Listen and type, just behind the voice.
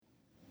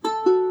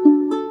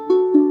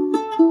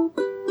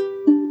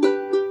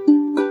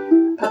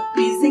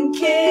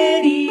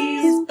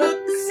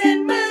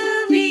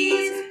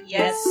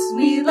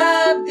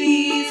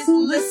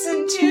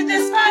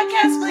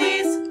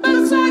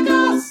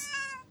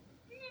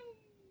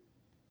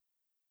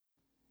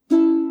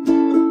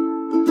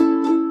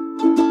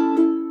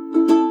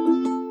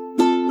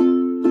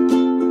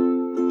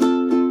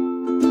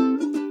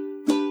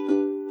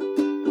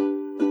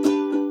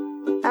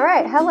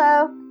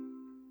Hello.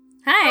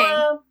 Hi.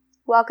 Hello.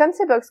 Welcome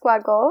to Book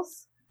Squad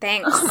Goals.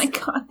 Thanks. Oh my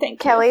god, thank you.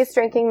 Kelly's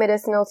drinking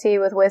medicinal tea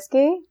with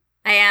whiskey.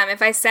 I am.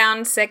 If I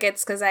sound sick,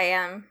 it's because I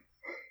am.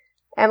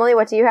 Emily,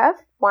 what do you have?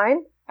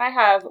 Wine? I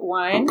have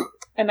wine,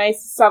 a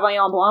nice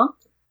Sauvignon Blanc.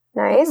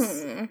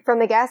 Nice. From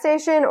the gas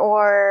station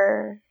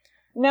or?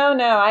 No,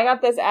 I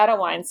got this at a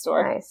wine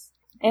store. Nice.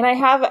 And I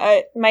have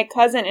my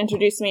cousin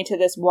introduced me to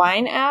this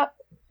wine app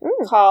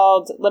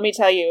called, let me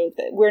tell you,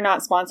 we're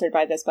not sponsored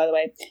by this, by the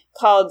way,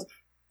 called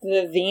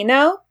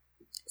Vivino.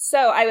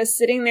 So I was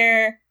sitting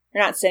there, or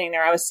not sitting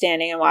there, I was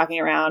standing and walking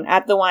around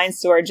at the wine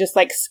store, just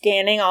like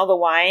scanning all the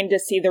wine to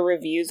see the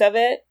reviews of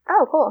it.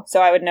 Oh, cool.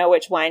 So I would know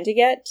which wine to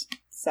get.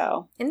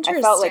 So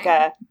Interesting. I felt like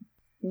a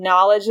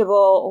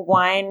knowledgeable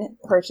wine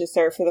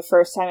purchaser for the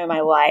first time in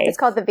my life. It's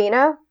called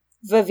Vivino?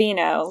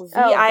 Vivino.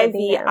 Oh,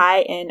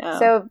 Vivino.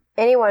 So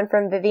anyone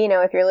from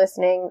Vivino, if you're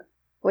listening,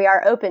 we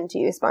are open to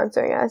you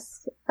sponsoring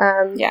us.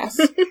 Yes.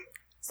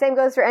 Same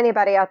goes for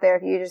anybody out there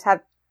if you just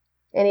have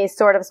any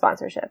sort of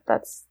sponsorship.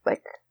 That's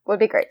would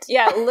be great.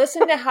 Yeah,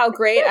 listen to how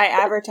great I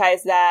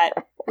advertise that.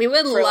 We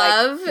would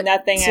love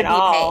nothing to at be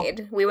all.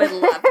 paid. We would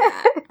love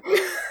that.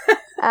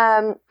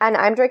 And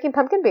I'm drinking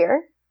pumpkin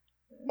beer.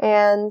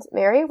 And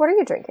Mary, what are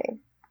you drinking?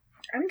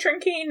 I'm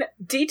drinking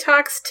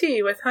detox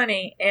tea with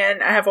honey,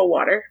 and I have a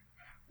water.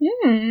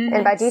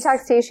 And by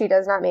detox tea, she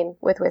does not mean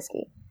with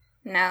whiskey.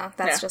 No,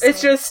 that's just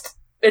it's me.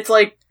 it's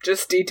like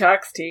just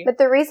detox tea. But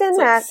the reason It's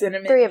that like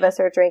cinnamon. three of us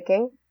are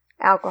drinking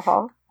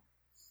alcohol,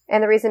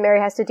 and the reason Mary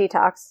has to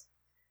detox,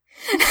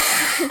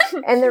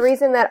 and the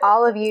reason that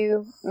all of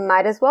you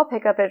might as well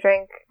pick up a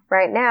drink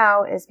right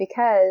now is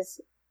because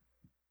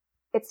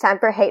it's time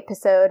for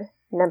Hatepisode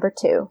number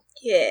 2.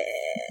 Yeah.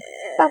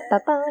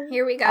 Ba-ba-bum.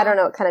 Here we go. I don't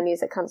know what kind of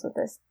music comes with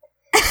this.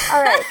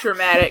 All right.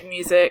 Dramatic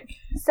music.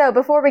 So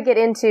before we get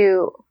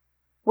into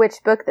which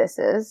book this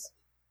is,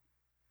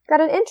 got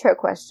an intro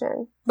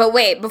question. But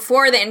wait,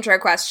 before the intro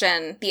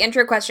question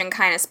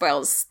kind of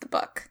spoils the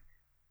book.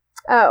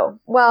 Oh,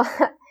 well,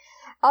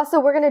 also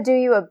we're going to do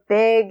you a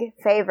big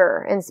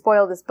favor and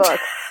spoil this book.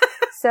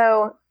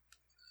 So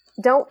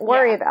don't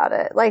worry about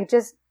it.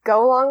 Just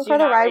go along for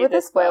the ride with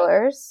the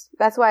spoilers.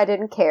 That's why I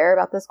didn't care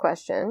about this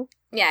question.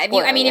 Yeah, if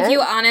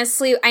you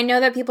honestly, I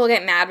know that people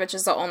get mad, which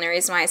is the only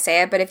reason why I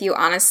say it, but if you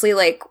honestly,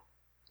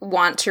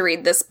 want to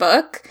read this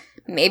book,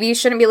 maybe you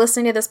shouldn't be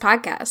listening to this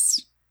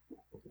podcast.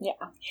 Yeah.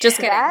 Just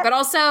kidding. But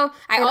also,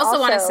 I also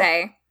want to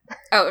say,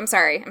 I'm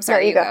sorry, No,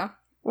 you go.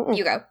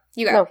 You go. No,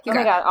 You Oh my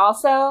go. god,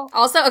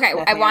 Also, okay,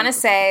 Nothing I want to else.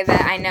 say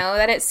that I know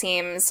that it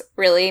seems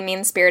really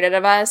mean-spirited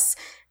of us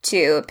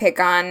to pick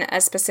on a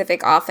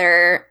specific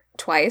author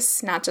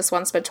twice, not just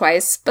once, but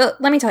twice. But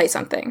let me tell you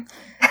something.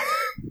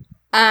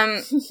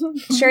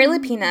 Sherry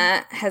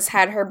Lapina has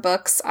had her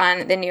books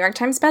on the New York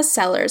Times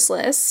bestsellers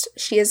list.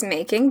 She is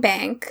making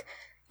bank,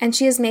 and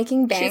she is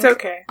making bank She's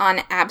okay.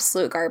 on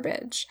absolute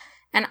garbage.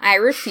 And I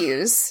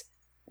refuse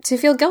to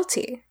feel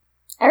guilty.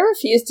 I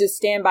refuse to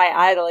stand by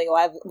idly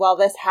while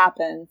this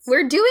happens.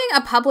 We're doing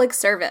a public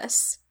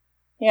service.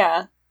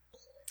 Yeah.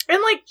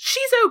 And,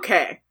 she's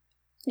okay.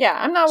 Yeah,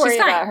 I'm not worried She's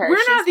fine. about her. We're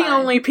She's not the fine.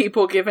 only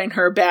people giving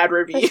her bad For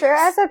reviews. sure,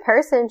 as a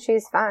person,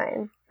 she's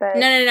fine. But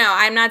No,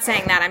 I'm not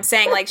saying that. I'm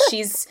saying,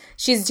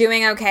 she's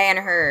doing okay in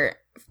her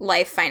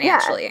life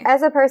financially. Yeah,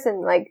 as a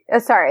person,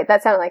 sorry,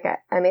 that sounded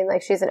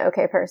like she's an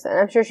okay person.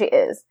 I'm sure she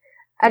is.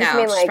 I just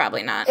mean, she's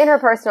probably not. in her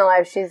personal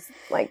life, she's,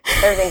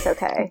 everything's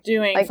okay.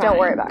 Doing don't fine.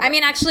 worry about it. I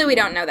mean, actually, we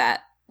don't know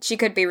that. She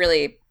could be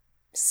really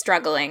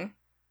struggling.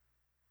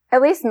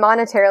 At least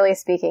monetarily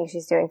speaking,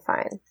 she's doing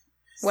fine.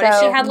 What if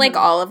she had,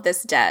 all of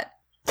this debt?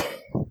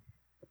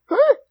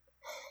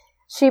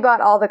 She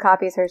bought all the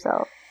copies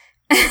herself.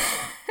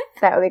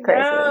 That would be crazy.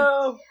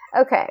 No.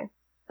 Okay.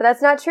 But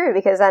that's not true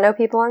because I know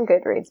people on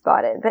Goodreads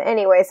bought it. But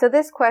anyway, so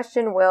this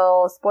question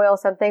will spoil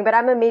something, but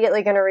I'm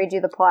immediately going to read you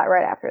the plot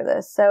right after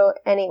this. So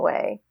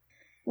anyway,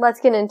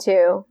 let's get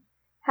into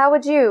how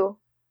would you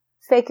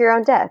fake your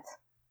own death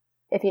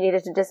if you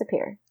needed to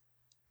disappear?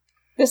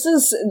 This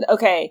is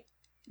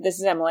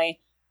Emily.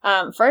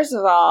 First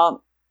of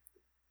all,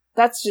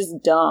 that's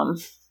just dumb.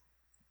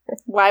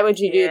 Why would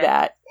you do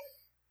that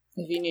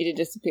if you need to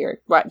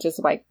disappear? What?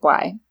 Just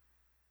why?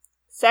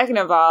 Second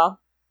of all,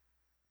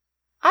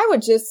 I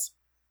would just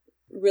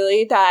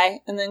really die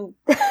and then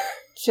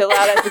chill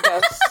out as a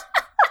ghost.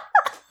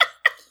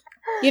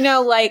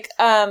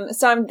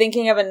 So I'm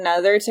thinking of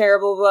another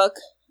terrible book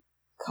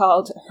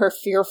called Her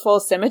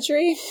Fearful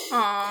Symmetry,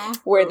 Aww.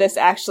 where this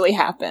actually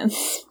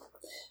happens.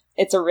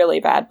 It's a really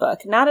bad book.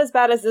 Not as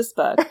bad as this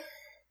book,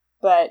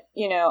 but,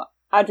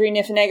 Audrey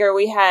Niffenegger,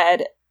 we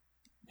had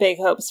big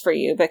hopes for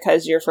you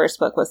because your first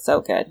book was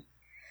so good,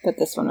 but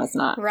this one was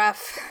not.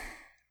 Rough.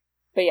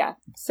 But yeah,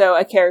 so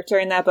a character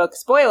in that book,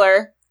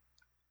 spoiler,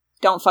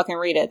 don't fucking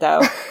read it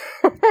though,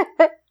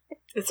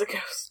 It's a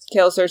ghost.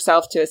 kills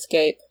herself to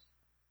escape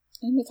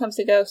and becomes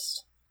a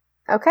ghost.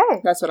 Okay.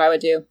 That's what I would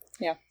do.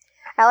 Yeah.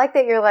 I like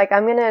that you're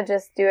I'm going to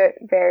just do it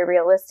very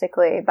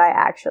realistically by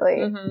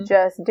actually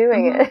just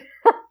doing it.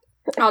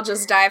 I'll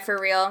just die for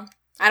real.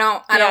 I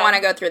don't want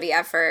to go through the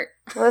effort.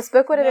 Well, this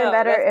book would have been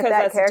better if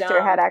that character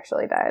dumb. had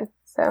actually died.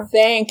 So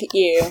Thank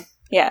you.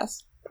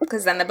 Yes.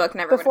 Because then the book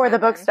never before the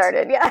book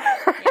started, yeah.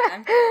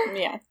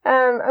 Yeah.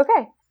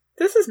 Okay.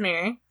 This is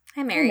Mary.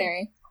 Hi, Mary.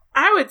 Mary.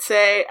 I would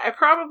say I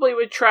probably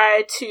would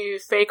try to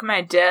fake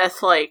my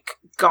death like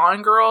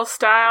Gone Girl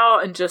style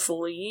and just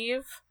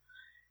leave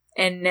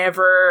and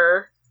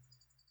never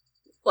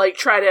like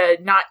try to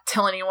not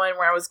tell anyone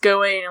where I was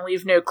going and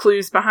leave no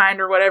clues behind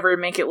or whatever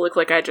and make it look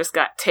like I just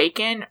got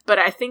taken. But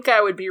I think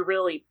I would be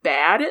really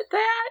bad at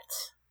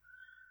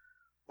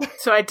that.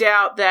 So I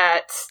doubt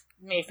that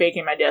me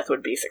faking my death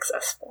would be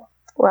successful.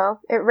 Well,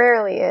 it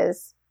rarely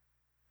is,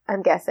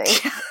 I'm guessing.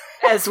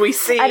 As we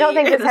see. I don't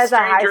think this in has a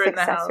high Stranger in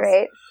the success House.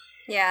 rate.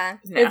 Yeah.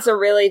 No. It's a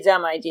really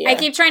dumb idea. I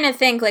keep trying to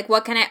think, like,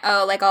 what can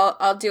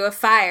I'll do a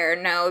fire.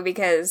 No,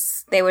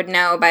 because they would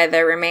know by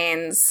the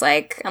remains,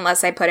 like,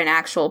 unless I put an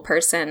actual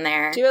person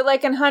there. Do it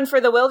like in Hunt for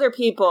the Wilder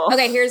People.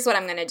 Okay, here's what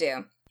I'm gonna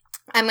do.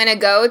 I'm gonna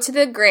go to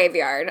the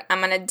graveyard. I'm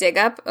gonna dig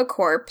up a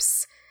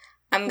corpse.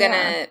 I'm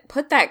gonna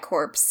put that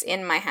corpse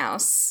in my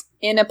house.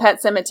 In a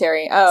pet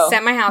cemetery. Oh.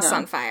 Set my house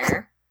on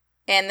fire.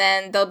 And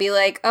then they'll be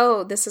like,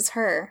 oh, this is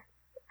her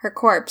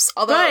corpse.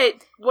 Although,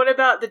 But what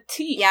about the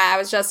teeth? yeah, I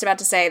was just about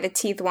to say the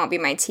teeth won't be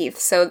my teeth.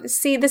 So,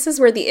 see, this is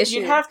where the issue.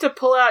 You'd have to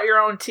pull out your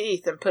own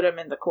teeth and put them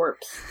in the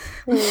corpse.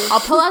 I'll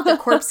pull out the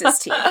corpse's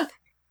teeth.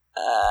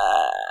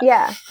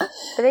 Yeah. But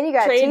then you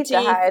got Trade teeth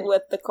to hide.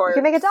 with the You corpse.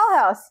 can make a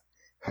dollhouse.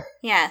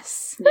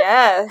 Yes.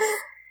 Yes.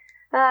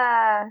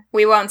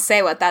 We won't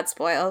say what that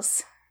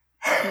spoils.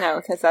 No,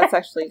 because that's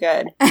actually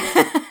good.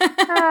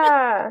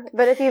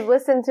 But if you've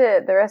listened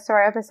to the rest of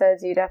our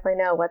episodes, you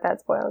definitely know what that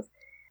spoils.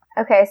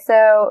 Okay,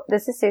 so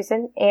this is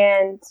Susan,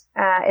 and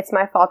it's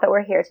my fault that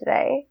we're here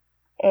today.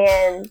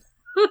 And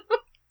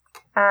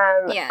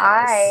Yes.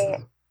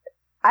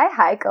 I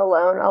hike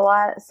alone a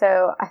lot,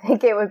 so I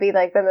think it would be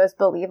like the most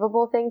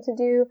believable thing to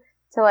do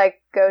to like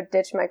go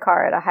ditch my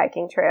car at a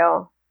hiking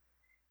trail,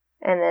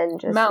 and then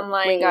just Mountain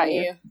lion leave. got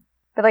you.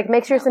 But like,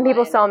 make sure some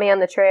people saw me on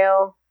the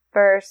trail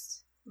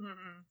first.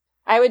 Mm-mm.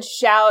 I would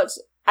shout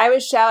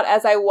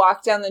as I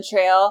walk down the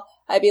trail.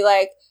 I'd be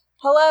like,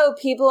 hello,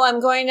 people, I'm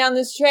going down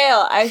this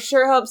trail. I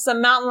sure hope some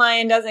mountain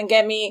lion doesn't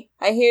get me.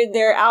 I hear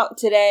they're out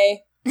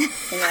today. And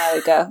then I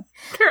would go.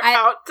 They're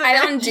out today. I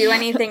don't do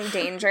anything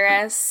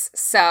dangerous,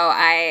 so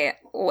I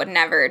would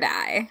never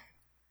die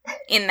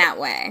in that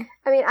way.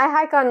 I mean, I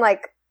hike on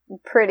like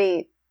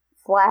pretty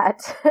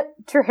flat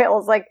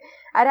trails. Like,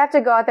 I'd have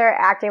to go out there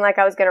acting like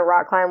I was going to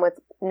rock climb with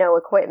no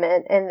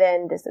equipment and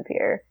then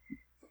disappear.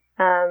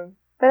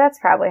 But that's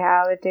probably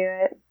how I would do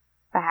it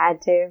if I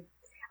had to.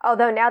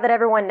 Although now that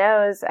everyone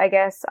knows, I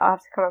guess I'll have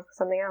to come up with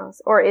something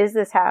else. Or is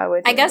this how I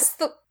would do I guess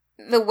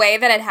the way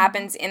that it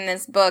happens in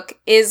this book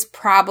is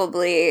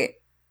probably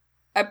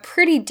a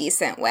pretty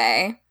decent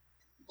way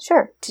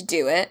Sure. to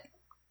do it.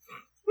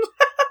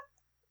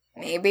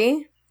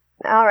 Maybe.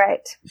 All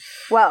right.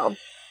 Well,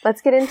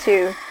 let's get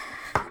into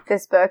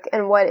this book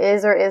and what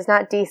is or is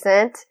not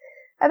decent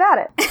about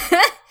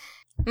it.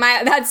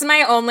 That's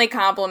my only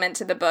compliment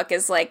to the book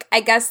is like,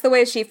 I guess the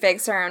way she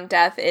fakes her own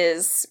death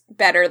is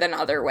better than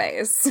other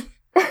ways.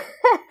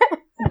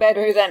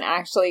 Better than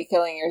actually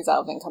killing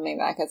yourself and coming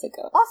back as a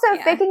ghost. Also,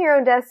 Yeah. faking your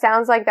own death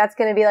sounds like that's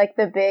going to be like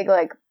the big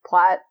like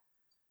plot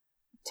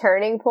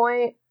turning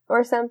point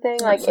or something.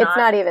 Like, it's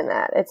not even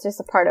that. It's just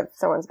a part of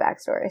someone's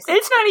backstory. So.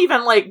 It's not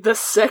even like the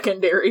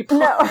secondary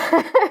plot.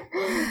 No.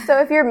 So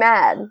if you're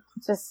mad,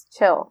 just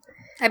chill.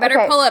 I better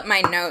Okay. pull up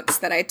my notes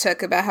that I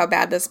took about how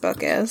bad this book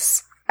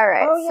is. All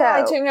right. Oh, yeah,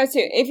 I so, took notes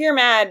too. If you're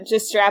mad,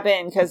 just strap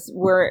in, because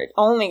we're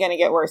only going to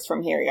get worse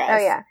from here,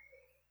 guys. Oh, yeah.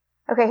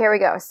 Okay, here we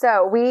go.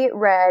 So we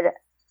read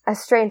A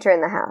Stranger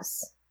in the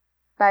House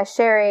by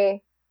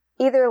Sherry,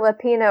 either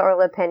Lapina or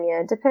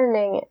Lapina,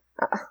 depending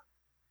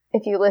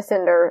if you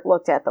listened or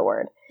looked at the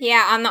word.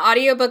 Yeah, on the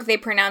audiobook they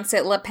pronounce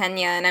it La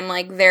Peña, and I'm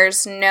like,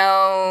 there's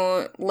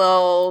no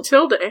little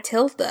Tilde.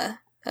 tilde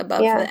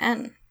above Yeah. the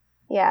N.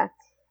 Yeah.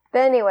 But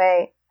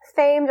anyway,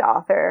 famed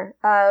author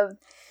of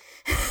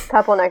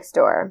Couple Next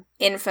Door,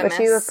 Infamous.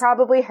 which you have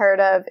probably heard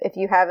of if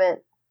you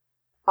haven't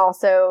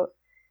also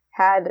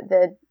had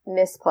the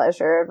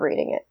mispleasure of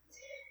reading it.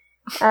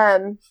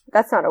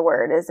 That's not a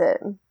word, is it?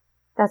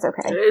 That's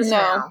okay. It is No.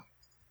 now.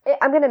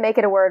 I'm going to make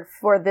it a word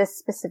for this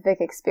specific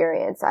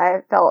experience. I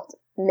felt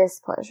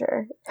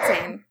mispleasure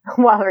Same.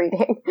 while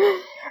reading.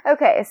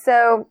 Okay,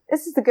 so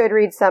this is the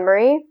Goodreads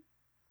summary.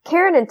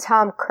 Karen and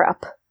Tom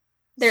Krupp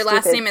Their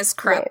last Stupid name is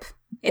Krupp. name.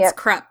 It's Yep.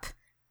 Krupp.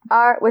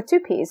 are, with two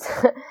P's,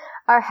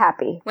 are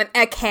happy. With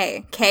a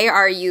K.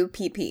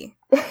 K-R-U-P-P.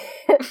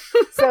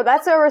 So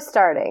that's where we're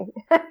starting.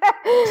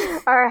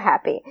 Are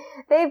happy.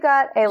 They've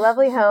got a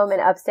lovely home in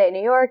upstate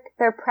New York.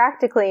 They're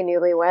practically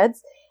newlyweds,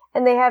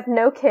 and they have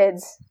no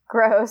kids,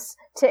 gross,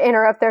 to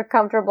interrupt their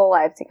comfortable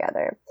life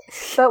together.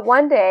 But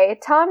one day,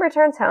 Tom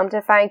returns home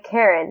to find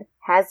Karen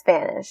has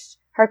vanished.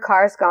 Her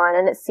car's gone,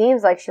 and it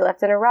seems like she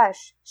left in a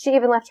rush. She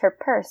even left her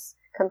purse,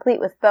 complete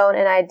with phone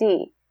and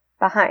ID,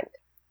 behind.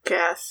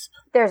 Gasp.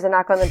 There's a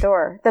knock on the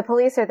door. The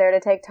police are there to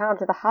take Tom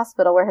to the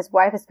hospital where his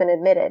wife has been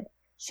admitted.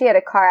 she had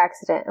a car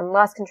accident and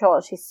lost control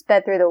as she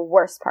sped through the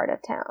worst part of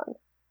town.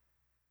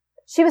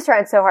 She was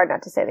trying so hard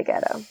not to say the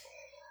ghetto.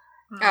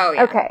 Oh,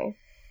 yeah. Okay.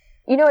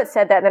 You know it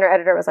said that, and then her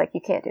editor was like,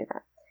 you can't do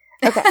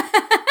that. Okay.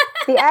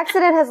 The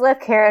accident has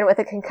left Karen with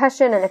a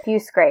concussion and a few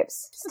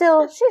scrapes.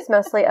 Still, she's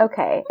mostly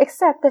okay,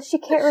 except that she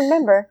can't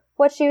remember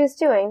what she was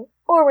doing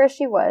or where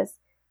she was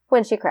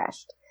when she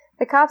crashed.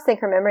 The cops think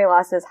her memory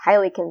loss is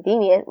highly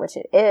convenient, which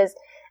it is,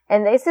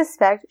 and they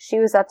suspect she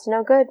was up to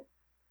no good.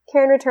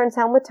 Karen returns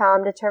home with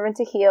Tom, determined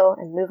to heal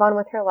and move on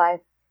with her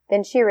life.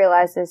 Then she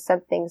realizes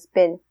something's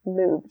been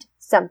moved.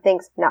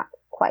 Something's not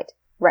quite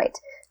right.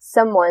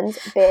 Someone's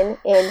been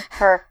in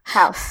her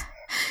house,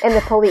 and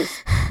the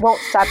police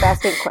won't stop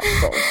asking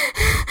questions.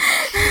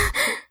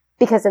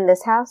 Because in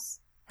this house,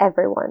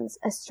 everyone's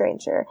a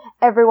stranger.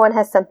 Everyone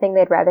has something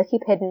they'd rather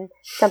keep hidden,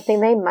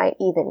 something they might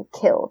even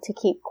kill to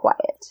keep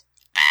quiet.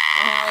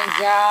 Oh my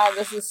god,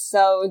 this is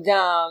so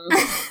dumb.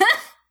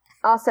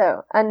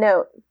 Also, a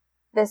note.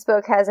 This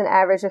book has an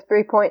average of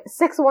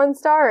 3.61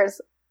 stars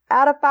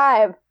out of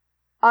 5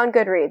 on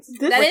Goodreads.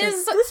 This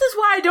is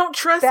why I don't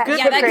trust Goodreads.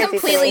 Yeah, that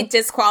completely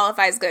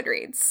disqualifies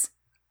Goodreads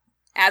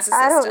as a system.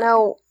 I don't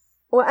know.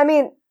 Well, I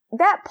mean,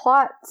 that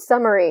plot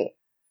summary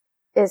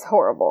is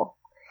horrible.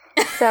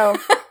 So...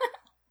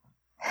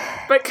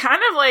 But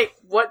kind of like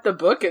what the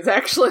book is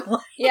actually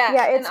like.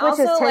 Yeah, it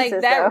switches also like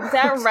tenses,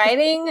 that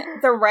writing,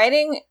 the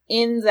writing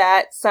in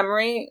that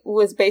summary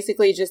was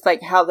basically just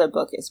like how the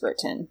book is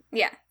written.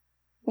 Yeah.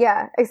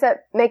 Yeah,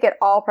 except make it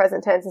all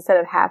present tense instead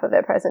of half of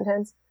it present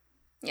tense.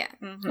 Yeah.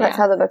 Mm-hmm. That's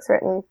how the book's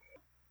written.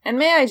 And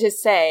may I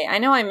just say, I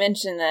know I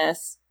mentioned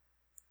this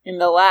in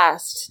the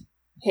last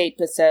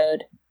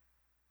Hatepisode,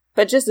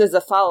 but just as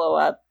a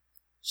follow-up,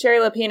 Sherry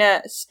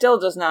Lapina still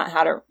does not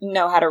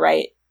know how to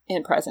write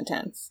in present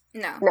tense.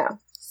 No.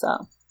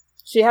 So,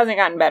 she hasn't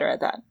gotten better at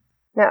that.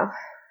 No.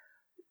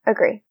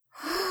 Agree.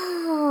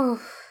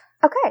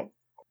 Okay.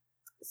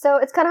 So,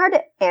 it's kind of hard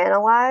to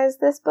analyze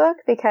this book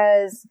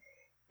because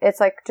it's,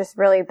 like, just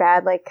really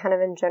bad, like, kind of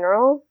in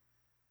general.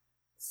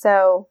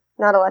 So,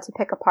 not a lot to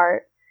pick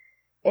apart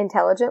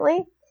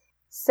intelligently.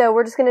 So,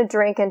 we're just going to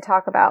drink and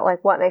talk about,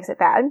 like, what makes it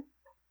bad.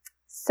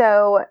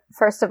 So,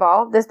 first of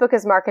all, this book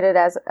is marketed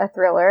as a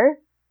thriller.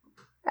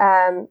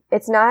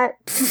 It's not...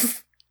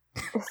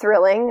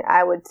 thrilling,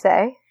 I would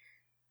say.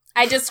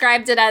 I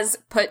described it as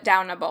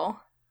Putdownable.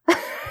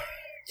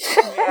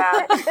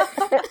 Yeah.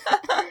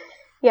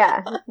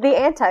 Yeah, the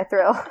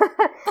anti-thrill.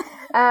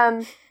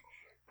 And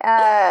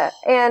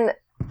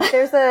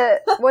there's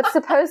what's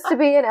supposed to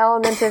be an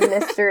element of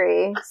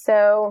mystery.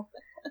 So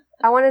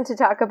I wanted to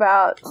talk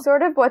about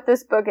sort of what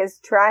this book is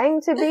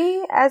trying to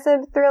be as a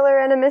thriller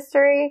and a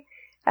mystery.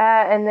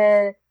 And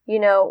then,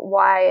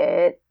 why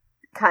it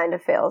kind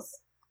of fails.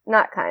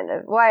 Not kind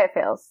of. Why it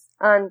fails.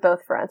 On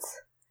both fronts.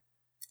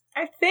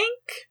 I think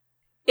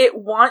it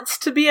wants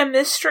to be a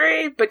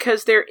mystery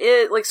because there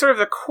is, like, sort of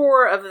the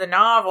core of the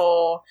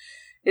novel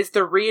is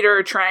the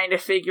reader trying to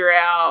figure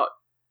out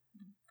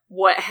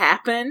what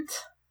happened.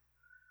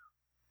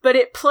 But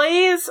it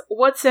plays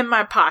what's in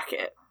my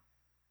pocket.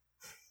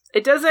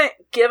 It doesn't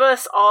give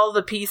us all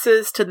the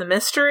pieces to the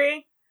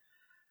mystery.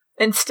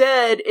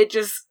 Instead, it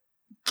just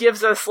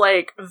gives us,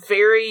 like,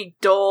 very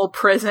dull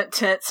present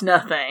tense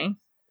nothing.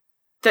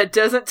 That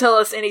doesn't tell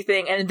us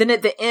anything, and then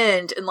at the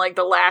end, in like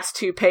the last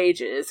 2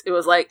 pages, it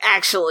was like,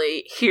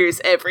 actually, here's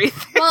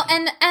everything. Well,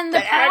 and the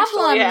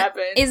problem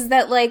is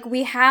that, like,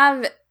 we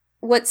have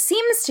what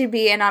seems to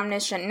be an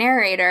omniscient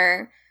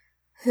narrator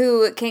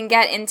who can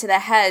get into the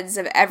heads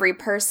of every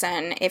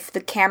person if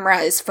the camera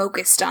is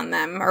focused on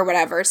them or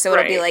whatever. So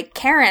it'll be like,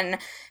 Karen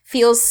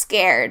feels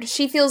scared.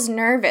 She feels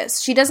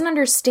nervous. She doesn't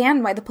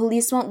understand why the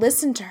police won't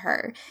listen to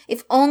her.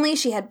 If only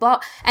she had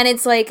and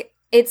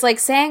it's like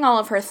saying all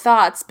of her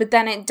thoughts, but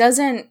then it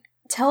doesn't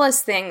tell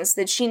us things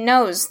that she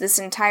knows this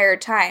entire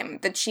time,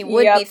 that she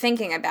would be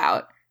thinking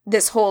about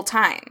this whole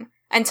time,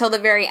 until the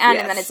very end,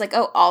 and then it's like,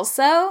 oh,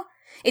 also?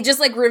 It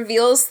just, like,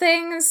 reveals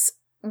things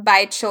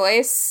by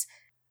choice,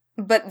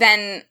 but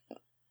then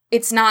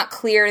it's not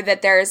clear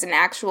that there is an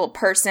actual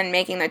person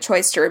making the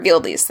choice to reveal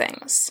these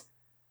things.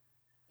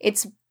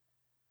 It's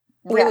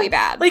really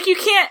bad. Like, you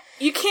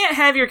can't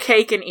have your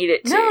cake and eat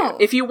it too. No.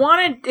 If you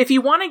want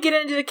to get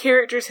into the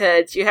characters'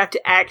 heads, you have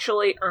to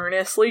actually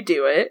earnestly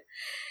do it.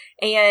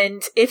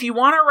 And if you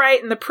want to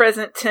write in the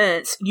present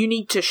tense, you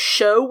need to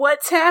show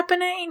what's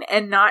happening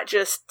and not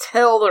just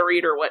tell the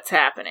reader what's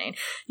happening.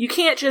 You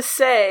can't just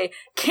say,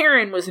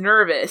 Karen was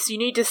nervous. You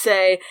need to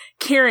say,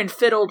 Karen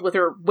fiddled with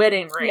her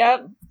wedding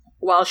ring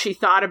while she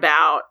thought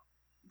about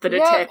the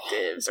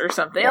detectives or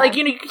something. Like,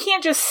 you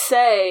can't just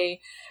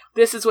say,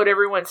 this is what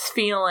everyone's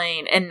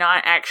feeling and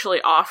not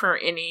actually offer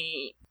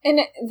any...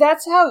 And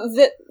that's how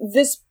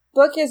this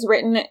book is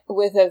written,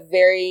 with a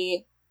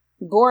very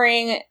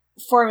boring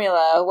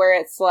formula where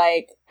it's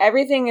like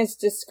everything is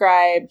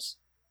described.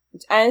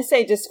 I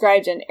say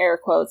described in air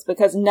quotes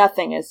because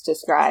nothing is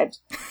described,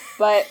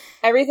 but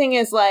everything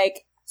is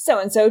like,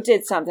 so-and-so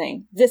did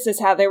something. This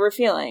is how they were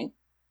feeling.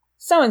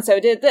 So-and-so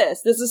did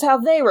this. This is how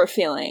they were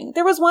feeling.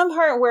 There was one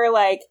part where,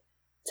 like,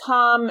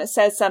 Tom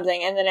says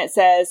something, and then it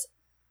says,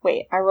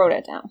 wait, I wrote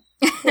it down.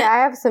 Yeah, I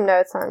have some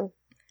notes on.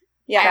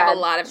 Yeah, I have a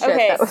lot of shit.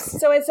 Okay,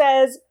 so it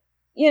says,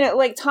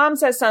 like Tom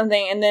says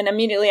something, and then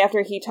immediately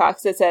after he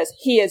talks, it says,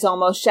 he is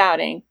almost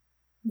shouting.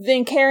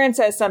 Then Karen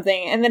says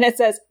something, and then it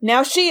says,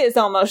 now she is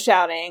almost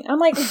shouting. I'm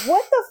like,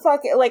 what the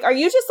fuck? Like, are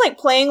you just, like,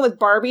 playing with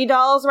Barbie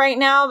dolls right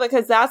now?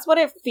 Because that's what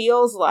it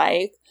feels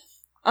like.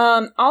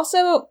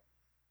 Also,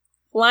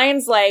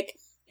 lines like,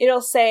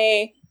 it'll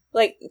say,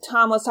 like,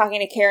 Tom was talking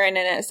to Karen,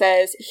 and it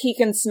says, he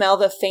can smell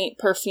the faint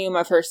perfume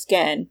of her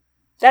skin.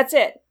 That's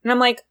it. And I'm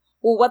like,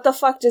 well, what the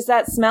fuck does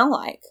that smell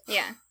like?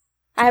 Yeah.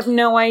 I have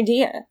no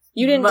idea.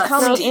 You didn't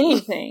tell me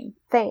anything.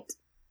 Faint.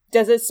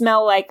 Does it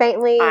smell like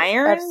faintly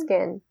iron? Of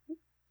skin.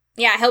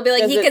 Yeah, he'll be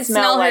like, he could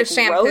smell her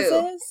shampoo.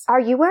 Roses? Are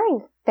you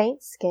wearing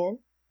faint skin?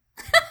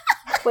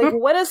 Like,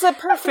 what is the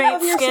perfume Faint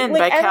of your Skin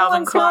like, by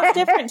Calvin smells Klein.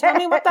 different. Tell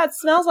me what that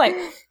smells like.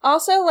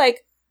 Also,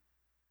 like,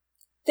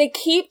 they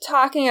keep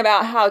talking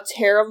about how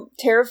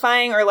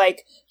terrifying or,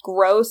 like,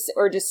 gross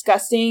or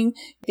disgusting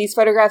these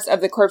photographs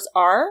of the corpse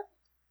are,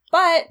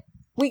 but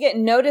we get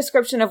no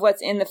description of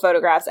what's in the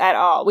photographs at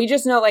all. We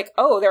just know, like,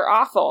 oh, they're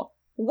awful.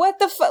 What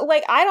the fuck?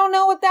 Like, I don't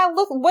know what that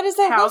what does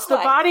that How's look the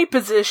like? body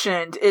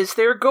positioned? Is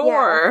there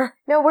gore?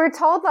 Yeah. No, we're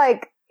told,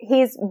 like,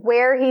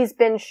 where he's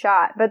been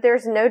shot, but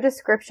there's no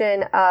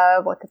description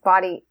of what the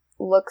body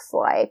looks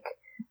like.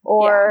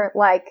 Or,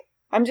 like...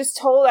 I'm just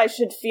told I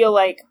should feel,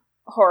 like,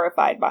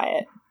 horrified by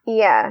it.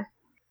 Yeah.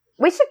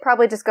 We should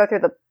probably just go through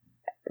the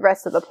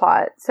rest of the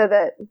plot so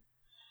that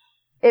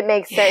it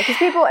makes sense.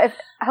 Because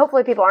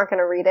hopefully people aren't going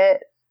to read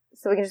it,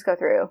 so we can just go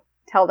through,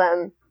 tell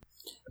them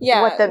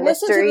what the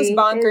mystery listen to this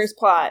bonkers is.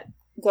 plot.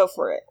 Go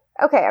for it.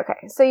 Okay.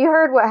 So you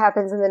heard what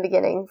happens in the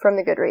beginning from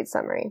the Goodreads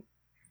summary.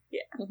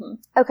 Yeah.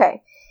 Mm-hmm.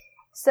 Okay.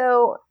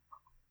 So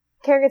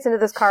Karen gets into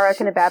this car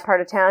wreck in a bad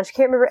part of town. She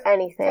can't remember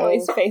anything.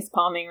 Kelly's face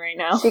palming right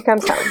now. She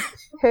comes home.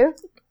 Who?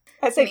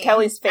 I said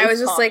Kelly's face. I was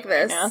just like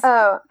this. Right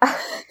Oh.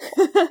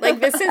 Like,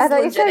 this is I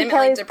thought you said legitimately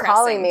Kelly's depressing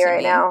calling me to right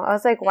me. now. I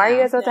was like, why are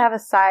you guys about to have a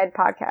side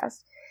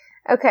podcast?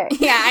 Okay.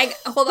 Yeah,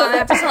 hold on. I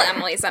have to tell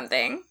Emily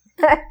something.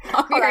 I'll be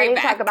Hold on, I right need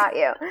to back. talk about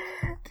you.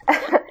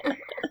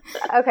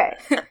 Okay.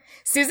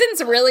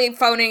 Susan's really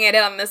phoning it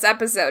in on this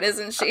episode,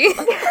 isn't she?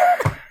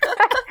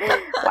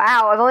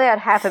 Wow, I've only had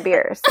half a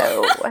beer,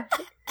 so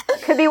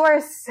could be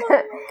worse.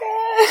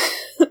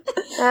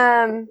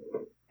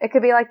 It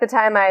could be like the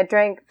time I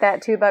drank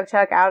that 2-Buck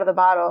Chuck out of the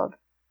bottle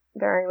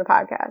during the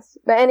podcast.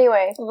 But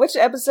anyway. Which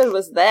episode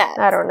was that?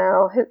 I don't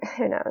know.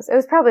 Who knows? It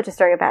was probably just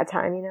during a bad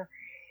time, you know.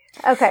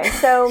 Okay,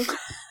 so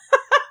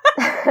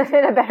I'm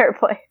in a better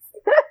place.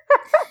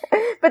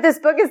 But this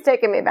book is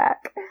taking me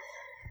back.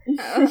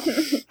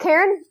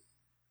 Karen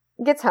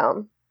gets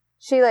home.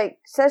 She,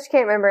 says she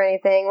can't remember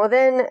anything. Well,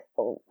 then,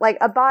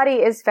 a body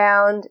is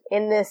found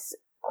in this,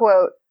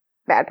 quote,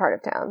 bad part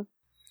of town.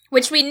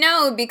 Which we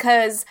know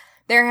because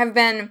there have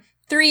been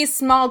 3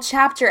 small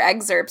chapter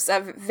excerpts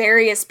of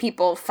various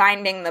people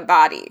finding the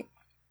body.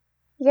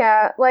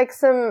 Yeah,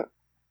 some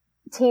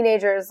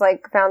teenagers,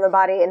 found the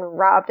body and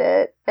robbed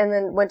it, and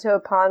then went to a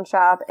pawn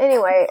shop.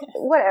 Anyway,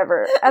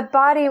 whatever. A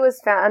body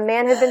was found. A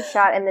man had been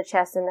shot in the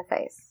chest and the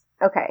face.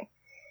 Okay.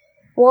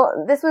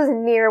 Well, this was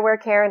near where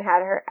Karen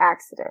had her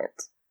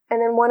accident. And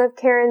then one of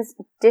Karen's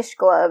dish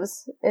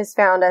gloves is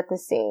found at the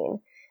scene.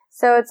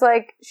 So it's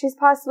she's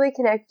possibly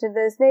connected to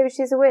this. Maybe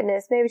she's a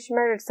witness. Maybe she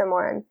murdered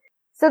someone.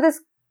 So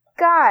this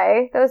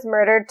guy that was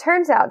murdered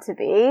turns out to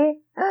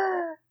be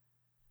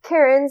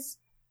Karen's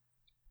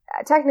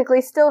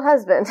technically still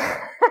husband.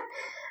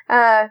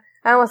 I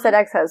almost said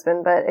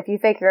ex-husband, but if you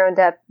fake your own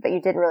death, but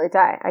you didn't really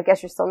die, I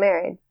guess you're still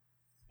married.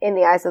 In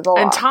the eyes of the law.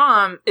 And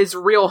Tom is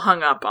real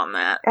hung up on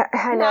that.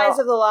 I know. In the eyes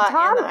of the law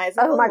Tom, and the eyes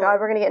of the oh my Lord. god,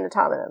 we're going to get into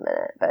Tom in a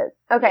minute. But,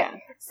 okay. Yeah.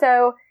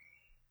 So,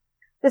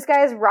 this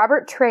guy is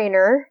Robert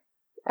Traynor.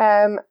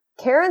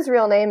 Karen's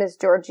real name is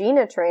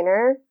Georgina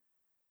Traynor.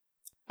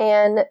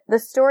 And the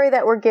story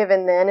that we're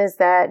given then is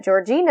that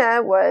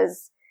Georgina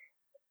was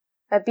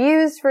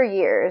abused for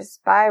years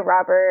by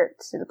Robert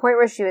to the point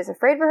where she was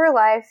afraid for her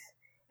life.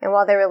 And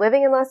while they were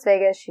living in Las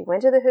Vegas, she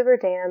went to the Hoover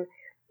Dam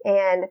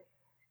and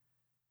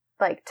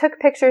took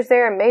pictures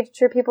there and made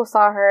sure people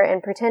saw her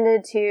and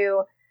pretended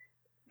to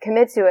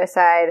commit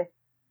suicide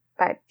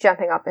by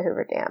jumping off the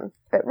Hoover Dam.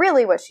 But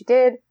really what she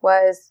did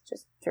was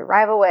just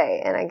drive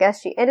away. And I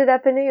guess she ended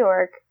up in New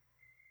York,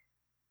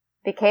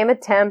 became a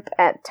temp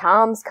at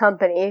Tom's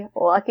company,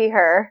 lucky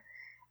her,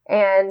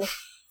 and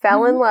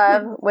fell in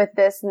love with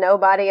this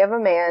nobody of a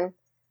man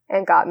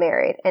and got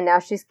married. And now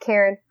she's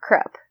Karen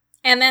Krupp.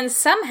 And then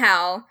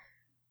somehow,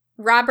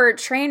 Robert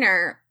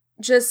Traynor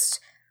just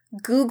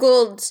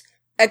Googled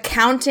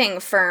accounting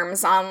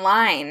firms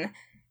online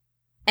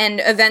and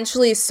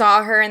eventually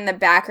saw her in the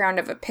background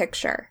of a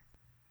picture.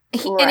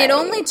 And it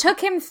only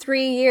took him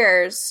 3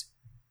 years.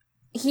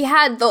 He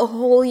had the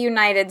whole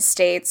United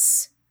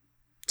States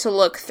to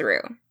look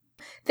through.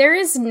 There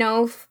is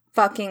no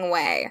fucking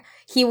way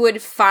he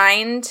would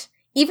find,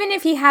 even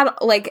if he had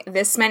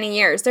this many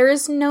years, there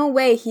is no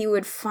way he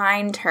would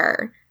find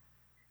her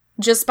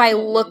just by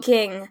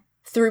looking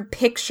through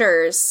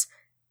pictures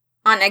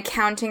on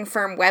accounting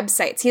firm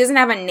websites. He doesn't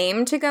have a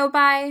name to go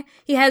by.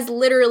 He has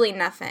literally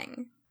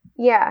nothing.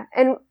 Yeah,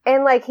 and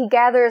like, he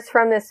gathers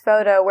from this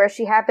photo where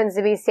she happens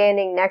to be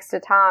standing next to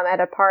Tom at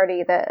a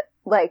party that,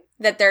 like...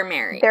 That they're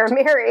married. They're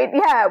married,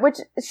 yeah, which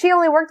she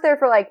only worked there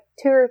for, like,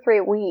 2 or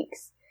 3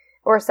 weeks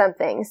or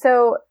something.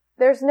 So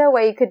there's no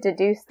way you could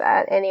deduce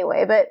that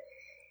anyway, but...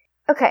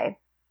 Okay.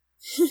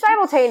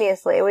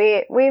 Simultaneously,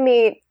 we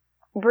meet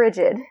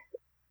Bridget.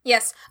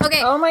 Yes.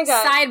 Okay. Oh my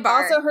god.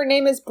 Sidebar. Also, her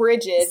name is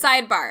Bridget.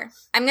 Sidebar.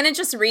 I'm gonna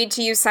just read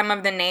to you some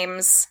of the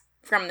names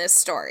from this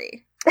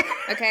story.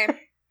 Okay?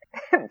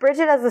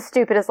 Bridget has the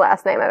stupidest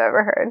last name I've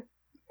ever heard.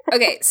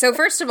 Okay, so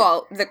first of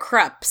all, the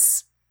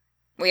Krupps.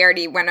 We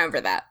already went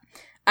over that.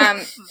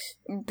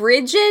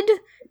 Bridget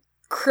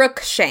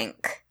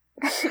Crookshank.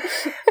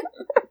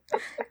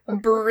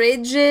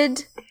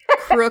 Bridget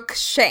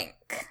Crookshank.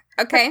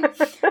 Okay?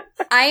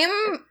 I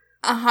am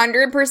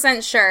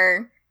 100%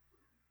 sure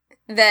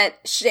that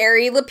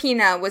Sherry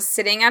Lapina was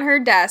sitting at her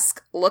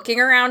desk, looking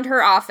around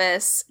her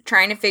office,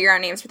 trying to figure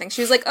out names for things.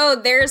 She was like, oh,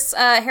 there's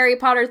Harry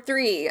Potter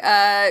 3,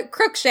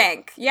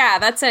 Crookshank. Yeah,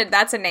 that's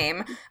a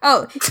name.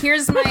 Oh,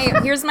 here's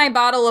my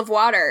bottle of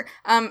water.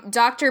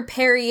 Dr.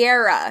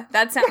 Perriera.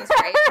 That sounds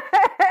right.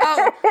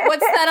 Oh,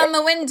 what's that on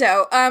the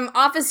window?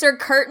 Officer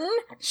Curtin?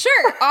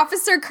 Sure,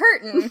 Officer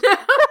Curtin.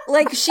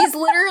 Like, she's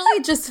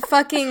literally just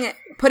fucking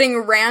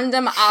putting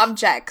random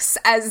objects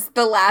as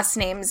the last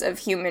names of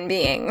human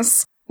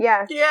beings.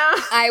 Yeah.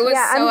 I was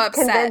so I'm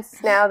upset.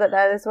 convinced now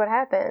that is what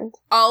happened.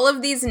 All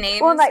of these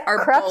names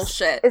are Krupps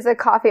bullshit. Is a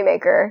coffee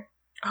maker.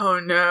 Oh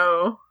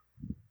no.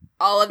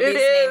 All of these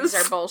names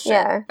are bullshit.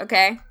 Yeah.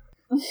 Okay?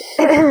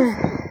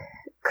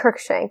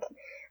 Crookshank.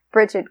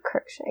 Bridget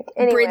Crookshank.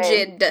 Anyway,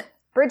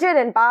 Bridget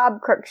and Bob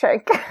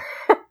Crookshank.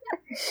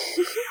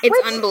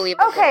 It's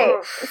unbelievable. Okay,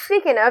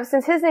 speaking of,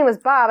 since his name was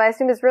Bob, I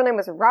assumed his real name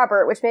was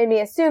Robert, which made me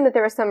assume that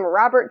there was some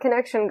Robert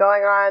connection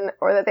going on,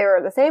 or that they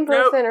were the same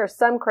person, or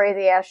some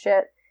crazy ass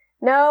shit.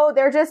 No,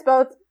 they're just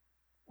both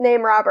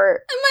named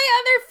Robert. My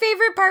other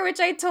favorite part, which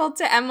I told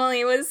to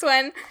Emily, was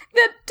when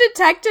the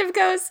detective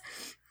goes,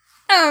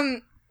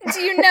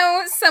 do you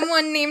know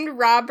someone named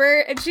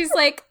Robert? And she's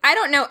like, I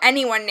don't know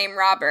anyone named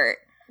Robert.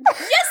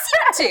 Yes,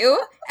 you do.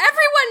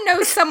 Everyone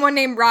knows someone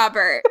named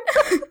Robert.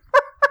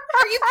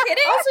 Are you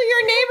kidding? Also,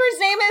 your neighbor's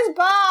name is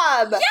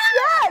Bob.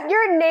 Yeah,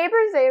 your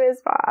neighbor's name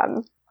is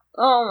Bob.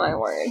 Oh my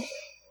word.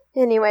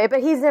 Anyway,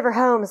 but he's never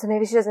home, so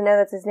maybe she doesn't know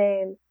that's his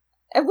name.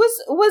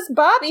 Was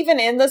Bob even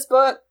in this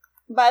book,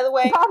 by the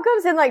way? Bob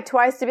comes in like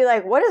twice to be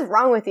like, what is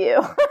wrong with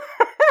you?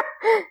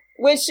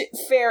 Which,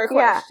 fair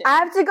question. Yeah, I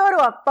have to go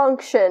to a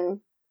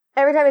function.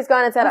 Every time he's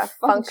gone, it's at a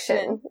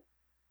function.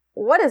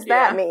 What does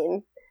that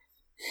mean?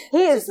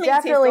 He is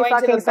definitely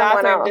fucking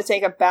someone else. To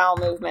take a bowel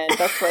movement.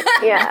 That's what.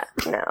 Yeah,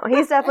 no,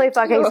 he's definitely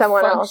fucking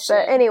someone else.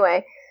 But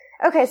anyway,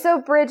 okay. So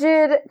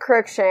Bridget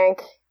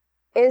Crookshank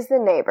is the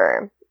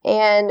neighbor,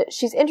 and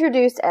she's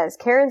introduced as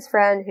Karen's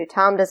friend, who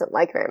Tom doesn't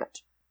like very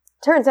much.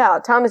 Turns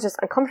out Tom is just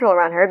uncomfortable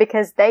around her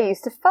because they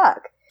used to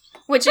fuck.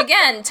 Which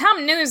again,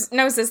 Tom knows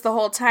this the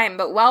whole time.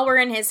 But while we're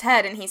in his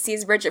head and he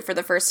sees Bridget for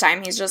the first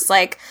time, he's just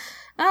like,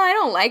 oh, I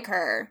don't like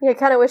her. Yeah,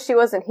 kind of wish she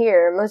wasn't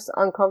here. I'm just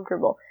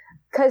uncomfortable.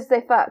 Because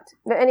they fucked.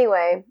 But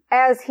anyway,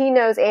 as he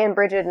knows and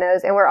Bridget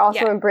knows, and we're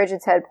also in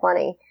Bridget's head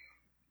plenty.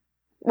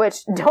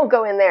 Which, don't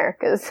go in there,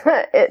 because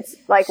it's,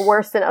 like,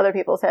 worse than other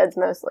people's heads,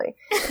 mostly.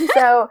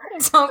 So...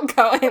 Don't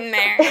go in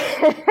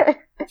there.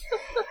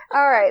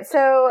 Alright,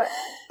 so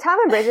Tom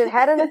and Bridget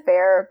had an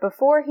affair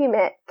before he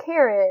met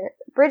Karen.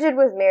 Bridget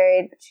was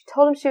married, but she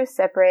told him she was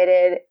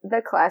separated.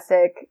 The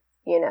classic,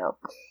 you know...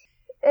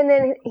 And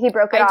then he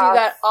broke it off. I do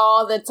that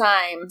all the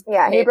time.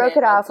 Yeah, he broke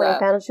it off when he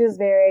found out she was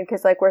married,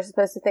 because, like, we're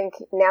supposed to think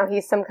now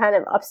he's some kind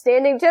of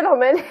upstanding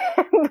gentleman.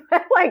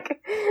 But,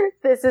 like,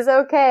 this is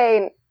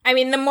okay. I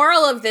mean, the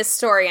moral of this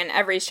story and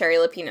every Sherry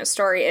Lapino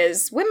story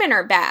is women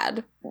are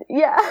bad.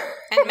 Yeah.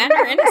 And men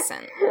are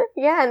innocent.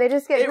 Yeah, and they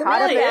just get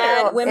caught up in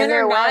their women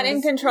are not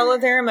in control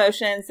of their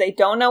emotions. They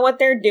don't know what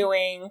they're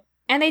doing.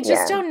 And they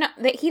just don't know.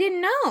 He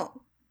didn't know.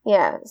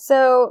 Yeah,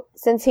 so,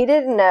 since he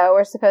didn't know,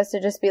 we're supposed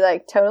to just be,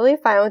 like, totally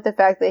fine with the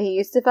fact that he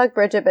used to fuck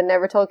Bridget but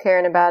never told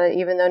Karen about it,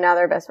 even though now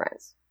they're best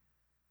friends.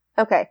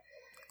 Okay.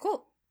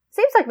 Cool.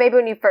 Seems like maybe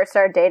when you first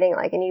started dating,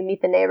 like, and you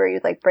meet the neighbor,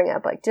 you'd, like, bring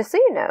up, like, just so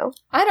you know.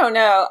 I don't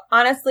know.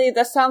 Honestly,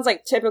 that sounds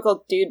like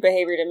typical dude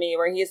behavior to me,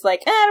 where he's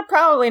like, it'll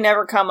probably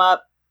never come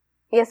up.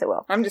 Yes, it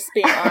will. I'm just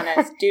being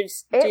honest.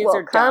 Dudes will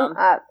are come dumb.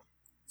 Up.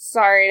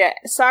 Sorry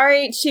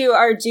to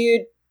our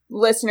dude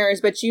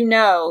listeners, but you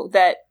know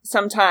that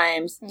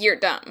sometimes you're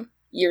dumb.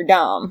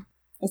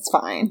 It's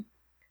fine.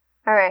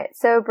 Alright,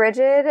 so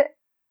Bridget,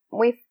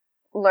 we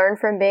learned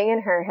from being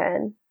in her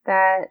head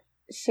that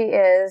she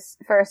is,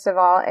 first of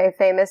all, a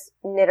famous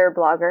knitter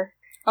blogger.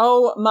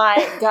 Oh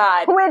my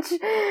god. Which,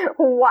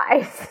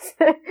 why?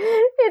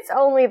 It's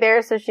only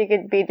there so she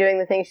could be doing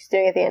the thing she's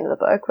doing at the end of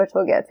the book, which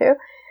we'll get to.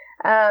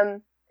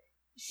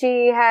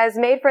 She has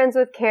made friends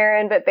with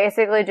Karen, but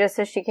basically just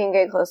so she can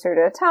get closer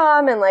to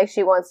Tom, and, like,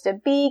 she wants to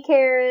be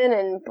Karen,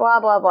 and blah,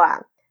 blah, blah.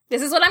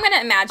 This is what I'm going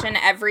to imagine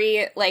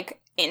every, like,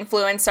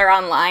 influencer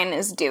online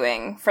is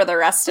doing for the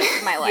rest of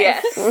my life.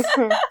 Yes.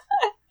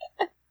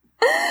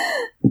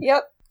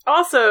 Yep.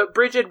 Also,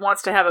 Bridget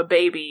wants to have a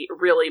baby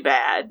really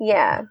bad.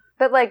 Yeah.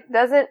 But, like,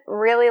 doesn't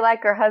really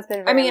like her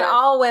husband very much.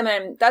 all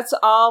women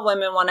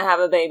want to have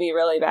a baby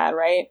really bad,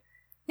 right?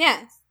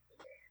 Yeah.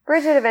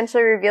 Bridget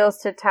eventually reveals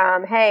to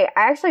Tom, hey,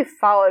 I actually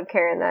followed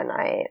Karen that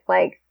night,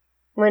 like,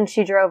 when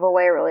she drove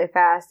away really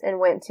fast and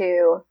went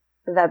to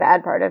the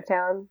bad part of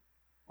town.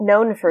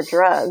 Known for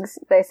drugs,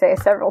 they say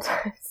several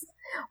times.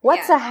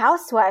 What's a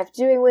housewife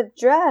doing with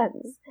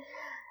drugs?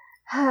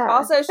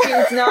 Also,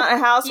 she's not a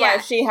housewife.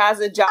 Yeah. She has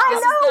a job. This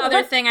is the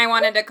other thing I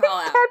wanted to call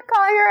out. Kept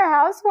calling her a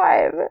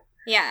housewife.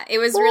 Yeah, it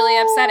was really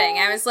upsetting.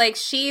 I was like,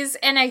 she's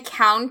an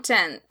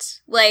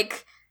accountant.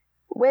 Like,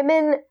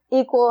 women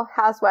equal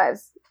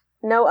housewives.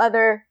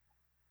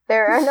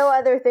 There are no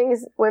other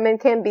things women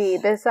can be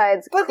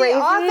besides but crazy the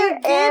author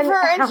gave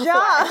her a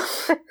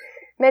job.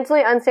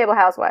 Mentally unstable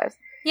housewives.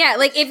 Yeah,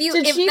 like if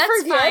Did she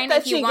that's forget fine,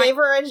 that she gave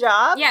her a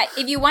job? Yeah,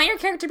 if you want your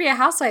character to be a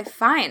housewife,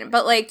 fine.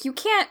 But like, you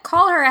can't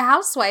call her a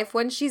housewife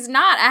when she's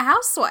not a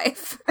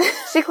housewife.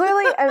 She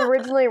clearly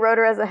originally wrote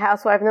her as a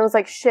housewife, and then was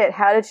like, "Shit,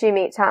 how did she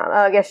meet Tom?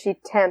 Oh, I guess she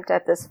temped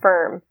at this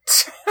firm."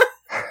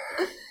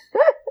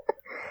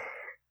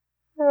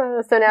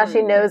 So now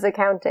she knows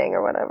accounting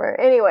or whatever.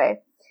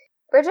 Anyway,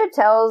 Bridget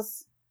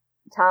tells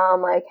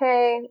Tom, like,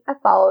 hey, I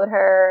followed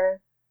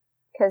her,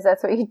 because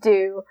that's what you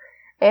do.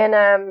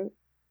 And,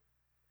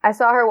 I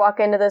saw her walk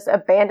into this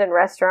abandoned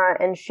restaurant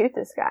and shoot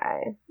this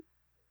guy.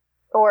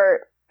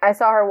 Or, I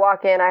saw her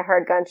walk in, I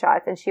heard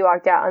gunshots, and she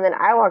walked out, and then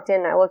I walked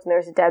in and I looked and there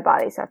was a dead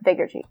body, so I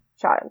figured she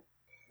shot him.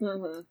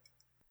 Mm-hmm.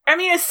 I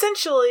mean,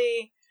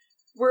 essentially,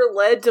 we're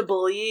led to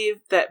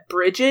believe that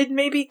Bridget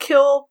maybe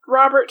killed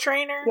Robert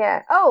Traynor.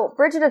 Yeah. Oh,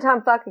 Bridget and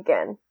Tom fuck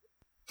again.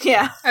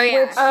 Yeah. Oh,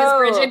 yeah. Because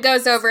Bridget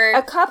goes over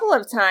a couple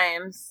of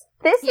times.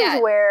 This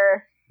is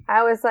where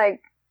I was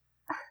like,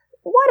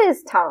 what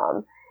is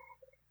Tom?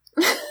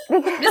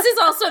 This is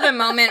also the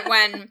moment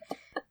when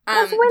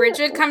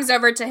Bridget comes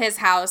over to his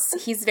house.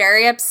 He's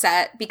very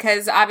upset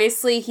because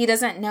obviously he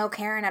doesn't know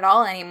Karen at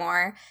all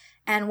anymore.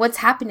 And what's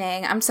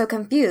happening? I'm so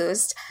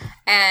confused.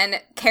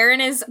 And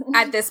Karen is,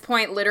 at this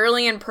point,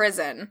 literally in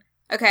prison.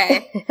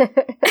 Okay.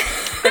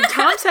 And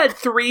Tom's had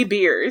 3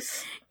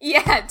 beers.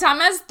 Yeah, Tom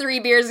has 3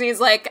 beers and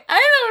he's like,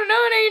 I don't know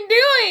what I'm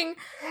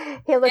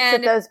doing. He looks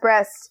at those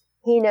breasts.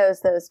 He knows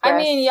those breasts. I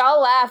mean,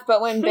 y'all laugh,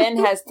 but when Ben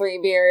has 3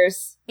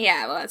 beers,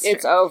 yeah, well, that's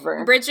it's true.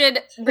 Over.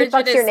 Bridget is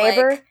your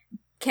neighbor? like,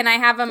 can I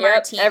have a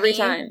martini? Every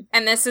time.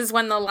 And this is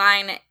when the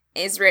line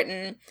is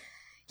written,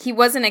 he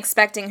wasn't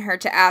expecting her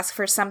to ask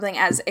for something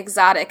as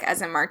exotic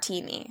as a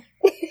martini.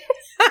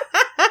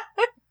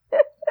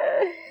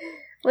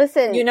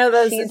 Listen, you know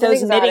those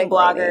knitting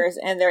bloggers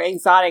and their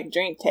exotic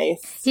drink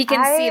tastes. He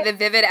can see the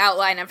vivid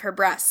outline of her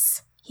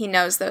breasts. He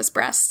knows those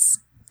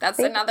breasts. That's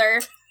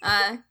another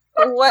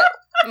what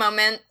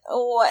moment.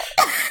 What?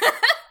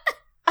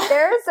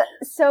 There's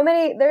so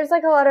many. There's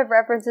like a lot of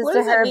references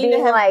to her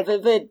being like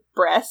vivid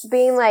breasts,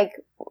 being like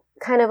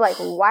kind of like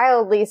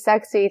wildly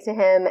sexy to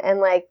him, and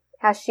like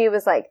how she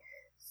was like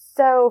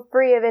so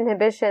free of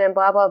inhibition and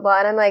blah blah blah.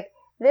 And I'm like,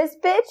 this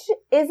bitch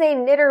is a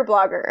knitter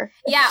blogger.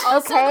 Yeah,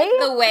 also okay? Like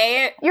the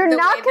way... You're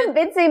not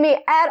convincing me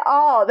at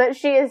all that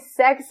she is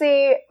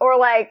sexy or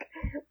like...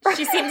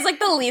 She seems like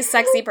the least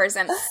sexy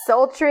person.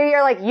 Sultry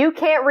or like you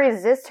can't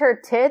resist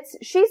her tits.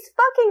 She's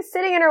fucking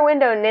sitting in her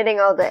window knitting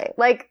all day.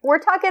 Like, we're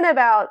talking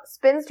about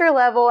spinster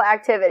level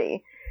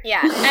activity.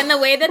 Yeah, and the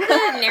way that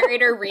the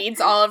narrator reads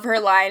all of her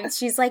lines,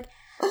 she's like,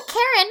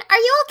 Karen, are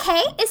you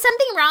okay? Is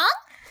something wrong?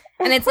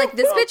 And it's like,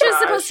 this bitch is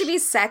supposed to be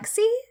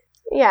sexy?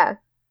 Yeah.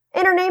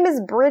 And her name is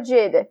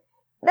Bridget.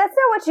 That's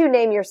not what you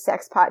name your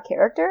sex pot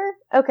character.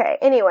 Okay,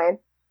 anyway.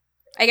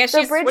 I guess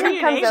so Bridget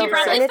comes over.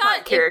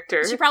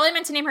 She probably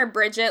meant to name her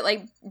Bridget,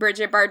 like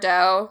Bridget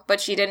Bardot,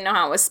 but she didn't know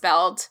how it was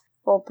spelled.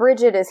 Well,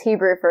 Bridget is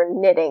Hebrew for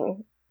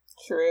knitting.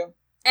 True.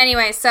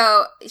 Anyway,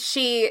 so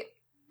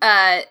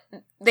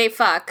they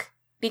fuck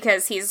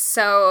because he's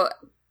so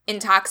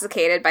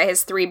intoxicated by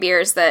his 3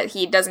 beers that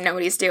he doesn't know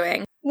what he's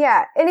doing.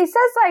 Yeah, and he says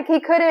like he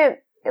couldn't,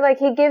 like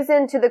he gives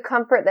in to the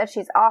comfort that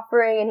she's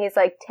offering and he's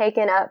like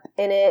taken up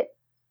in it.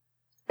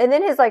 And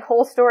then his like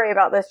whole story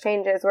about this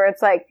changes where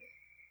it's like,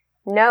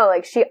 no,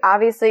 like she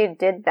obviously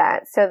did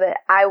that so that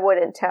I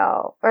wouldn't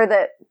tell, or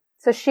that,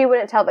 so she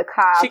wouldn't tell the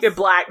cops. She could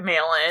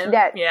blackmail him.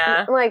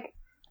 Yeah. Like,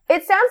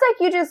 it sounds like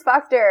you just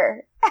fucked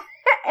her.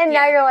 And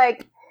now you're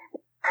like,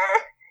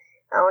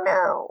 oh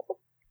no.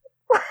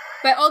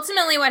 But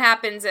ultimately what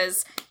happens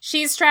is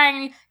she's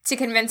trying to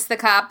convince the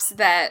cops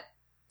that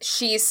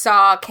she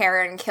saw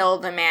Karen kill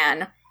the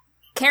man.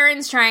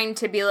 Karen's trying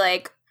to be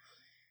like,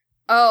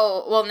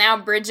 oh, well now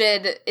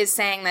Bridget is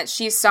saying that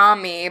she saw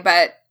me,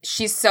 but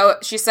she's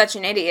such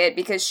an idiot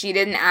because she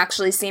didn't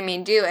actually see me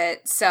do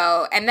it.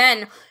 So, and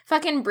then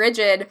fucking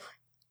Bridget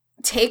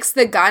takes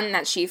the gun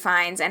that she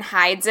finds and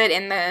hides it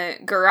in the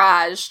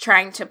garage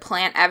trying to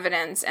plant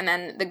evidence. And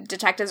then the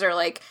detectives are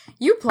like,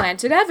 you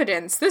planted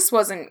evidence. This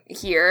wasn't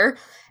here.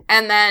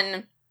 And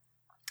then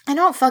I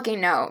don't fucking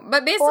know.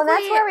 But basically... Well,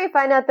 that's where we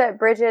find out that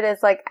Bridget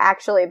is, like,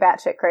 actually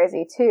batshit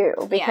crazy, too.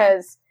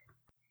 Because...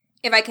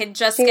 Yeah. If I could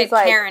just get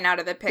Karen out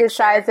of the picture.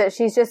 Decides that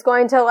she's just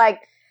going to, like,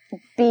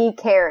 be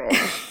Karen.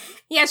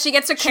 Yeah, she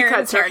gets her Karen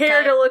cuts her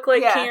hair to look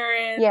like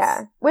Karen.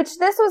 Yeah. Which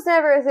this was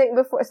never a thing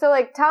before. So,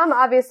 like, Tom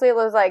obviously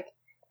was, like,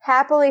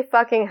 happily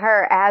fucking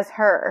her as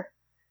her.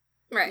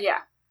 Right. Yeah.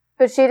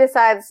 But she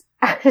decides,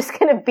 I'm just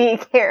gonna be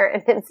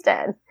Karen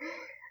instead.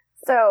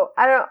 So,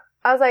 I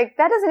was like,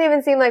 that doesn't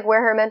even seem like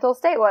where her mental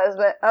state was,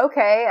 but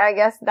okay, I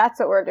guess that's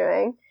what we're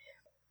doing.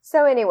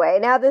 So anyway,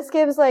 now this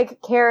gives,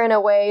 like, Karen a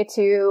way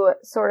to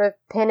sort of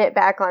pin it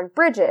back on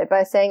Bridget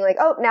by saying, like,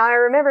 oh, now I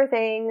remember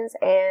things,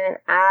 and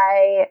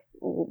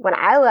when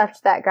I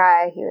left that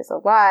guy, he was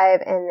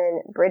alive, and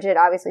then Bridget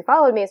obviously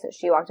followed me, so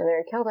she walked in there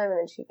and killed him, and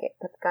then she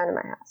put the gun in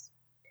my house.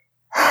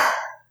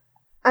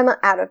 I'm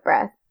out of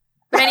breath.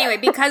 But anyway,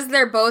 because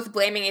they're both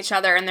blaming each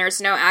other and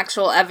there's no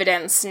actual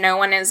evidence, no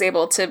one is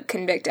able to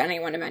convict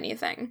anyone of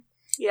anything.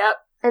 Yep.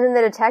 And then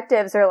the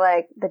detectives are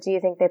like, but do you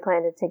think they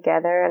planned it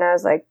together? And I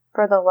was like,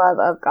 for the love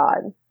of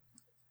God.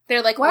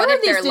 They're like, why what are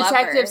if these they're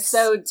detectives lovers?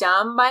 so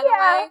dumb, by the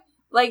way?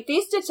 Like,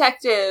 these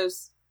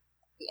detectives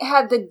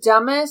had the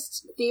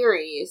dumbest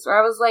theories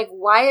where I was like,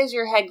 why is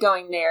your head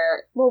going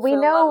there? Well, we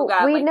know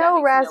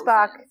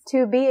Razbak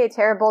to be a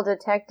terrible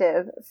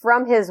detective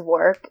from his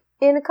work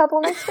in A Couple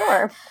Next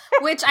Door.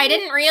 Which I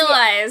didn't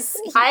realize.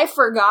 I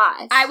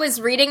forgot. I was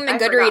reading the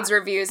Goodreads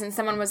reviews and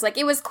someone was like,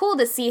 it was cool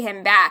to see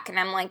him back. And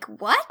I'm like,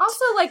 what?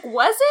 Also, like,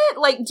 was it?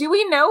 Like, do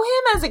we know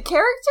him as a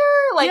character?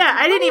 Like, yeah,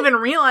 I didn't even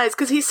realize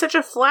because he's such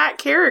a flat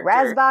character.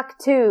 Razbak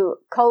 2,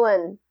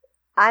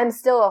 I'm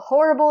still a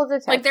horrible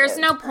detective. Like, there's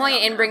no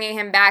point in bringing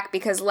him back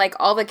because, like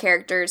all the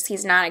characters,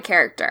 he's not a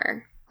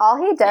character. All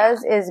he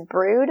does is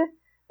brood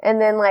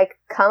and then, like,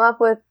 come up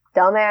with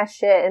dumbass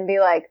shit and be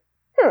like,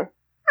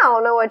 I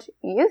don't know what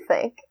you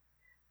think.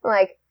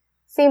 Like,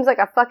 seems like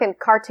a fucking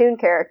cartoon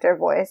character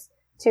voice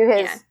to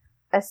his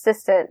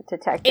assistant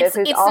detective,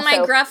 who's also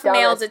my gruff dumb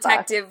male as fuck.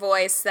 detective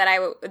voice that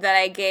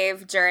I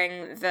gave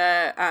during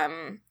the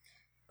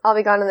I'll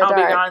Be Gone in the Dark.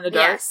 I'll Be Gone in the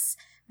Dark. Yes.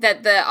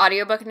 That the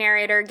audiobook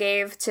narrator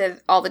gave to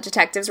all the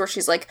detectives where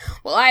she's like,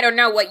 well, I don't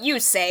know what you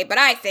say, but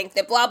I think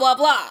that blah, blah,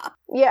 blah.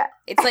 Yeah.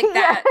 It's like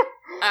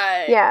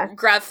that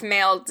gruff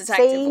male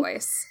detective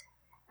voice.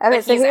 Okay,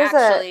 but so he's here's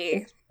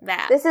actually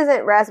that. This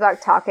isn't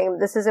Razbak talking.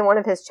 This is in one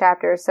of his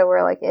chapters, so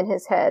we're, like, in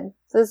his head.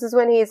 So this is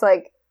when he's,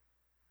 like,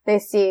 they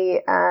see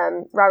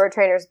Robert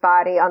Trainor's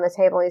body on the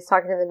table, and he's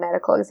talking to the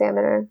medical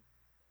examiner.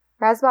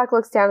 Razbak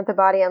looks down at the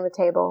body on the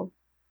table.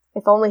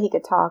 If only he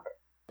could talk.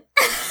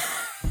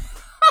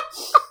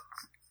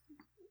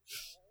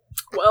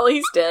 Well,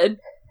 he's dead.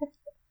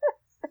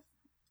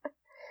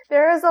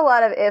 There is a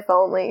lot of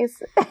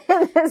if-onlys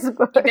in this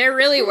book. There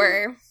really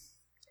were.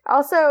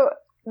 Also,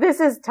 this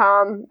is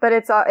Tom, but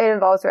it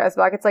involves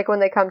Razbak. It's like when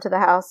they come to the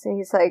house, and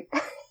he's like,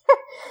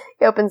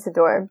 he opens the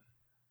door.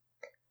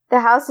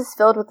 The house is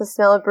filled with the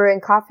smell of brewing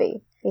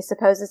coffee. He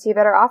supposes he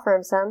better offer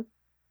him some.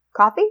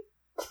 Coffee?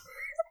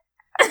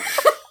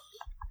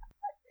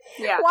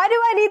 Yeah. Why do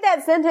I need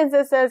that sentence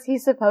that says he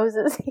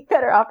supposes he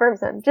better offer him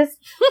some? Just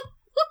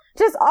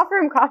offer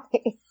him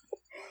coffee.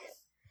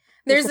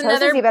 There's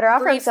another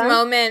brief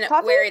moment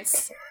where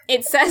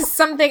it says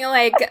something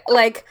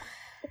like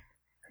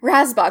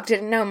Razbak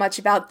didn't know much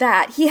about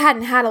that. He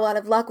hadn't had a lot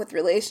of luck with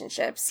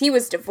relationships. He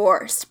was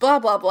divorced, blah,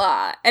 blah,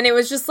 blah. And it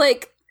was just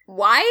like,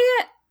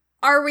 why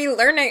are we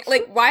learning?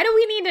 Like, why do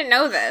we need to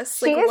know this?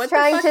 She is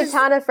trying to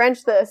Tana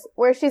French this,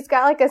 where she's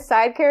got, like, a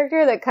side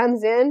character that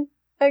comes in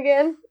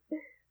again.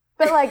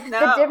 But, like,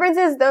 the difference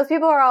is those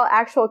people are all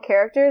actual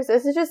characters.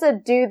 This is just a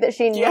dude that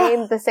she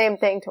named the same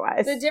thing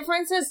twice. The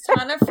difference is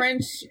Tana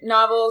French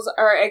novels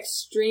are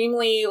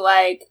extremely,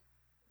 like,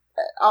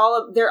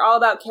 they're all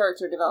about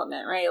character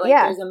development, right? Like,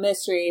 there's a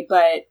mystery,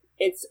 but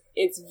it's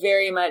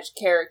very much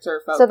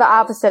character focused. So the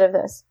opposite of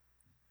this.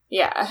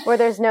 Yeah. Where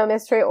there's no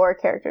mystery or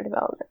character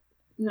development.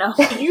 No.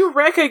 You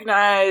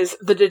recognize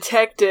the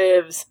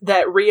detectives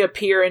that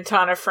reappear in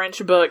Tana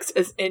French books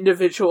as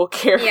individual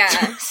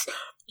characters. Yeah.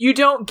 You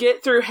don't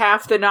get through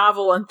half the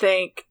novel and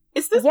think,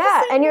 is this the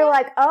same and you're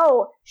like,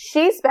 oh,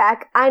 she's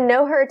back. I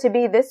know her to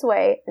be this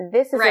way.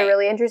 This is a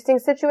really interesting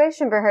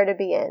situation for her to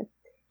be in.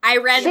 I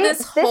read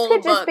this whole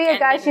book. This could just be a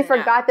guy she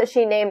forgot that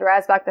she named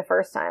Razbak the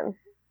first time.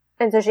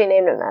 And so she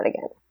named him that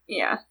again.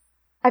 Yeah.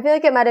 I feel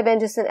like it might have been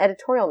just an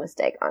editorial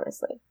mistake,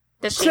 honestly.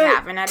 Does she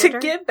have an editor? To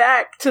get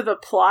back to the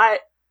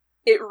plot,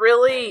 it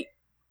really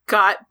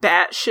got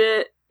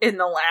batshit in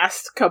the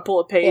last couple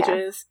of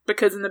pages,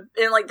 because in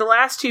the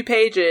last 2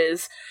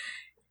 pages,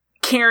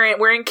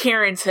 we're in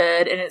Karen's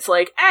head, and it's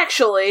like,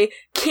 actually,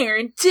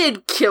 Karen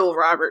did kill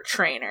Robert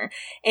Traynor,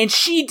 and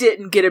she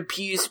didn't get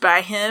abused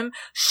by him.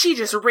 She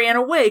just ran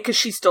away because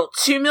she stole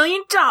 $2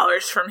 million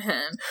from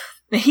him,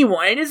 and he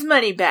wanted his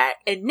money back,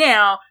 and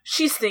now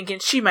she's thinking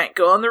she might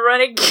go on the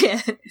run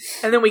again.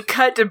 And then we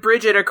cut to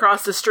Bridget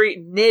across the street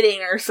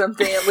knitting or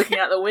something and looking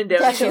out the window.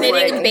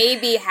 Knitting a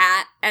baby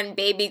hat and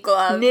baby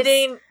gloves.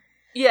 Knitting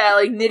Yeah,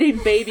 like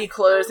knitting baby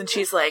clothes, and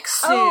she's like,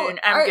 soon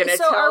I'm gonna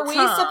tell Tom. So are we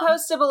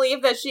supposed to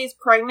believe that she's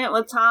pregnant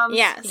with Tom's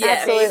Yes.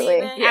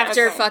 Absolutely.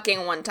 After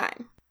fucking one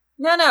time.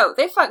 No,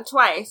 they fucked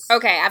twice.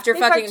 Okay, after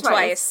fucking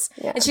twice.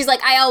 Yeah. And she's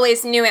like, I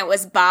always knew it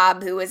was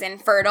Bob who was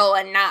infertile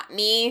and not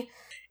me.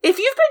 If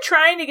you've been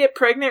trying to get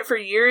pregnant for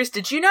years,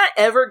 did you not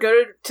ever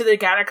go to the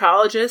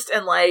gynecologist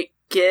and, like,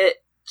 get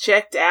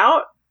checked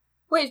out?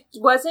 Wait,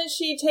 wasn't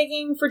she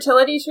taking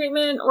fertility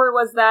treatment, or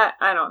was that...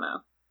 I don't know.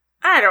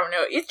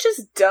 It's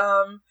just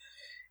dumb.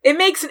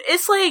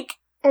 It's like...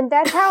 And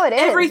that's how it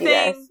ends,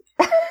 everything...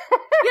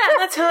 Yeah,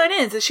 that's how it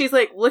ends. And she's,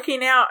 like,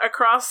 looking out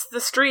across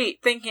the street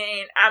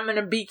thinking, I'm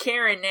gonna be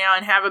Karen now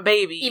and have a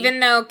baby.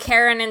 Even though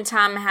Karen and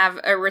Tom have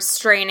a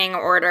restraining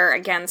order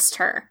against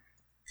her.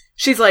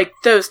 She's like,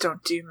 those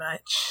don't do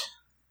much.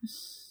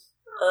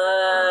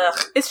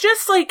 It's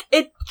just, like,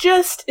 it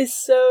just is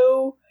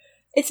so...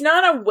 It's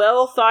not a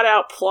well thought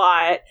out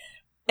plot.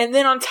 And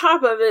then on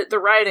top of it, the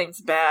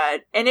writing's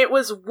bad. And it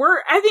was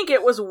I think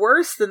it was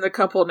worse than The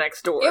Couple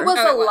Next Door. It was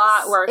a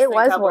lot worse than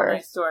Couple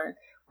Next Door.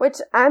 Which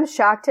I'm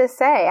shocked to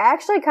say. I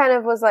actually kind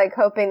of was, like,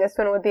 hoping this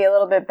one would be a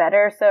little bit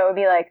better, so it would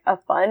be, like, a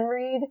fun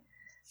read.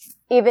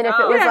 Even if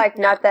it was, like,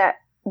 not that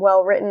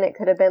well written, it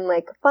could have been,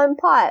 like, fun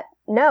plot.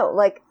 No,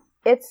 like,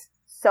 it's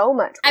so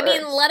much worse. I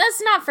mean, let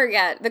us not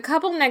forget, The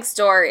Couple Next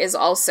Door is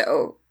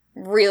also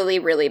really,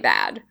 really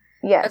bad.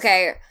 Yes.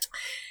 Okay.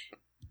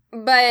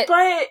 But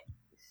I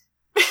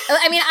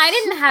mean, I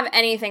didn't have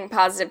anything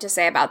positive to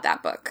say about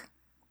that book,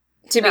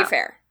 to be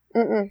fair.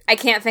 Mm-mm. I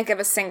can't think of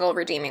a single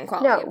redeeming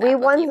quality of that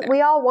book either.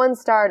 We all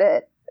one-starred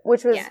it,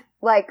 which was,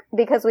 like,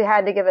 because we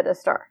had to give it a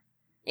star.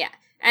 Yeah.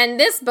 And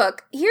this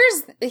book,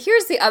 here's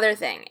the other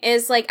thing,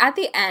 is, like, at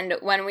the end,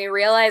 when we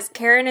realize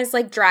Karen is,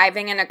 like,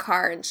 driving in a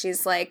car, and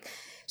she's like,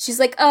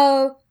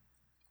 oh,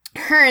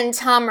 her and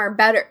Tom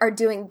are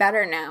doing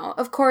better now.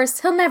 Of course,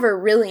 he'll never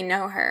really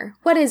know her.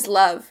 What is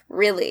love,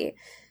 really?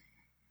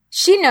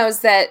 She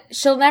knows that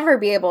she'll never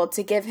be able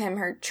to give him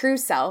her true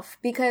self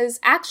because,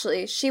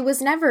 actually, she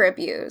was never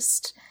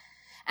abused.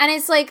 And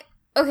it's like,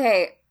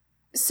 okay,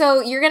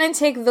 so you're going to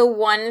take the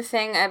one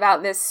thing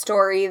about this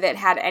story that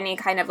had any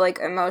kind of, like,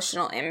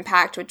 emotional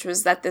impact, which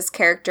was that this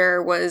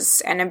character was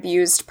an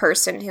abused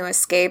person who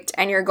escaped,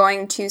 and you're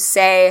going to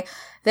say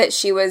that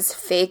she was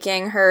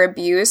faking her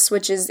abuse,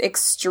 which is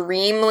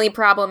extremely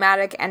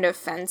problematic and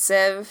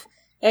offensive.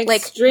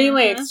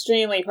 Extremely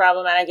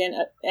problematic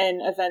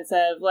and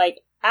offensive. Like,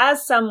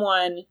 as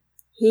someone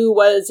who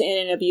was in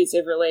an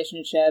abusive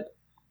relationship,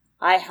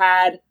 I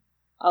had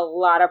a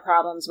lot of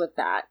problems with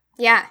that.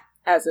 Yeah.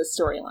 As a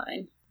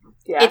storyline.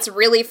 Yeah. It's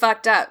really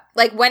fucked up.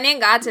 Like, when it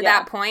got to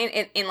that point,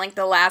 in, like,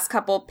 the last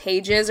couple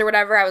pages or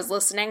whatever, I was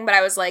listening, but I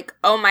was like,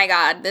 oh my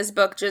god, this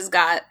book just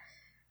got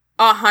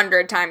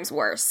 100 times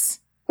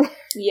worse.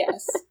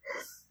 Yes.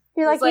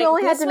 You're like, you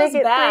only had to make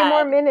it 3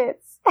 more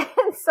minutes.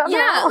 Somehow.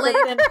 Yeah, like,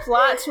 then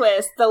plot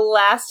twist, the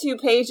last 2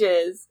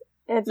 pages...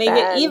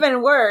 It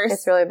even worse.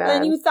 It's really bad.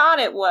 Than you thought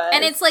it was.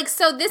 And it's like,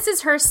 so this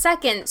is her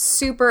second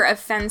super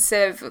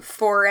offensive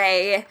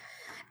foray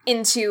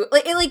into,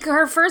 like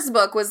her first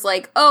book was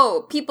like,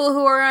 oh, people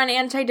who are on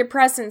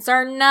antidepressants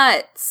are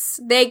nuts.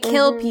 They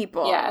kill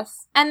people.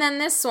 Yes. And then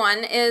this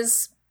one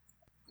is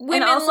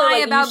women and also, lie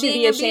like, about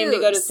being abused. You should be ashamed to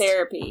go to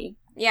therapy.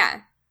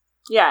 Yeah.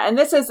 Yeah, and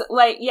this is,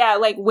 like,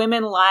 like,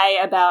 women lie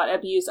about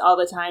abuse all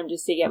the time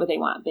just to get what they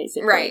want,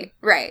 basically.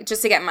 Right.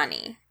 Just to get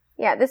money.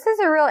 Yeah, this is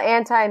a real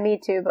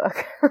anti-Me Too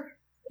book.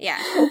 Yeah.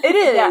 It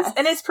is. Yes.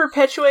 And it's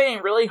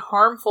perpetuating really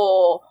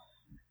harmful,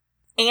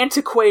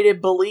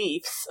 antiquated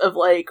beliefs of,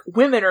 like,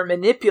 women are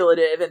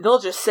manipulative and they'll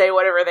just say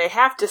whatever they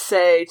have to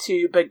say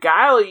to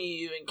beguile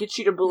you and get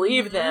you to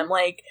believe them.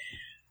 Like,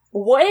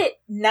 what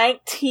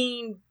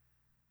 1930s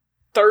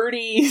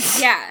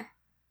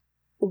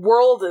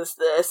world is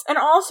this? And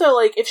also,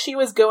 like, if she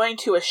was going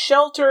to a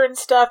shelter and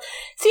stuff...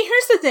 See,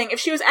 here's the thing. If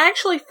she was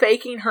actually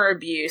faking her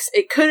abuse,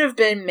 it could have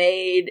been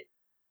made...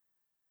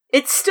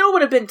 It still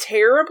would have been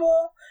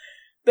terrible,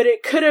 but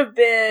it could have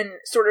been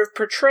sort of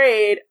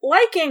portrayed,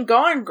 like in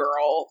Gone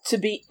Girl, to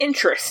be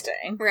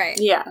interesting. Right.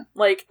 Yeah.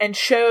 Like, and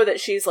show that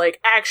she's, like,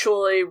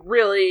 actually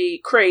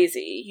really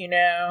crazy, you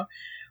know?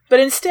 But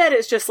instead,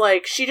 it's just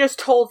like, she just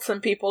told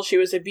some people she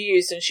was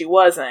abused and she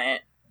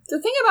wasn't. The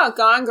thing about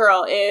Gone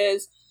Girl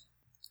is...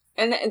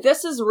 And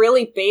this is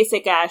really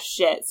basic-ass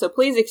shit, so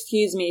please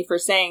excuse me for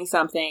saying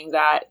something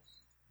that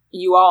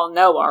you all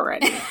know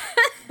already.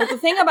 But the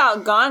thing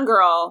about Gone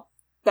Girl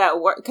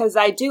because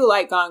I do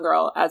like Gone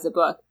Girl as a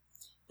book.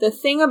 The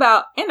thing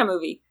about... And a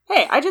movie.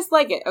 Hey, I just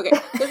like it. Okay.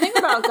 The thing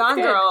about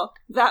Gone Girl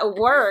that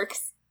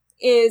works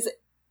is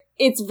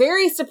it's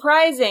very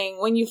surprising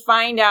when you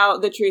find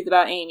out the truth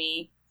about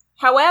Amy.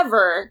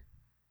 However,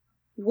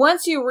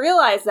 once you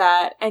realize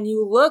that and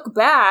you look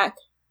back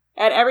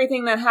at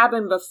everything that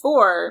happened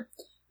before,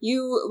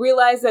 you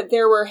realize that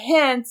there were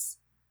hints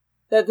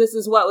that this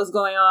is what was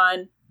going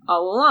on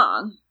all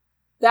along.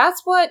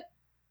 That's what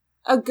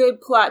a good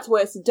plot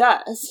twist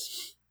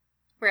does.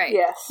 Right.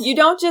 Yes. You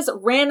don't just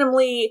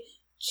randomly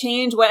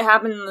change what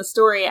happened in the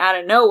story out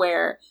of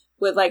nowhere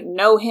with, like,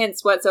 no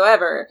hints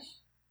whatsoever.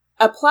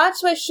 a plot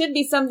twist should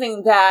be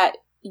something that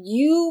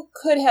you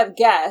could have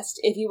guessed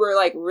if you were,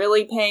 like,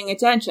 really paying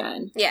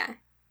attention. Yeah.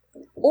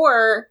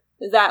 Or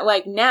that,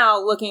 like, now,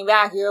 looking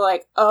back, you're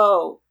like,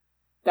 oh,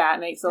 that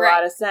makes a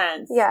lot of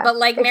sense. Yeah. But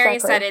like Mary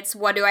said, it's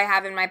what do I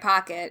have in my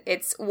pocket?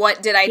 It's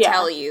what did I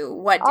tell you?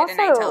 What didn't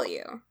I tell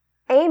you?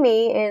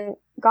 Amy in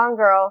Gone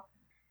Girl,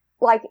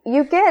 like,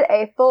 you get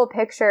a full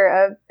picture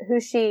of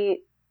who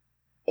she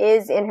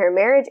is in her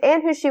marriage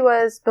and who she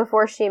was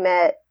before she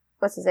met,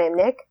 what's his name,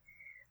 Nick?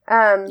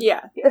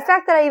 The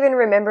fact that I even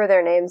remember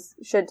their names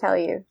should tell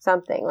you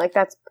something. Like,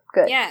 that's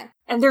good. Yeah.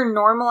 And they're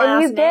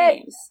normal-ass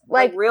names.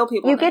 Like, real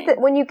people you get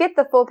when you get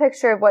the full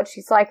picture of what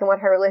she's like and what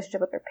her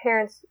relationship with her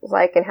parents was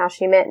like and how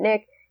she met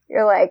Nick,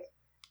 you're like,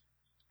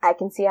 I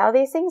can see how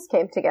these things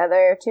came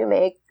together to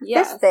make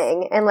this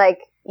thing. And, like,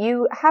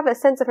 you have a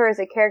sense of her as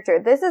a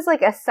character. This is,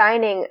 like,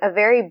 assigning a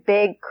very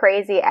big,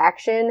 crazy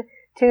action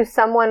to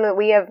someone that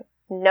we have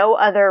no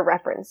other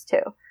reference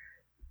to.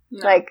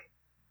 No. Like,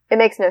 it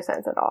makes no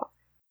sense at all.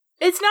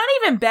 It's not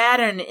even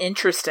bad in an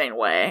interesting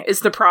way,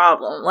 is the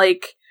problem.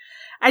 Like,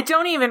 I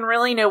don't even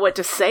really know what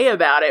to say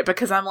about it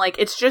because I'm like,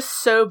 it's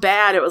just so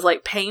bad. It was,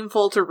 like,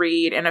 painful to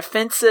read and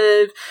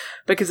offensive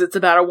because it's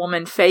about a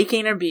woman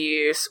faking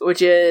abuse,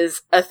 which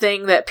is a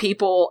thing that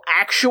people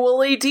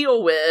actually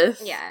deal with.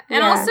 Yeah.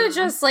 And also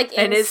just, like,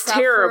 and it's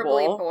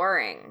terrible.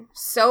 Boring.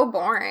 So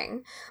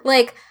boring.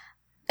 Like,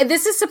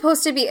 this is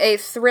supposed to be a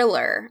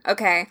thriller,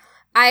 okay?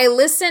 I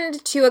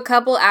listened to a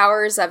couple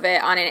hours of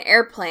it on an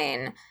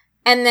airplane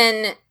and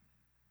then,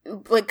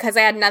 like, because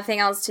I had nothing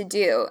else to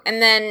do,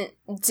 and then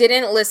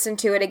didn't listen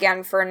to it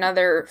again for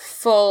another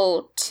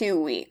full 2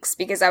 weeks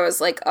because I was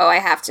like, oh, I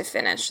have to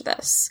finish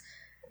this.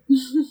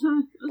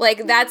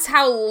 Like, that's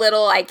how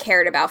little I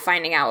cared about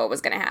finding out what was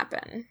going to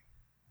happen.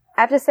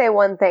 I have to say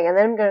one thing, and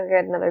then I'm going to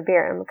get another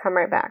beer, and I'm going to come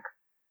right back.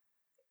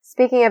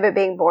 Speaking of it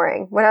being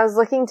boring, when I was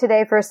looking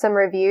today for some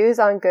reviews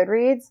on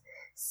Goodreads,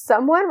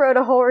 someone wrote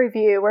a whole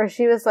review where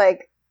she was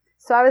like,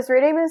 so I was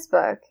reading this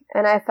book,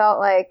 and I felt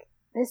like,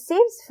 this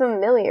seems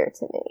familiar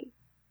to me.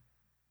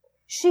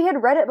 She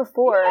had read it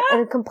before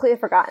and completely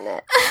forgotten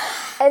it.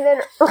 And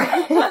then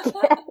read it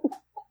again.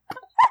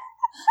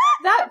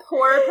 That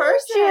poor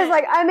person. She was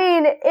like, I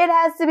mean, it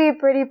has to be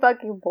pretty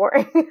fucking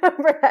boring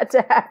for that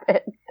to happen.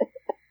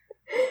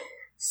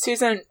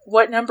 Susan,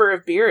 what number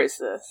of beer is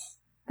this?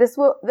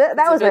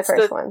 That was my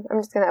first one. I'm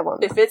just gonna have one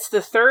more. If it's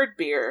the third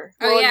beer.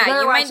 Oh, well, yeah,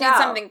 you might need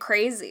something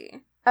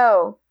crazy.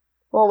 Oh.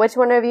 Well, which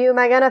one of you am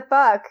I gonna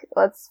fuck?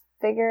 Let's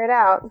figure it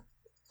out.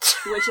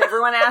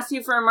 Whichever one asks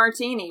you for a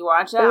martini,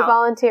 watch out. Who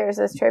volunteers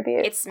as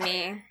tribute? It's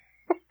me.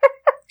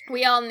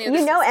 We all knew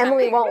this. You know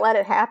Emily coming. won't let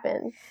it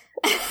happen.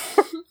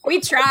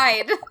 We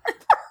tried.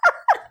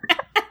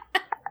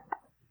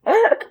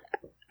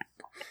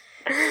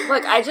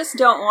 Look, I just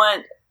don't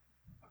want,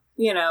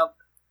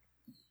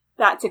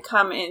 that to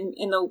come in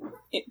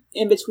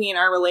between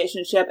our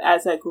relationship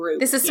as a group.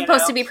 This is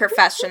supposed to be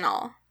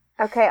professional.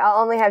 Okay,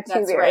 I'll only have 2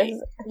 beers. Right.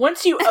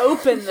 Once you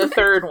open the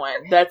third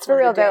one, that's for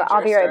real though.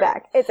 I'll be right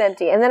back. It's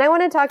empty, and then I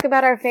want to talk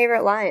about our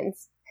favorite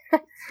lines.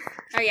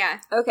 Oh yeah,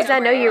 okay. Because I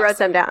know you wrote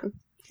them down.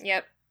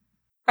 Yep.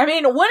 I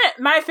mean,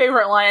 my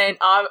favorite line,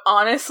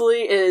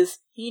 honestly, is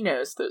 "He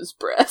knows those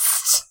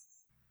breasts."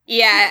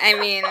 Yeah, I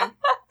mean,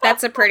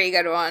 that's a pretty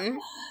good one.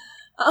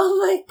 Oh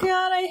my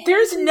god,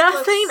 There's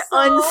nothing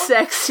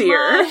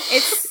unsexier.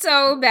 It's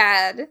so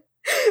bad.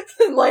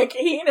 Like,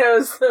 he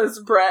knows those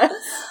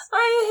breasts.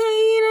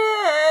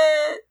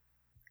 I hate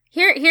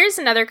it. Here's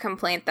another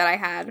complaint that I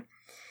had.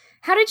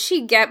 How did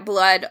she get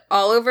blood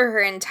all over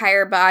her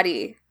entire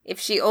body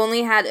if she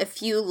only had a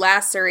few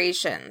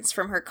lacerations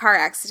from her car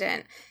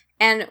accident?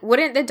 And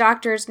wouldn't the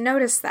doctors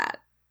notice that?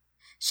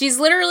 She's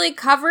literally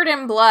covered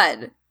in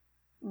blood,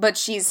 but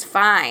she's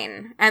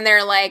fine. And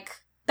they're like,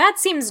 that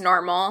seems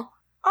normal.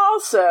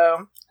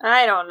 Also,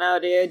 I don't know,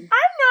 dude.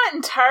 I'm not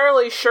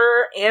entirely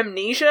sure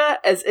amnesia,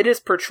 as it is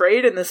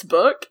portrayed in this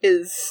book,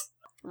 is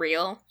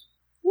real.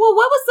 Well,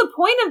 what was the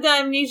point of the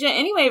amnesia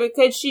anyway?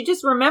 Because she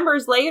just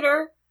remembers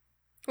later.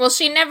 Well,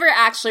 she never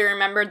actually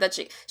remembered that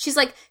she's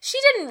like, she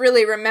didn't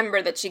really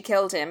remember that she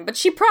killed him, but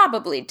she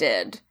probably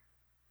did.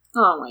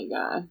 Oh my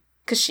god.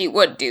 Because she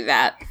would do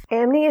that.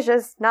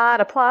 Amnesia's not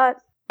a plot.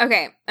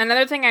 Okay,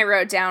 another thing I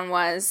wrote down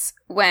was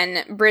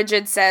when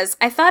Bridget says,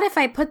 I thought if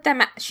I put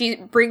them... She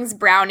brings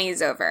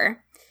brownies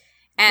over.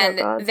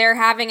 And they're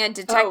having a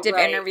detective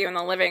interview in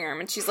the living room.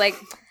 And she's like,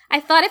 I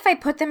thought if I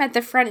put them at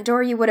the front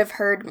door, you would have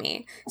heard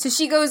me. So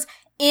she goes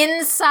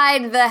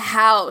inside the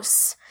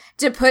house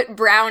to put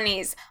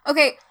brownies.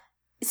 Okay,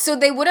 so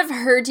they would have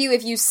heard you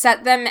if you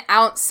set them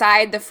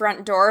outside the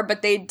front door,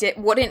 but they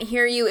wouldn't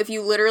hear you if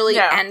you literally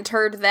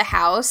entered the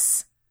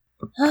house.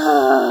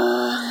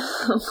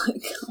 Oh my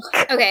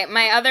god. Okay,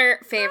 my other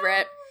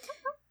favorite,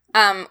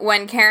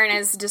 when Karen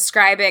is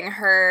describing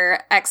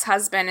her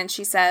ex-husband and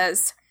she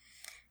says,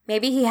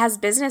 maybe he has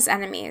business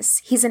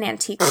enemies. He's an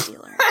antique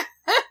dealer.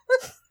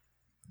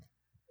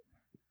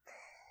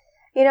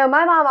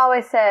 My mom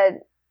always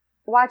said,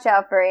 watch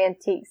out for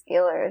antique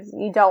stealers.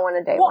 You don't want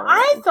to date one of them.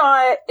 I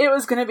thought it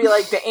was going to be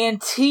like the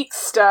antique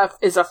stuff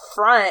is a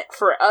front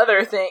for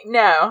other things.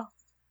 No,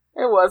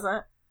 it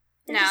wasn't.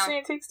 He's just an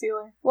antique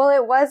stealer. Well,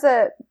 it was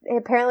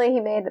apparently he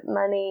made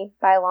money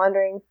by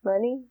laundering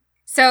money.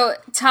 So,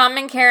 Tom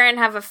and Karen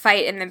have a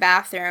fight in the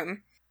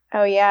bathroom.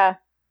 Oh, yeah.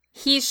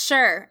 He's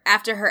sure,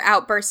 after her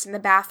outburst in the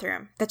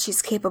bathroom, that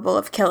she's capable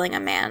of killing a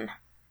man.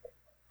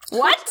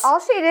 What? All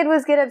she did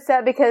was get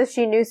upset because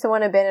she knew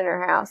someone had been in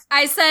her house.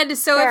 I said,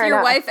 so Fair if your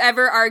enough. Wife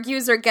ever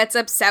argues or gets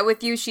upset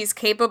with you, she's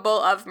capable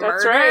of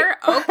murder?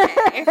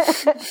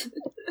 That's right.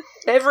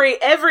 Okay.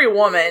 Every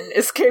woman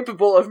is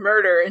capable of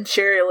murder in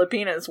Sherry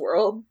Lapina's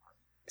world.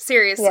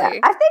 Seriously. Yeah,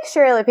 I think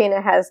Sherry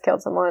Lapina has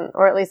killed someone,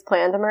 or at least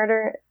planned a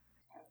murder.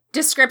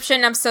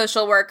 Description of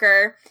social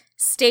worker,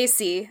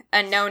 Stacy,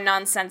 a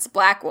no-nonsense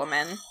black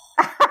woman.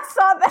 I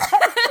saw that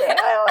too.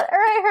 Or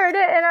I heard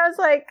it and I was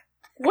like,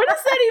 what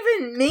does that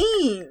even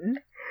mean?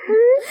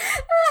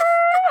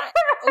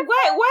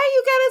 Why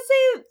you gotta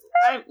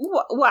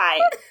say... why?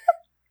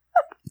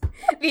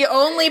 The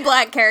only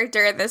black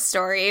character in this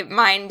story,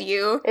 mind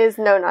you, is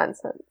no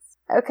nonsense.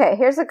 Okay,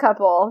 here's a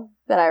couple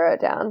that I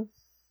wrote down.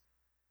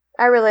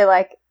 I really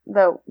like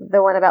the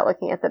one about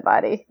looking at the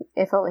body.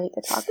 If only he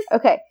could talk.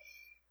 Okay.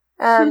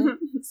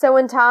 So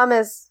when Tom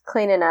is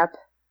cleaning up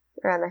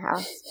around the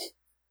house,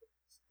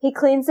 he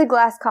cleans the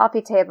glass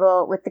coffee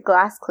table with the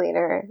glass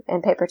cleaner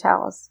and paper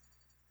towels.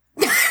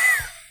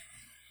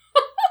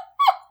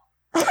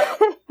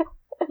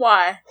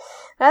 Why?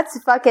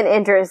 That's fucking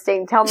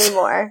interesting. Tell me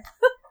more.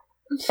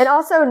 And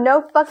also,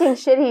 no fucking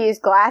shit he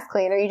used glass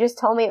cleaner. You just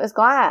told me it was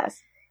glass.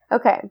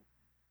 Okay.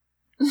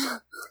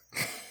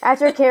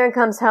 After Karen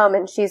comes home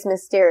and she's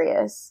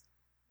mysterious.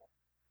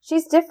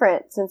 She's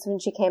different since when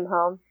she came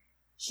home.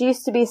 She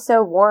used to be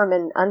so warm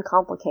and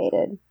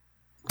uncomplicated.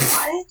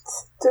 What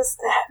does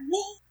that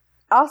mean?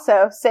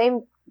 Also,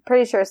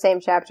 pretty sure same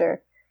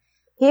chapter.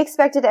 He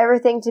expected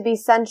everything to be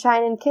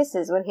sunshine and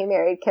kisses when he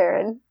married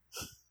Karen.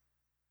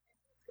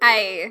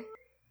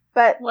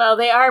 Well,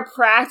 they are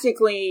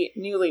practically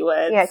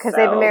newlyweds. Yeah, because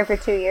they've been married for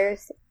 2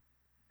 years.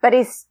 But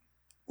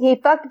he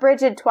fucked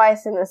Bridget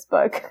twice in this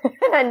book.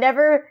 And I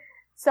never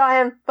saw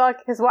him fuck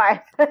his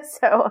wife.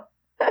 So...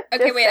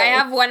 Okay, wait, saying. I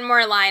have one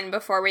more line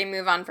before we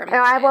move on from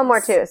No, I have one more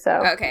too,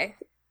 so... Okay.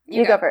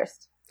 You go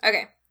first.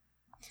 Okay.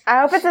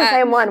 I hope it's the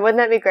same one. Wouldn't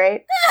that be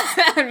great?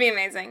 That would be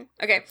amazing.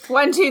 Okay.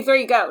 1, 2,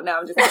 3, go. No,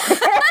 I'm just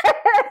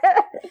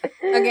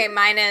Okay,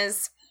 mine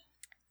is...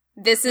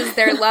 This is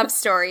their love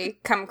story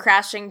come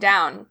crashing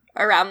down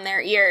around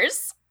their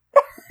ears.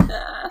 What?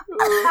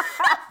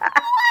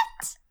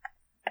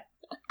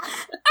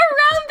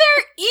 Around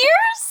their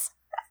ears?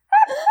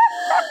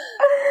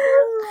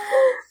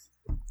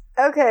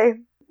 Okay.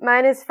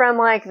 Mine is from,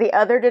 the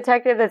other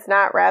detective that's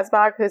not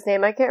Rasbach, whose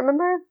name I can't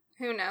remember.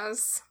 Who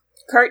knows?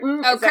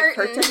 Curtin? Oh,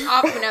 Curtin.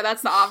 No,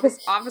 that's the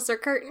Officer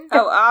Curtin.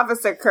 Oh,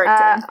 Officer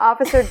Curtin.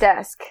 Officer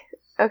Desk.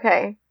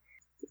 Okay.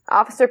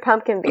 Officer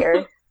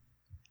Pumpkinbeard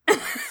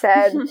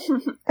said...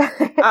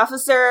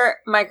 Officer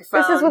Microphone.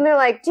 This is when they're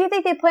like, do you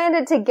think they planned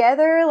it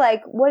together?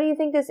 What do you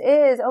think this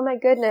is? Oh my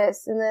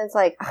goodness. And then it's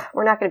like,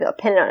 we're not going to be able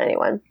to pin it on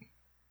anyone.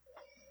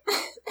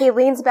 He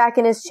leans back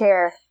in his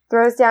chair,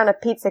 throws down a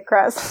pizza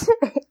crust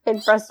in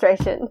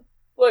frustration.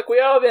 Look, we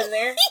all been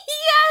there.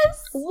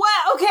 Yes!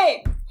 What?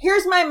 Okay,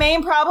 here's my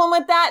main problem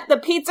with that. The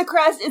pizza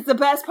crust is the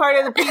best part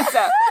of the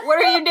pizza.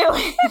 What are you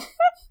doing?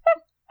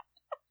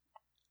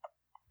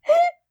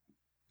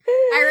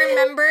 I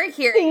remember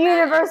hearing the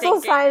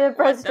universal sign of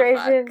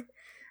frustration.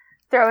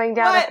 Throwing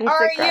down a pizza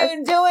crust. What are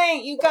you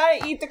doing? You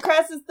gotta eat the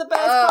crust. It's the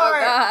best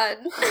part. Oh, God.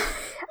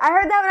 I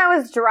heard that when I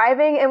was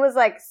driving and was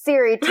like,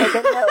 Siri, take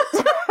a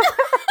note.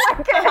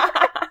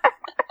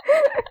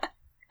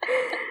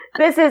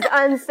 This is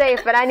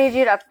unsafe, but I need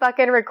you to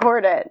fucking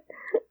record it.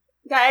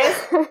 Guys,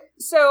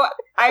 so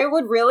I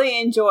would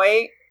really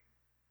enjoy,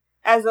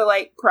 as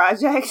a,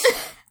 project,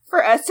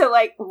 for us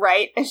to,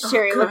 write a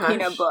Sherry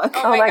Lapina book.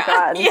 Oh my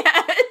God.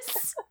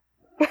 Yes!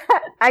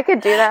 I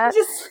could do that.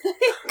 Just,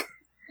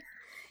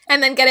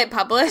 and then get it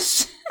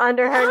published.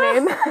 Under her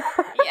name.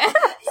 Yes.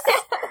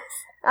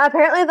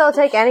 Apparently they'll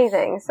take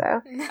anything,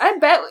 so. I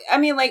bet,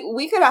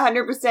 we could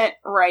 100%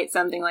 write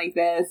something like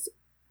this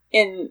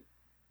in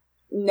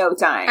no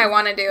time. I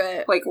want to do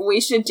it.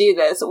 We should do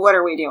this. What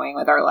are we doing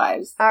with our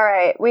lives? All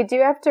right. We do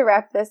have to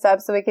wrap this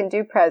up so we can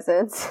do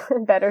presents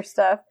and better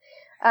stuff.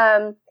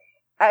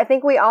 I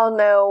think we all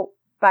know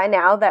by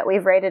now that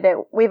we've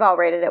all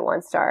rated it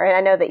 1 star, and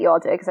I know that you all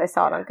did because I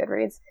saw it on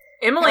Goodreads.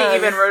 Emily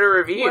even wrote a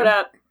review. What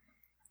up?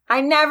 I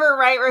never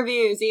write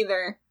reviews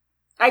either.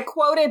 I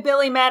quoted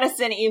Billy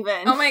Madison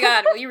even. Oh my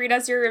God, will you read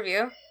us your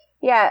review?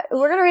 Yeah,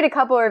 we're going to read a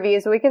couple of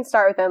reviews, but we can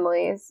start with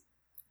Emily's.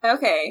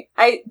 Okay.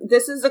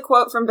 This is a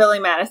quote from Billy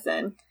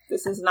Madison.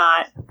 This is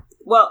not...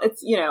 Well,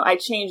 it's, I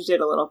changed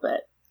it a little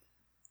bit.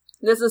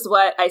 This is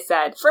what I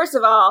said. First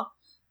of all,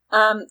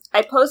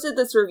 I posted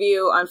this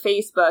review on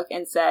Facebook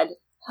and said,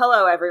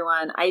 "Hello,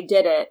 everyone. I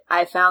did it.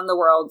 I found the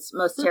world's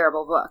most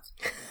terrible book."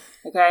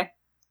 Okay?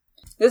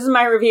 This is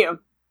my review.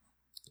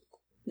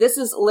 This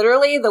is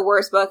literally the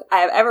worst book I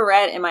have ever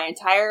read in my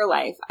entire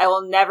life. I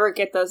will never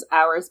get those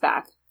hours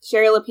back.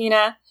 Sherry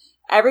Lapina,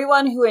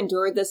 everyone who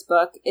endured this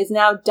book is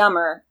now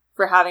dumber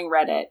for having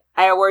read it.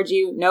 I award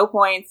you no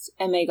points,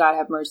 and may God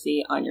have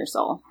mercy on your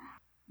soul.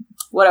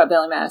 What up,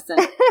 Billy Madison?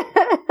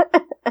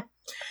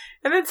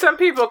 And then some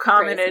people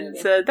commented and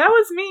said, that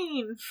was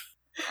mean.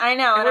 I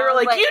know. And we were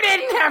like, you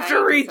didn't have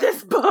to read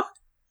this book.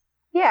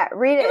 Yeah,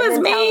 read it. It was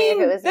and then tell me if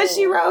it was that mean.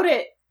 she wrote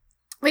it.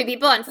 Wait,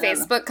 people on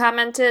Facebook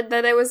commented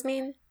that it was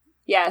mean?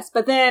 Yes,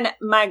 but then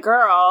my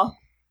girl,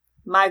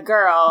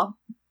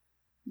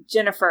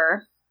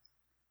 Jennifer.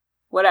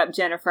 What up,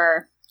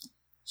 Jennifer?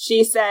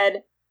 She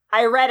said,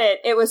 I read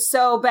it. It was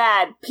so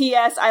bad.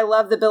 P.S. I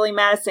love the Billy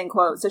Madison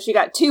quote. So she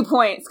got 2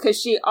 points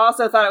because she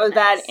also thought it was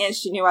bad and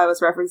she knew I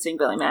was referencing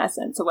Billy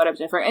Madison. So what up,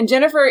 Jennifer? And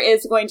Jennifer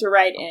is going to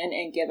write in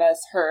and give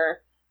us her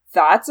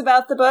thoughts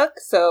about the book.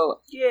 So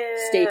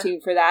stay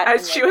tuned for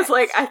that. She was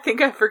like, I think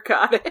I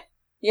forgot it.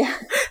 Yeah.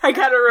 I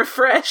gotta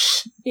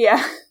refresh.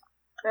 Yeah.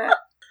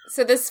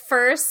 So this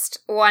first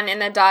one in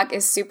the doc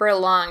is super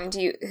long.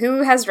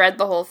 Who has read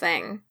the whole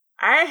thing?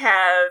 I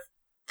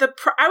have.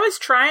 I was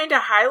trying to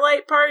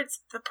highlight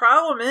parts. The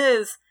problem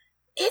is,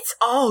 it's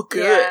all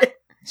good. Yeah.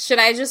 Should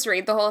I just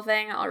read the whole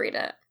thing? I'll read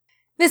it.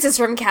 This is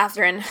from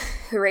Catherine,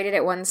 who rated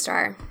it 1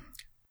 star.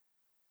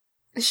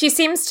 She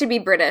seems to be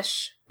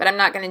British, but I'm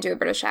not going to do a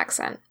British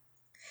accent.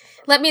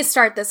 Let me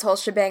start this whole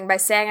shebang by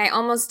saying I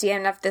almost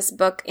DNF'd this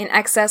book in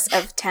excess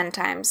of 10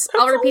 times.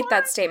 I'll repeat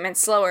that statement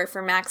slower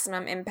for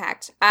maximum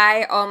impact.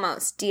 I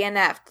almost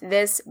DNF'd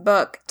this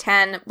book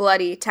 10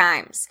 bloody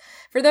times.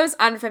 For those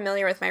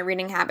unfamiliar with my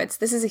reading habits,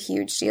 this is a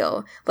huge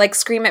deal. Like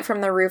scream it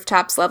from the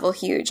rooftops level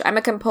huge. I'm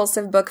a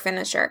compulsive book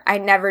finisher. I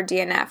never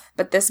DNF,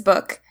 but this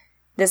book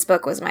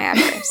was my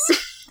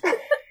avarice.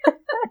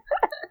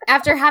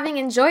 After having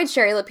enjoyed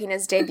Sherry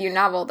Lapina's debut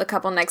novel, The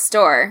Couple Next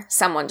Door,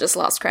 someone just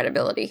lost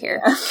credibility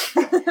here.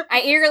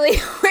 I eagerly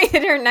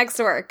awaited her next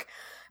work.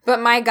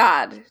 But my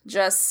God,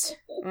 just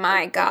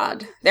my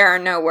God, there are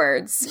no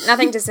words.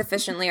 Nothing to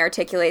sufficiently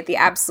articulate the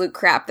absolute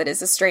crap that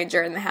is A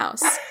Stranger in the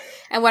House.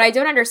 And what I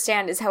don't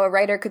understand is how a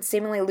writer could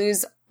seemingly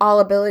lose all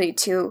ability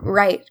to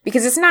write.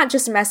 Because it's not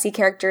just messy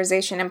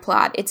characterization and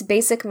plot, it's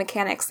basic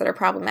mechanics that are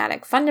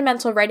problematic.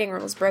 Fundamental writing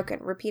rules broken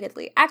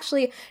repeatedly.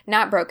 Actually,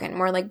 not broken,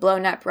 more like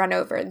blown up, run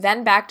over,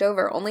 then backed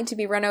over, only to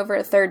be run over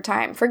a third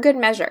time, for good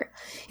measure.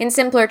 In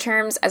simpler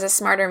terms, as a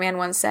smarter man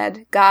once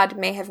said, God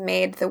may have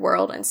made the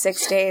world in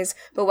 6 days,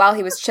 but while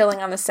he was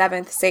chilling on the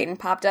 7th, Satan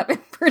popped up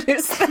and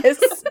produced this.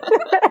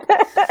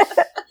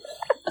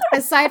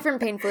 Aside from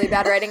painfully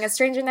bad writing, A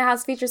Stranger in the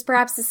House features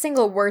perhaps the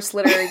single worst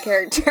literary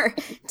character,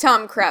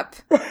 Tom Krupp.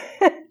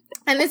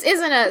 And this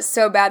isn't a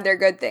so bad they're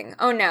good thing.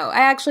 Oh no, I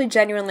actually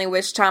genuinely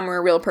wish Tom were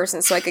a real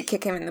person so I could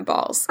kick him in the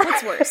balls.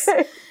 What's worse?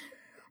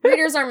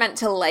 Readers are meant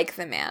to like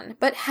the man.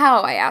 But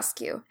how, I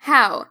ask you?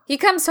 How? He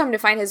comes home to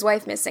find his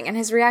wife missing, and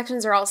his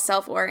reactions are all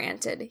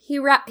self-oriented. He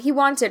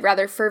wanted,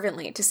 rather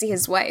fervently, to see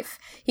his wife.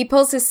 He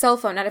pulls his cell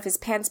phone out of his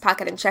pants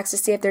pocket and checks to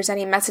see if there's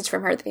any message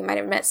from her that he might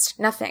have missed.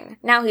 Nothing.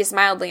 Now he's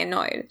mildly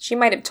annoyed. She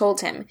might have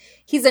told him.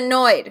 He's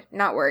annoyed.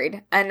 Not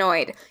worried.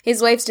 Annoyed.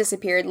 His wife's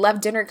disappeared,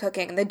 left dinner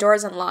cooking, the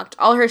door's unlocked,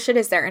 all her shit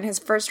is there, and his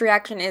first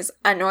reaction is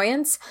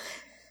annoyance?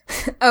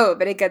 Oh,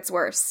 but it gets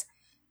worse.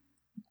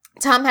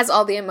 Tom has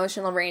all the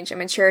emotional range and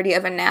maturity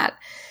of a gnat.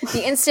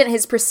 The instant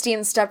his pristine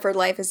Stepford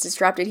life is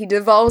disrupted, he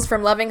devolves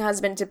from loving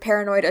husband to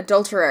paranoid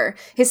adulterer.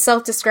 His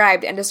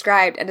self-described and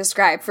described and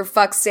described, for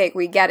fuck's sake,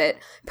 we get it.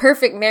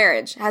 Perfect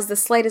marriage has the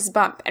slightest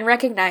bump, and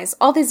recognize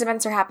all these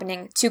events are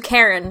happening to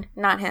Karen,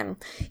 not him.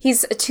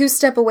 He's a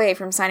 2-step away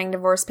from signing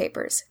divorce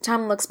papers.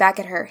 Tom looks back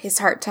at her, his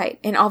heart tight,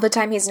 in all the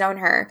time he's known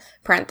her,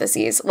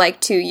 parentheses,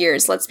 like 2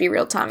 years, let's be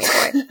real, Tommy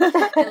boy,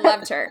 and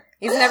loved her.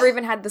 He's never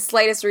even had the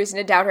slightest reason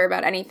to doubt her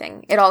about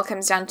anything. It all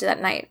comes down to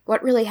that night.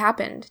 What really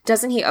happened?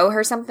 Doesn't he owe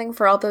her something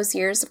for all those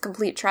years of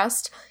complete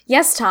trust?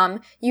 Yes, Tom,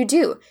 you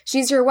do.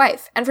 She's your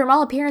wife, and from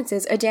all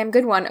appearances, a damn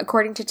good one,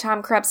 according to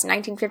Tom Krupp's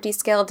 1950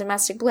 scale of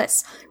domestic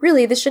bliss.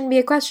 Really, this shouldn't be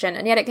a question,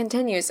 and yet it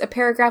continues. A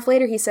paragraph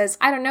later, he says,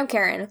 I don't know,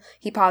 Karen.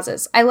 He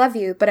pauses. I love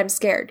you, but I'm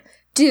scared.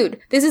 Dude,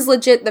 this is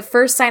legit the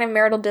first sign of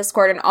marital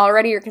discord and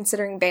already you're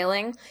considering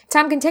bailing?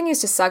 Tom continues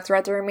to suck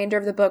throughout the remainder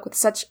of the book with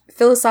such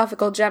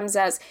philosophical gems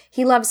as,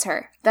 he loves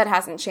her. That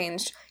hasn't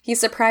changed. He's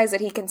surprised that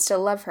he can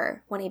still love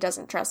her when he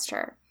doesn't trust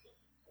her.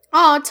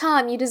 Aw,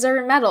 Tom, you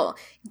deserve a medal.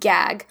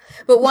 Gag.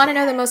 But want to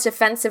know the most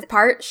offensive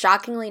part?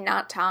 Shockingly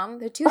not Tom.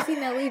 The 2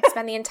 female leads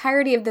spend the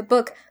entirety of the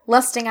book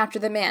lusting after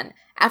the man.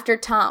 After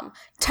Tom.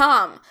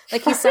 Tom!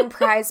 Like he's some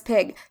prize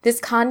pig. This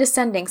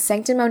condescending,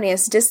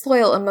 sanctimonious,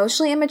 disloyal,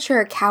 emotionally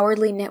immature,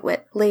 cowardly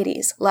nitwit.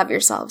 Ladies, love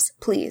yourselves,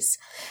 please.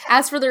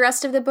 As for the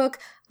rest of the book,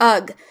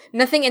 Ugh.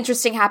 Nothing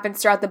interesting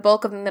happens throughout the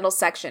bulk of the middle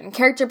section.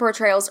 Character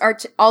portrayals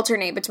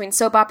alternate between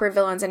soap opera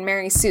villains and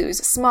Mary Sue's.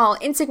 Small,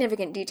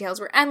 insignificant details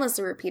were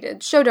endlessly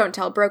repeated, show don't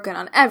tell broken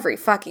on every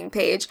fucking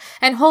page,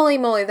 and holy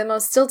moly, the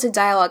most stilted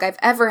dialogue I've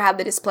ever had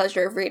the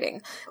displeasure of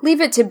reading.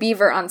 Leave it to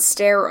Beaver on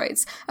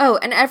steroids. Oh,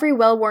 and every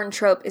well-worn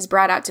trope is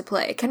brought out to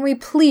play. Can we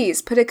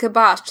please put a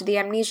kibosh to the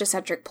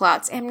amnesia-centric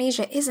plots?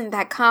 Amnesia isn't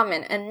that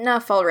common.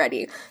 Enough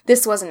already.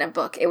 This wasn't a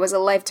book. It was a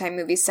Lifetime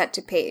movie set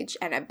to page,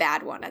 and a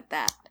bad one at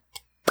that.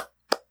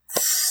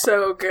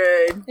 So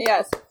good.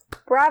 Yes.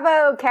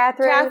 Bravo,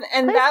 Catherine.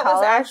 And Please that was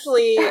us.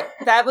 actually,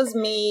 that was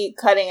me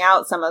cutting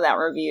out some of that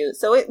review.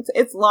 So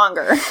it's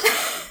longer.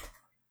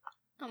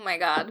 Oh my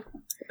god.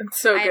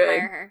 It's so I good.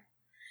 admire her.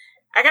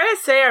 I gotta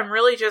say, I'm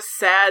really just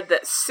sad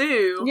that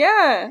Sue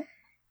Yeah.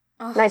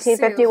 Oh,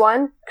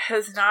 1951?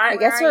 has not. I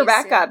guess are her you,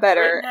 back Sue? got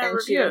better Written a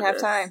and she review didn't of have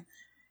this. time.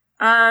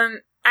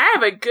 I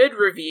have a good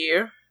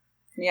review.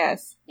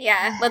 Yes.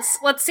 Yeah,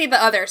 let's see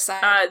the other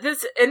side.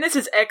 This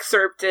is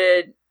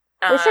excerpted.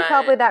 We should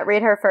probably not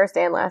read her first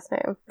and last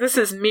name. This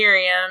is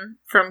Miriam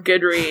from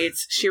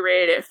Goodreads. She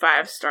rated it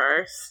 5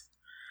 stars.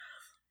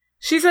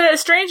 She said, A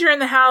Stranger in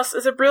the House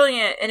is a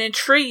brilliant and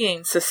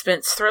intriguing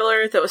suspense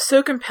thriller that was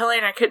so compelling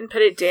I couldn't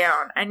put it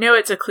down. I know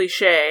it's a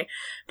cliche,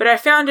 but I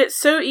found it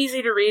so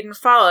easy to read and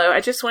follow,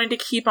 I just wanted to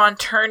keep on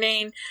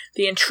turning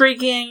the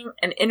intriguing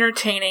and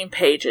entertaining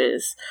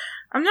pages.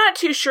 I'm not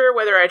too sure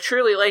whether I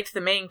truly liked the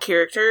main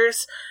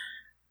characters,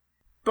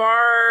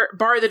 bar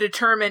the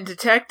determined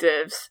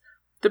detectives.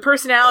 The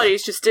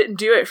personalities just didn't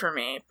do it for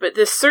me, but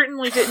this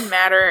certainly didn't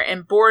matter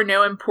and bore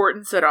no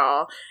importance at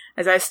all,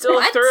 as I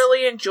still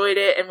thoroughly enjoyed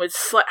it and would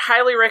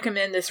highly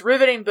recommend this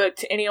riveting book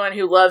to anyone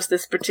who loves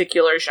this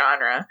particular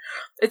genre.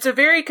 It's a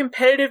very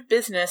competitive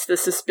business, the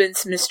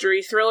suspense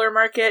mystery thriller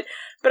market,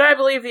 but I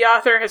believe the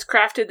author has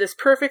crafted this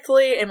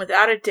perfectly, and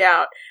without a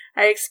doubt,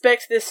 I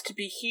expect this to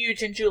be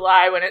huge in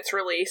July when it's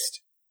released.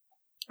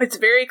 It's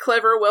very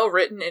clever,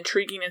 well-written,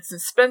 intriguing, and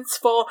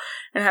suspenseful,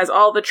 and has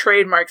all the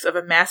trademarks of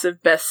a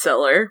massive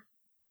bestseller.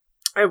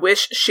 I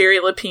wish Sherry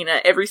Lapina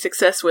every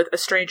success with A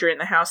Stranger in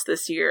the House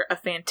this year. A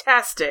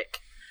fantastic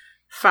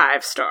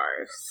 5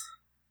 stars.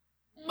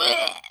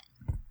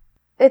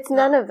 It's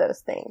none of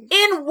those things.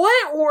 In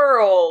what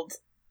world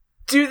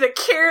do the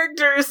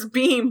characters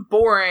being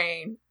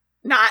boring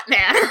not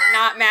matter?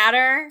 Not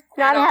matter?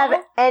 Not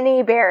have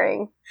any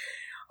bearing.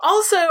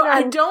 Also,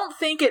 I don't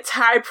think it's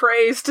high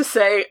praise to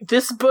say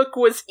this book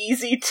was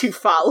easy to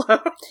follow.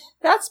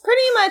 That's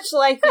pretty much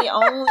like the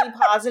only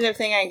positive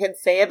thing I could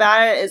say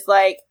about it is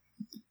like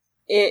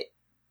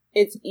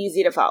it's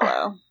easy to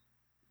follow,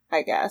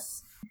 I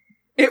guess.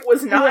 It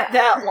was not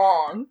that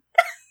long.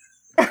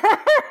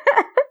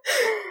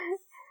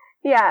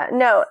 Yeah,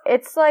 no,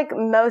 it's like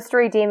most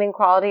redeeming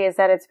quality is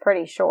that it's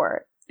pretty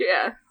short.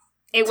 Yeah.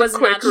 It was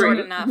not short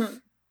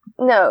enough.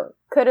 No,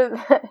 could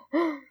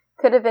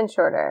have been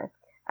shorter.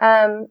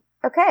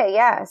 Okay,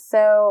 yeah.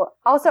 So,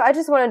 also, I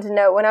just wanted to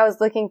note, when I was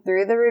looking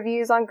through the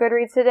reviews on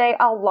Goodreads today,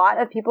 a lot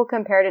of people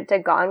compared it to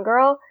Gone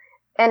Girl,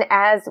 and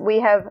as we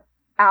have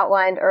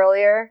outlined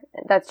earlier,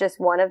 that's just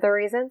one of the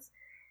reasons.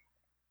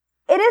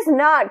 It is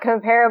not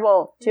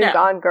comparable to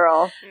Gone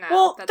Girl. No,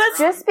 well, that's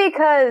just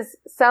because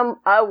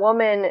a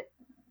woman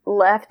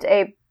left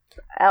a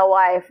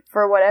wife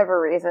for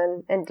whatever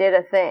reason and did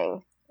a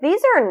thing.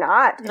 These are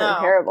not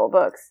comparable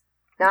books.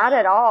 Not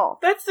at all.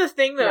 That's the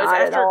thing, though, Not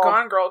is after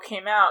Gone Girl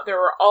came out, there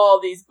were all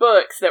these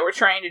books that were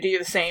trying to do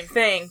the same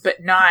thing,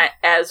 but not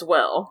as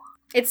well.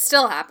 It's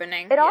still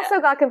happening. It also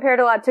got compared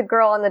a lot to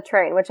Girl on the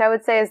Train, which I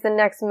would say is the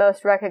next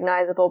most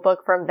recognizable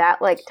book from that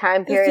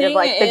time period of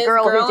the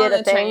girl who did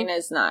a thing. Train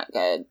is not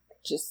good.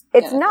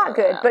 It's not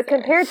good, but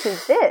compared to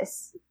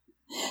this,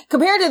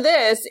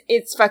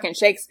 it's fucking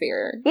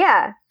Shakespeare.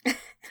 Yeah.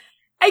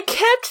 I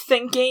kept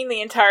thinking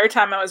the entire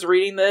time I was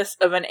reading this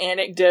of an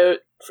anecdote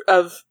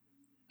of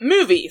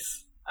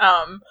movies.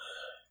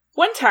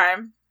 One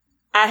time,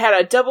 I had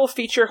a double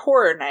feature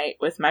horror night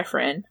with my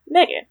friend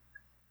Megan.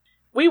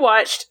 We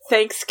watched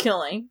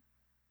Thanksgiving,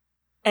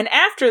 and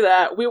after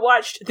that, we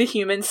watched The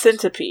Human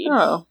Centipede.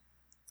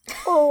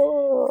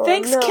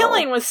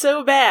 Thanksgiving was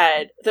so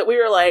bad that we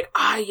were like,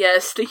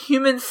 yes, The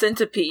Human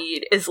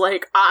Centipede is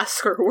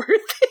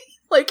Oscar-worthy.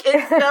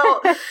 It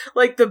felt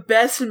like the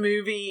best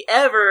movie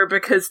ever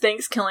because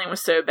Thanksgiving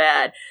was so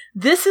bad.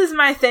 This is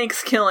my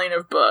Thanksgiving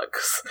of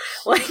books.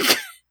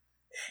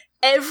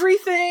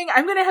 Everything,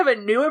 I'm going to have a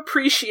new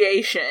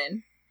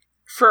appreciation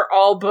for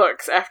all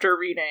books after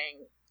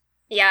reading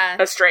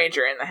A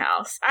Stranger in the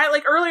House.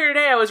 Earlier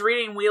today I was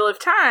reading Wheel of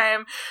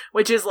Time,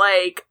 which is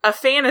a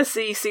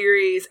fantasy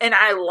series, and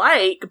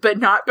I but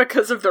not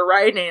because of the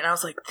writing. And I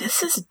was like,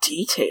 this is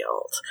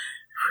detailed.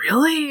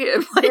 Really?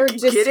 You're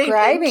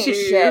describing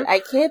shit. I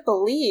can't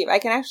believe I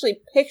can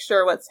actually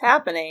picture what's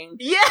happening.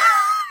 Yeah!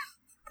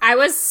 I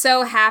was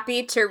so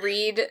happy to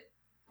read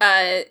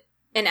an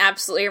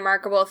absolutely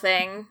remarkable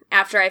thing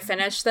after I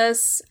finished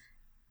this.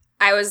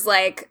 I was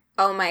like,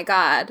 oh my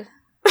god,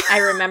 I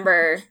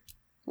remember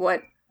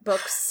what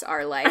books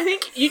are like. I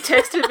think you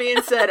texted me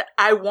and said,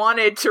 I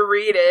wanted to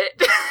read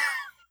it.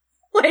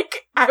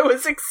 Like, I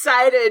was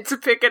excited to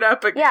pick it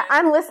up again. Yeah,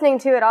 I'm listening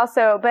to it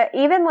also, but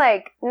even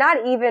like,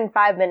 not even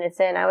 5 minutes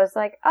in, I was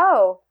like,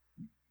 oh,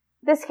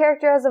 this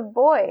character has a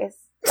voice.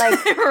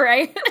 Like,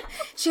 right?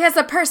 She has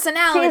a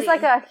personality. She's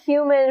like a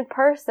human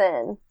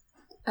person.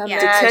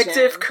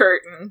 Detective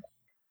Curtin.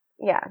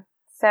 Yeah.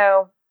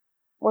 So,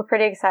 we're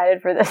pretty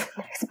excited for this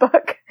next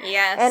book.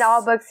 Yes. And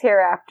all books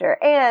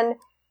hereafter. And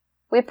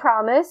we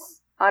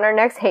promise on our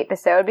next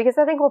Hatepisode, because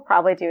I think we'll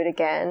probably do it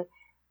again,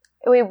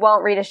 we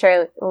won't read a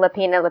Sherry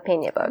Lapina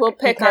book. We'll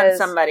pick on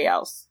somebody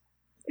else.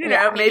 You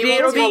know, maybe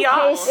it'll be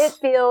y'all. It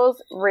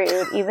feels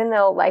rude, even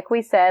though, like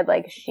we said,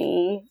 like,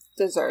 she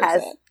deserves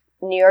it.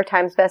 New York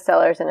Times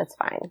bestsellers, and it's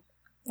fine.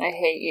 I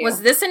hate you.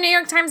 Was this a New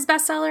York Times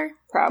bestseller?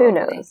 Probably. Who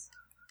knows?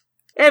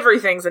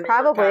 Everything's a New York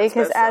Times bestseller. Probably,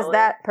 because as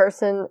that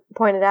person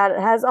pointed out, it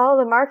has all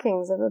the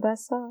markings of a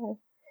bestseller.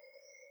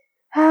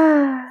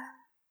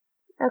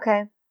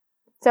 Okay.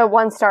 So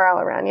 1 star all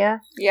around, yeah?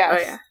 Yeah.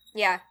 Oh, yeah.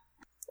 Yeah.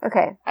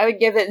 Okay. I would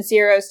give it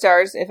 0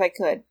 stars if I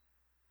could.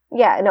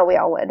 Yeah, no, we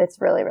all would. It's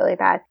really, really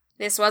bad.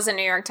 This was a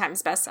New York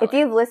Times bestseller. If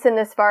you've listened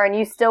this far and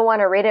you still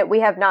want to read it,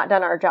 we have not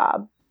done our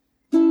job.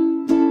 So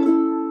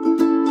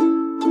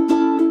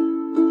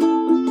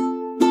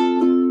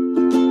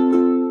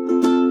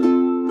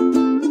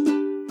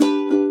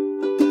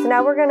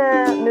now we're going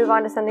to move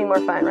on to something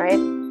more fun, right?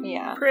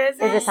 Yeah.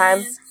 Presents. Is it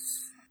time?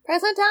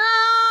 Present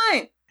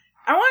time!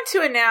 I want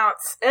to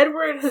announce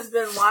Edward has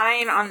been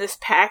lying on this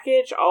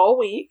package all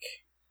week.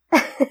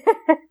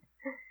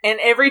 And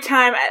every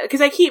time,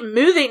 because I keep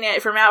moving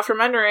it from out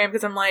from under him,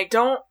 because I'm like,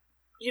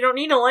 you don't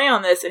need to lay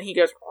on this. And he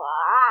goes,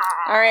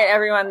 all right,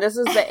 everyone, this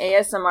is the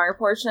ASMR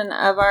portion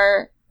of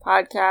our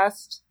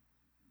podcast.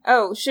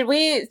 Oh, should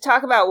we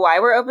talk about why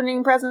we're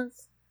opening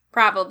presents?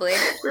 Probably.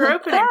 We're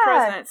opening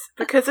presents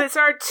because it's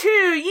our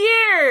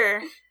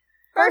 2-year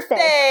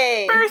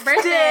birthday! Happy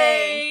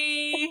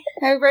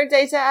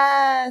birthday to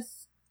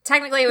us!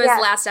 Technically, it was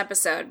last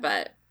episode,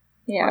 but...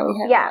 Yeah, we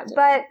had. Yeah,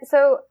 but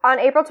so on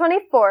April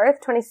 24th,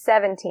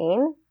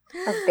 2017,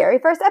 our very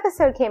first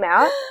episode came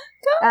out.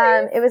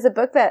 It was a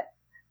book that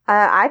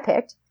I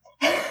picked.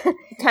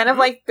 Kind of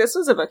like this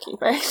was a book you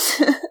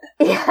picked.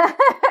 Yeah.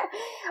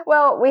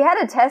 Well, we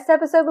had a test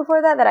episode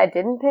before that I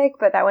didn't pick,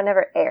 but that one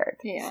never aired.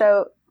 Yeah.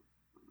 So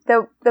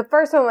the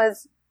first one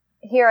was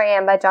Here I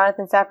Am by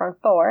Jonathan Safran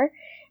Foer.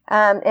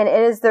 And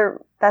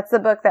that's the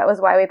book that was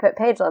why we put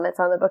page limits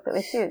on the book that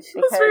we choose. It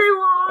was very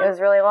long. It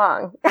was really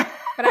long.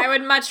 But I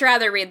would much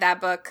rather read that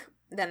book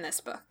than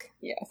this book.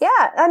 Yes.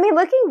 Yeah, I mean,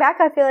 looking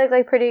back, I feel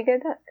like pretty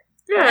good book.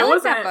 Yeah, I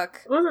like that book.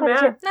 It wasn't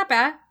bad. Not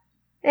bad.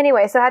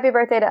 Anyway, so happy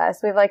birthday to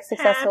us. We've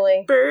successfully...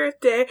 Happy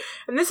birthday.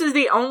 And this is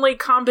the only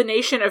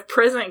combination of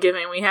present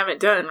giving we haven't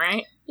done,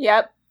 right?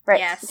 Yep. Right.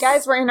 Yes.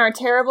 Guys, we're in our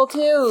terrible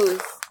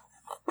 2s.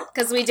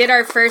 Because we did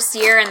our first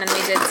year and then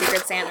we did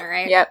Secret Santa,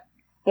 right? Yep.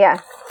 Yeah.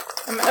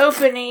 I'm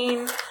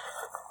opening.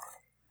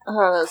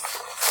 Oh, those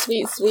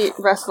sweet, sweet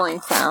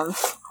rustling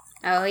sounds.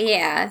 Oh,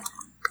 yeah.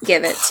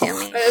 Give it to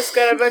me. I just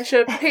got a bunch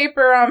of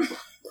paper on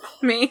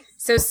me.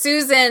 So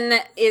Susan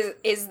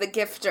is the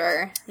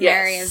gifter. Yes.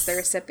 Mary is the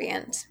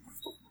recipient.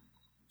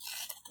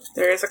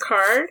 There is a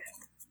card.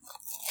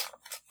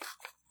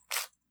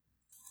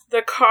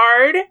 The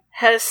card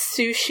has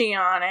sushi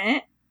on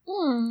it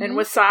and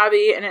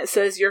wasabi, and it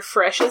says, "You're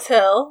fresh as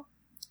hell."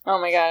 Oh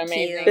my god,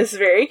 amazing. It's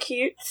very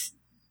cute.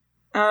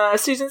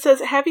 Susan says,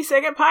 "Happy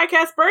second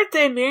podcast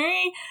birthday,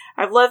 Mary.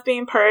 I've loved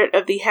being part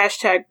of the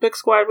 #book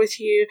squad with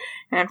you,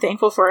 and I'm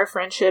thankful for our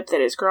friendship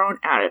that has grown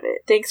out of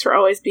it. Thanks for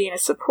always being a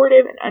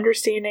supportive and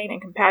understanding and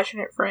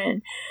compassionate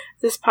friend.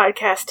 This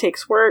podcast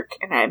takes work,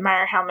 and I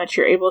admire how much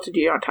you're able to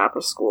do on top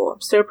of school.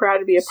 I'm so proud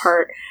to be a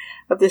part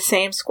of the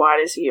same squad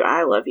as you.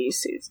 I love you,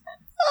 Susan."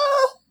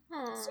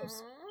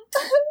 Susan.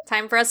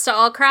 Time for us to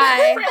all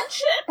cry.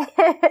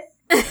 Friendship.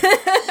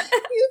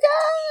 You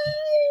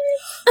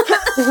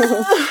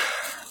guys!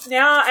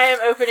 Now I am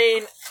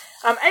opening.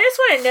 I just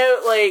want to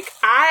note,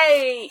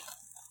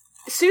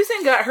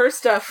 Susan got her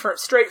stuff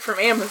straight from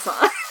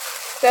Amazon.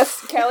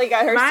 That's Kelly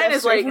got her Mine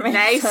stuff is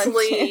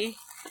nicely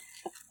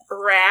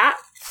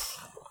wrapped.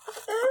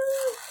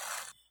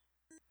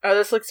 Oh,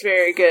 this looks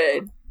very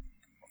good.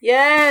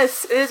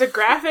 Yes, it is a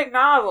graphic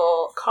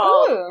novel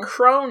called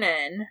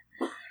Cronin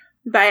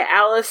by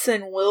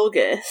Alison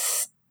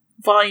Wilgus.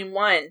 Volume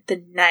 1,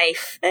 The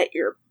Knife at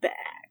Your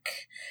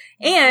Back.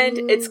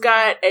 And it's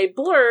got a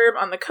blurb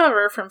on the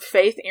cover from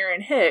Faith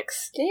Erin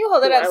Hicks. Can you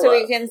hold it up so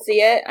we can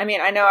see it? I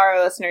mean, I know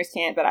our listeners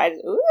can't, but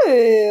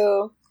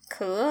ooh.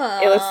 Cool.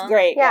 It looks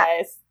great,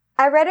 guys.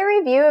 I read a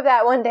review of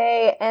that one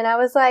day, and I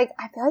was like,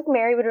 I feel like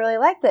Mary would really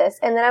like this.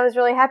 And then I was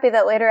really happy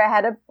that later I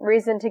had a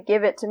reason to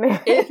give it to Mary.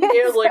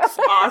 It looks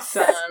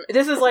awesome.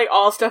 This is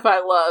all stuff I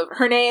love.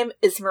 Her name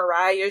is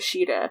Mirai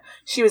Yoshida.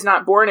 She was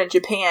not born in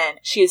Japan.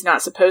 She is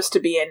not supposed to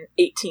be in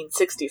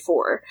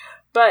 1864.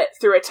 But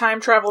through a time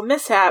travel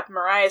mishap,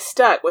 Mirai is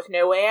stuck with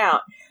no way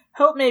out.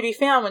 Hope may be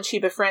found when she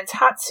befriends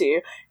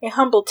Hatsu, a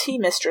humble tea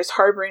mistress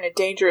harboring a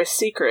dangerous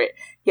secret.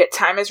 Yet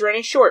time is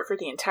running short for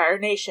the entire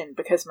nation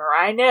because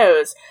Mirai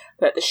knows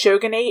that the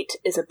shogunate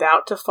is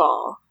about to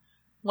fall.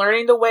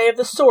 Learning the way of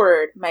the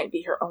sword might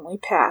be her only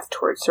path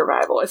towards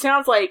survival. It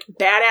sounds like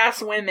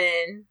badass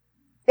women.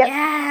 Yep.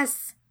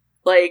 Yes!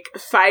 Like,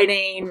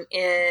 fighting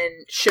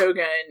in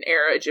Shogun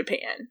era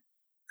Japan.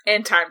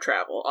 And time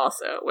travel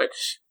also,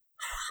 which,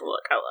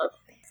 look, I love.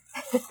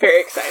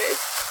 Very excited.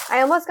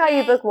 I almost got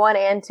you book 1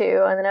 and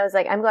 2, and then I was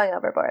like, I'm going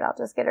overboard. I'll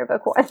just get her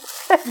book 1. And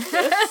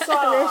then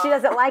if she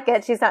doesn't like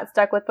it, she's not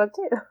stuck with book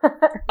 2.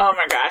 Oh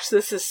my gosh,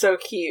 this is so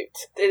cute.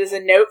 It is a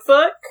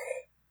notebook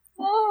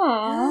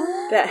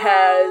that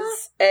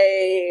has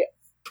a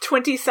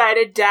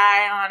 20-sided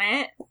die on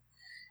it,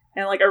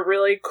 and like a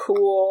really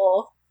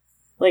cool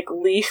like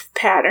leaf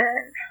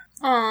pattern.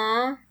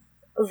 Aww.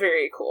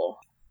 Very cool.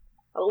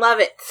 I love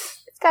it.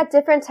 It's got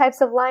different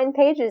types of lined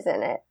pages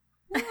in it.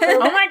 Oh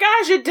my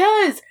gosh, it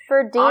does.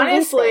 For D&D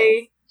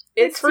honestly,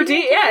 it's for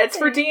it's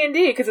for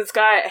D&D because it's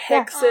got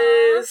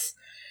hexes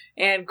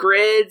and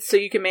grids so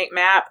you can make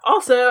map.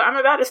 Also, I'm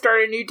about to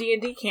start a new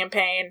D&D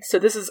campaign, so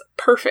this is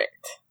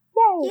perfect.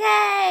 Yay!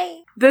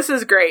 Yay! This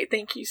is great.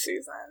 Thank you,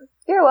 Susan.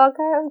 You're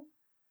welcome.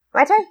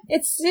 My turn.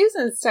 It's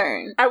Susan's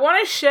turn. I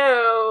want to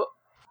show.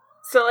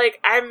 So, like,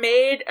 I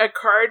made a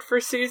card for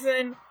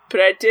Susan, but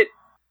I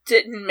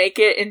didn't make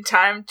it in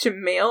time to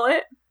mail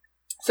it.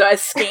 So I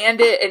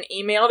scanned it and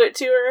emailed it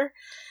to her.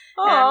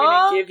 Aww. And I'm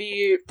going to give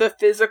you the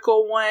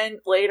physical one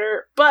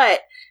later.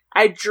 But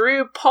I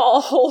drew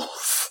Paul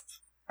holes.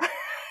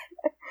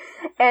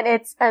 And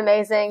it's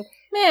amazing.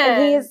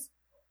 Man. And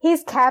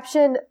he's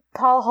captioned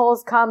Paul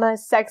Holes,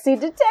 sexy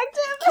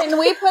detective. Can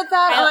we put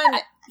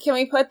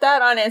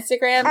that on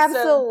Instagram?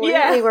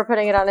 Absolutely. We're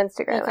putting it on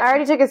Instagram. Okay. I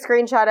already took a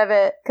screenshot of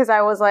it because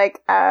I was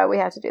like, we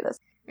have to do this.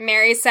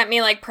 Mary sent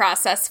me, like,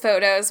 process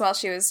photos while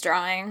she was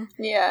drawing.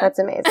 Yeah. That's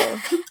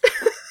amazing.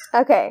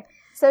 Okay.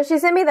 So she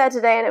sent me that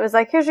today, and it was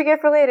like, here's your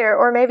gift for later,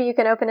 or maybe you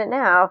can open it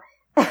now.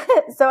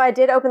 So I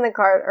did open the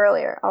card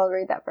earlier. I'll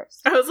read that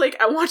first. I was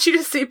like, I want you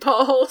to see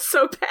Paul Holes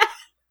so bad.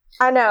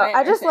 I know.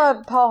 I just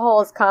love Paul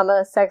Holes,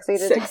 sexy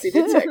detective. Sexy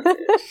detective.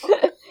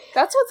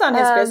 That's what's on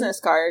his business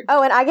card.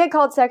 Oh, and I get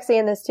called sexy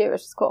in this, too,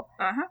 which is cool.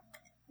 Uh-huh.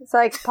 It's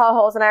like Paul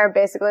Holes and I are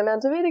basically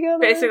meant to be together.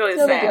 Basically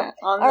the same. Yeah,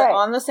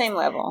 on the same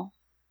level.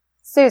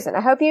 Susan,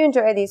 I hope you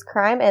enjoy these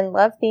crime and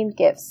love-themed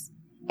gifts.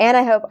 And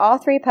I hope all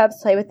 3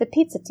 pups play with the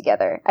pizza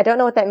together. I don't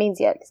know what that means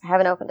yet, because I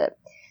haven't opened it.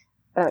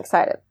 But I'm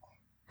excited.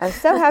 I'm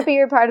so happy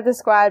you're part of the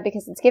squad,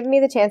 because it's given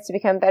me the chance to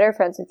become better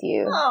friends with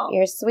you. Oh.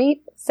 You're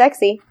sweet,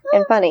 sexy,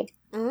 and funny.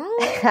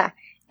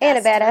 And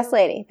a badass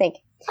lady. Thank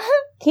you.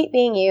 Keep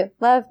being you.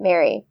 Love,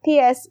 Mary.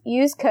 P.S.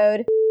 Use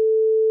code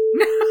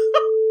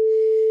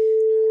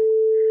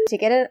to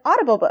get an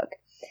Audible book.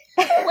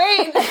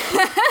 Wait.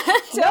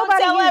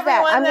 Nobody use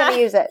that. I'm going to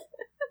use it.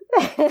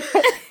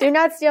 Do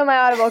not steal my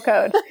Audible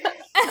code.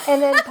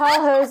 And then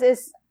Paul Hose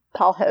is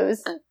Paul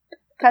Hose.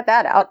 Cut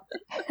that out.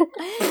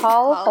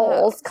 Paul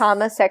Holes,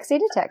 sexy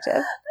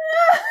detective.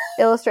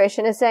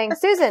 Illustration is saying,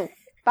 Susan,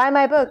 buy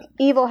my book,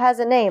 Evil Has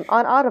a Name,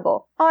 on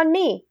Audible. On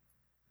me.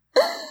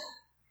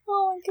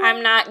 Oh, God.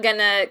 I'm not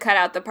gonna cut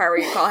out the part where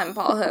you call him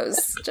Paul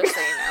Hose, just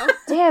so you know.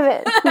 Damn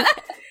it.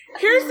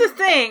 Here's the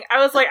thing. I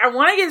was like, I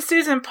want to get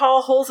Susan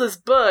Paul Holes'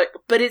 book,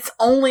 but it's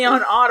only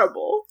on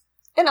Audible.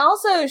 And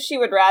also, she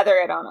would rather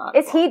it on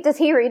Audible. Does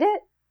he read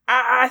it?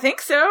 I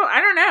think so.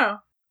 I don't know.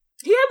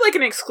 He had like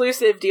an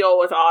exclusive deal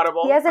with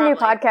Audible. He has a new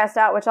podcast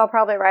out, which I'll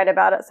probably write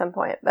about at some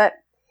point. But,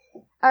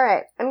 all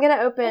right, I'm going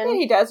to open... Maybe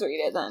he does read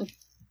it then.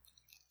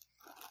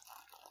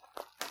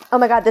 Oh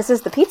my God, this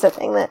is the pizza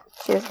thing that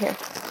she was here.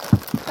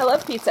 I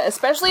love pizza,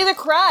 especially the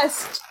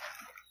crust.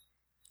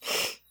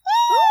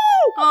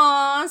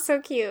 Aw, so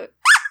cute.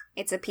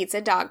 It's a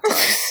pizza dog toy.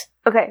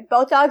 Okay,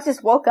 both dogs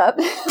just woke up.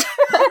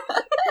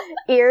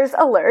 Ears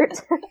alert.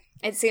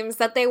 It seems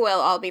that they will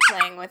all be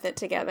playing with it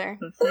together.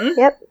 Mm-hmm.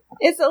 Yep.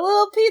 It's a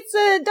little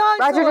pizza dog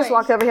Roger toy. just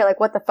walked over here like,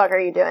 what the fuck are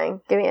you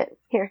doing? Give me it.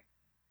 Here.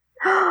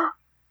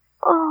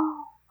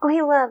 Oh,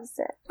 he loves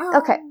it. Oh.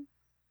 Okay.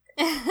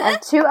 And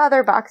 2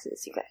 other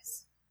boxes, you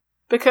guys.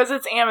 Because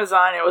it's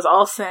Amazon, it was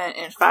all sent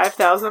in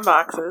 5,000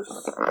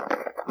 boxes.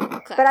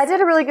 But I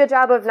did a really good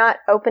job of not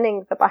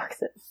opening the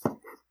boxes.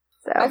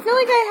 So. I feel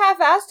like I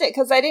half-assed it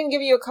because I didn't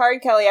give you a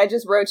card, Kelly. I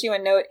just wrote you a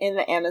note in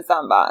the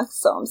Amazon box,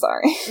 so I'm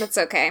sorry. That's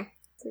okay.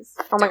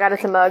 Oh my God,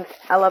 it's a mug.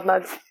 I love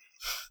mugs.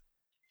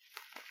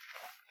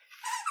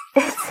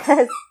 It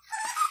says...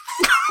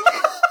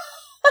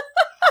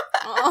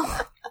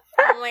 Oh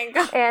my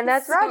God. And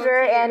that's So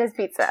Roger cute. and his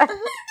pizza.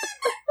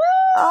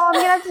 Oh, I'm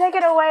going to have to take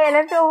it away and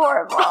I feel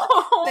horrible.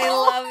 They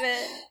love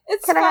it.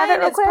 It's Can fine. I have it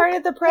real It's quick? part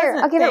of the present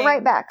Here, I'll give thing. it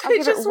right back. I'll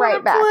give it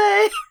right back.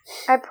 Play.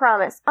 I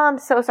promise. Oh, I'm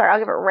so sorry. I'll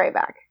give it right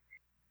back.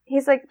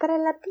 He's like, but I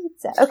love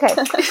pizza. Okay.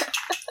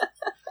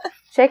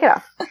 Shake it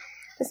off.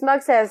 This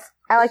mug says,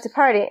 I like to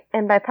party,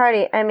 and by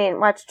party, I mean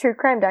watch true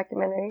crime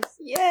documentaries.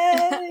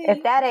 Yay!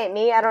 If that ain't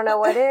me, I don't know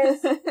what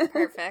is.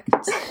 Perfect.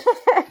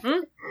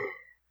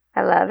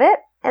 I love it.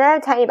 And I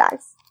have a tiny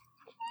box.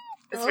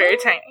 It's very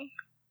tiny.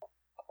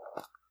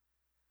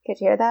 Could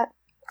you hear that?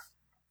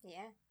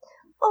 Yeah.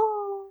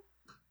 Oh.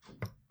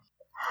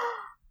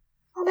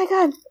 Oh my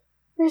God.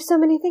 There's so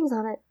many things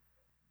on it.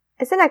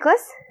 It's a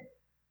necklace.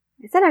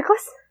 It's a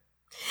necklace.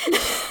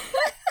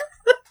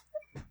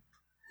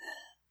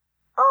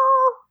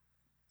 Oh,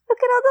 look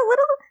at all the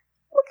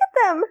look at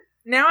them.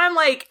 Now I'm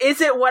like,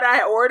 is it what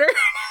I ordered?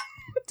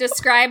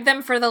 Describe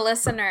them for the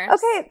listeners.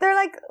 Okay, they're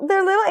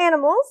little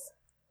animals.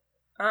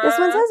 This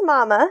one says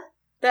mama.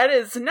 That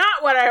is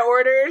not what I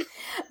ordered.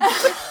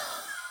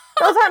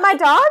 Those aren't my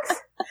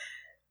dogs?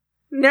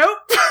 Nope.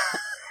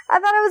 I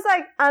thought it was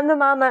like, I'm the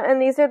mama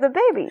and these are the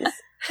babies.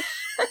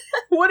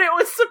 What it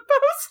was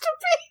supposed to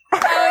be.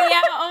 Oh,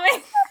 yeah. Oh,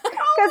 my God.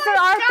 Because there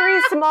are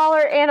 3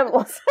 smaller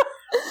animals.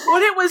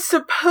 What it was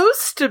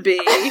supposed to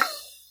be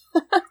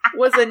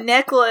was a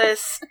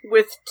necklace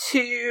with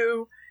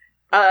 2,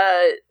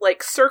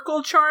 like,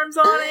 circle charms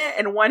on it,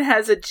 and one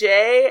has a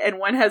J, and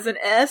one has an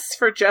S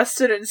for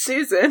Justin and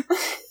Susan.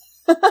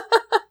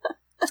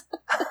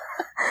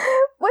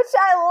 Which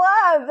I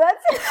love.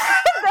 That's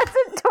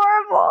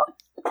adorable.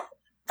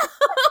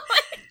 Oh,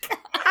 my God.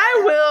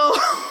 I will.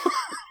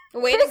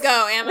 Way to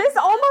go, Amazon. This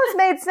almost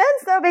made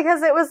sense, though,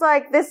 because it was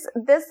like, this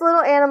little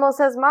animal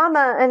says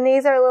mama, and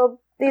these are 3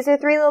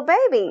 little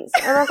babies.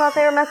 And I thought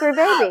they were my 3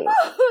 babies.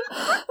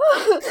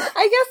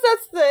 I guess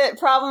that's the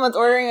problem with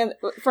ordering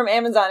from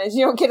Amazon, is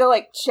you don't get to,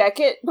 like, check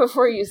it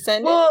before you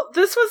send it. Well,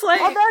 this was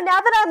like... Although,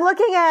 now that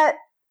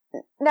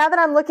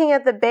I'm looking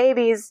at the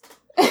babies,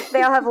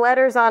 they all have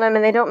letters on them,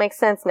 and they don't make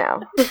sense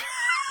now.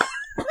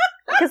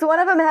 Because one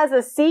of them has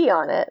a C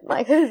on it.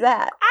 Like, who's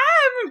that?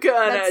 I'm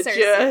gonna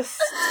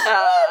just...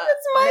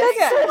 that's my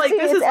guy. Like,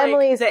 this It's is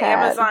Emily's like the cat.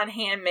 Amazon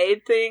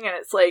handmade thing, and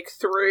it's like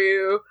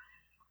through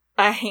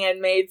a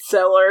handmade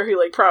seller who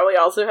like probably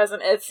also has an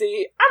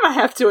Etsy. I'm gonna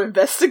have to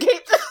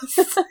investigate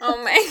this.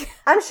 Oh, my.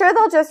 I'm sure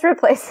they'll just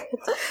replace it.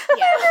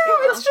 Yeah, No,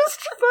 it's just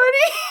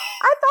funny.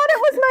 I thought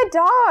it was my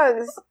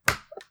dogs.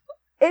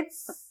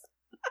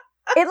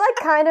 It like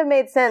kind of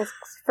made sense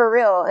for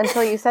real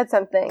until you said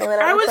something, and then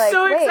I was like,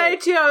 so wait.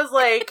 excited too. I was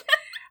like,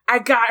 I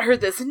got her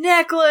this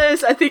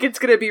necklace. I think it's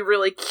gonna be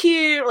really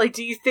cute. Like,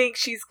 do you think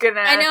she's gonna?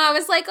 I know. I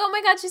was like, oh,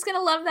 my God, she's going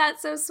to love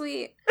that. So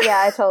sweet.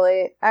 Yeah,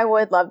 I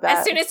would love that.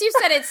 As soon as you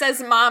said it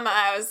says mama,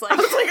 I was like,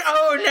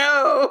 oh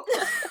no.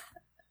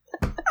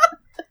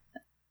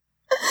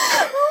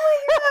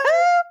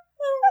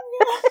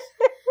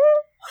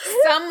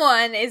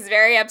 someone is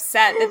very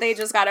upset that they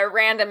just got a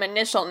random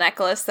initial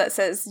necklace that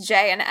says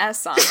J and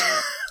S on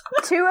it.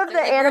 2 of the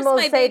Like, animals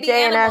where's my say baby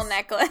J and animal S.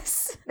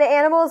 necklace. The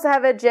animals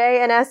have a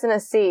J, an S, and a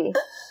C.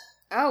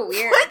 Oh,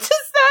 weird. What does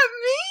that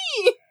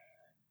mean?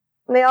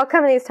 They all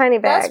come in these tiny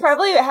bags. That's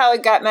probably how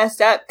it got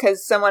messed up,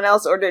 because someone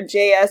else ordered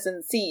J, S,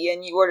 and C,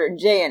 and you ordered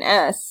J and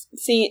S.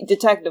 See,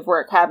 detective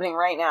work happening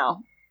right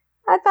now.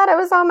 I thought it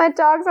was all my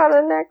dogs on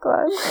the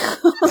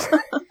necklace.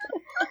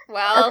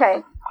 Well,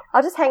 Okay,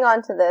 I'll just hang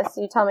on to this.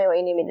 You tell me what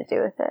you need me to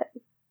do with it.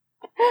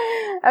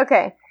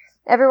 Okay,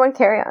 everyone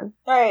carry on.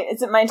 Alright,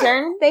 is it my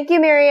turn? Thank you,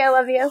 Mary. I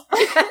love you.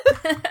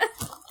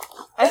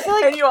 I feel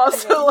like... And you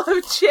also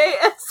love J,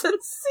 S, and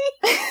C.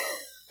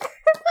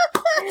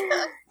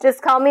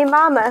 Just call me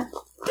Mama.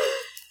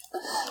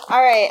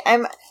 Alright,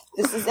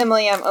 this is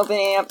Emily. I'm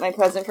opening up my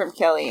present from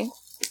Kelly.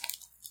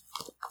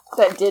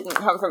 That didn't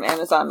come from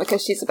Amazon,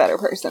 because she's a better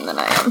person than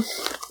I am.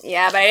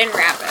 yeah, but I didn't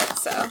wrap it,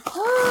 so. And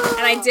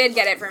I did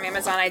get it from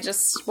Amazon.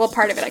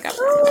 Part of it I got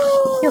from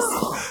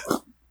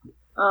Amazon.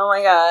 Oh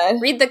my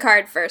god. Read the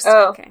card first.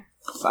 Oh. Okay.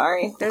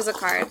 Sorry. There's a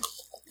card.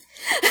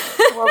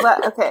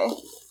 Okay.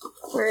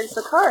 Where's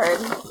the card?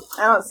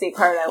 I don't see a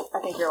card. I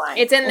think you're lying.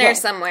 It's in there Okay.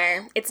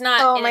 somewhere. It's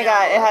not. Oh in my an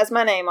god, it envelope. has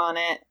my name on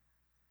it.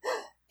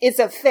 It's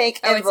a fake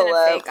envelope.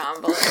 Oh, it's in a fake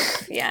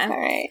envelope. Yeah.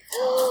 Alright.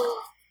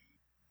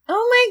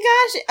 Oh my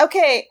gosh.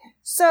 Okay,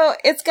 so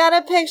it's got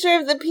a picture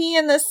of the P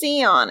and the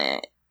C on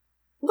it.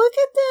 Look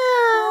at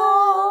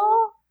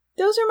that.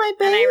 Those are my And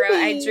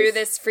babies. I drew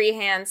this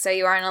freehand, so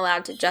you aren't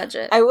allowed to judge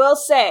it. I will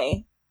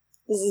say,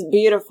 this is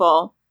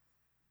beautiful,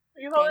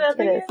 You hold it up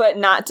Thank you. again? but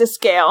not to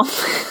scale.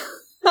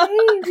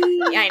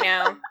 Yeah, I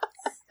know.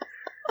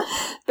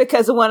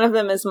 Because one of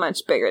them is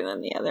much bigger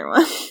than the other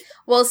one.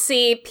 Well,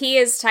 see, P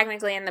is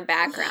technically in the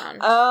background.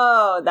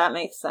 Oh, that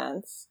makes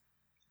sense.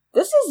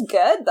 This is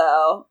good,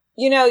 though.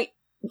 You know,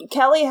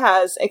 Kelly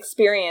has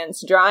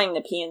experience drawing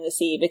the P and the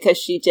C because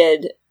she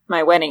did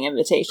my wedding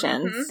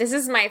invitations. Mhm. This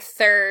is my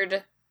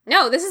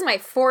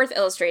fourth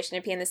illustration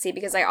of P and the C,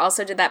 because I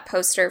also did that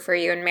poster for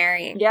you and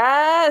Mary.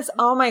 Yes!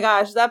 Oh my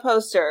gosh, that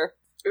poster.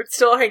 It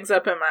still hangs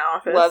up in my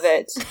office. Love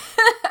it.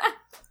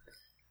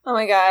 Oh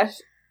my gosh.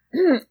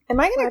 Am I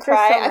gonna Roger's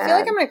cry? so I feel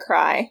like mad. I'm gonna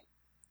cry.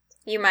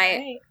 You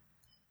might.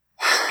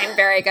 I'm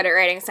very good at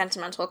writing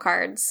sentimental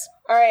cards.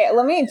 Alright,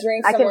 let me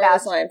drink I some can more of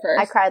this vouch. wine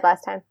first. I cried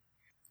last time.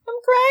 I'm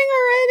crying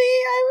already.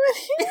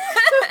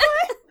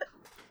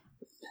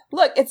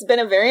 Look, it's been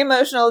a very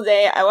emotional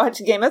day. I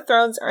watched Game of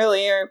Thrones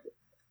earlier.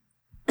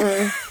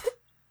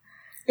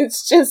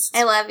 It's just...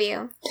 I love you.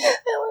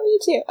 I love you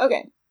too.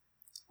 Okay.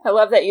 I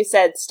love that you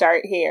said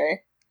start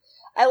here.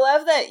 I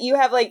love that you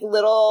have like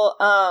little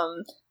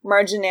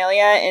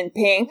marginalia in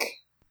pink,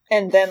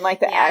 and then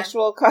like the Yeah.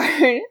 actual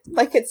card,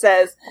 like it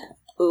says,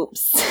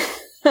 oops.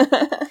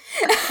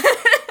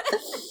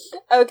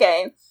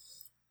 Okay.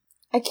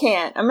 I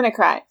can't. I'm gonna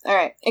cry. All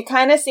right. It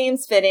kind of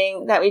seems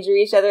fitting that we drew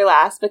each other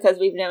last because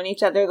we've known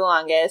each other the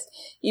longest.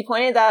 You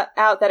pointed out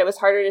that it was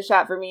harder to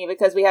shop for me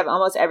because we have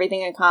almost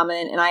everything in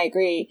common, and I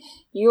agree.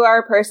 You are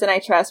a person I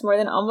trust more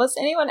than almost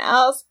anyone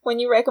else when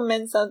you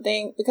recommend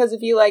something, because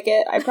if you like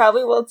it, I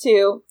probably will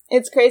too.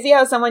 It's crazy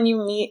how someone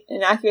you meet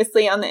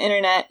innocuously on the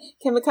internet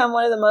can become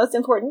one of the most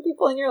important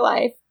people in your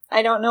life.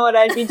 I don't know what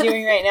I'd be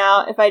doing right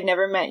now if I'd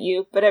never met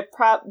you, but it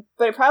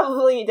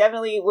probably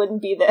definitely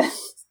wouldn't be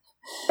this.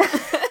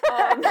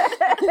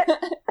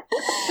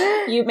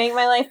 You make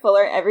my life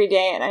fuller every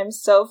day, and I'm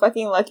so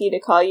fucking lucky to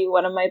call you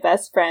one of my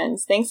best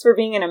friends. Thanks for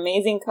being an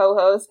amazing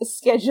co-host,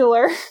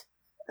 scheduler,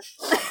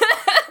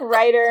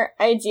 writer,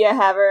 idea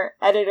haver,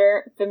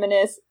 editor,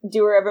 feminist,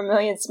 doer of a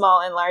million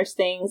small and large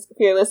things,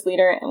 fearless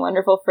leader, and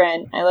wonderful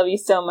friend. I love you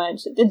so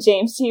much. The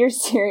James to your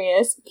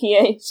serious,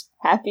 PH,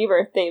 happy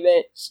birthday,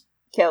 bitch.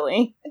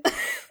 Kelly.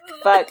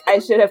 Fuck, I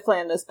should have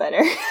planned this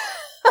better.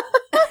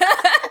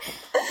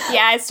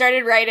 Yeah, I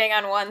started writing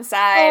on one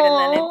side,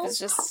 and then it was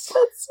just so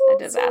a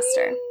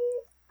disaster. Sweet.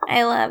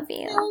 I love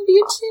you. I love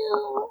you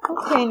too.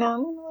 Okay, now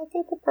I'm gonna look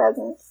at the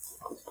presents.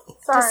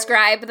 Sorry.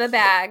 Describe the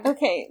bag.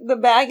 Okay, the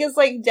bag is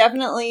like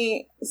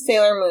definitely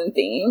Sailor Moon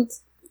themed.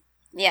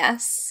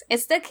 Yes,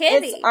 it's the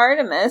kitty. It's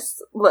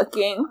Artemis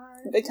looking,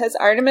 because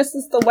Artemis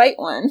is the white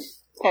one.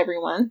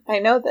 Everyone, I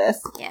know this.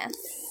 Yes.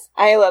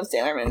 I love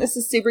Sailor Moon. This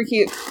is super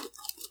cute.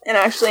 And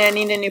actually, I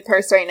need a new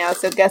purse right now,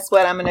 so guess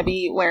what I'm going to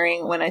be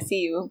wearing when I see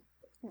you?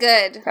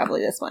 Good.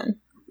 Probably this one.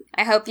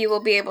 I hope you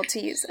will be able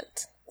to use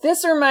it.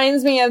 This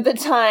reminds me of the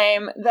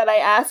time that I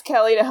asked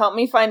Kelly to help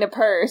me find a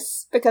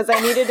purse because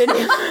I needed a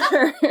new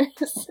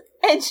purse.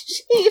 And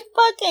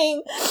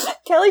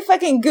Kelly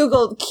fucking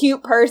Googled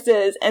cute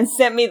purses and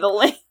sent me the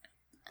link.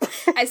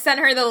 I sent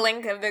her the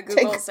link of the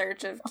Google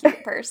search of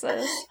cute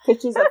purses.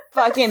 Because she's a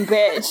fucking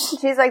bitch.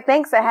 She's like,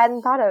 thanks, I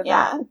hadn't thought of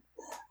that.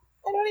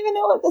 I don't even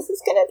know what this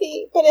is gonna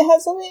be, but it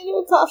has something to do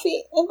with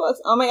coffee and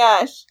books. Oh my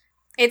gosh.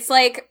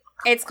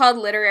 It's called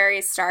Literary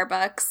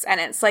Starbucks,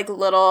 and it's like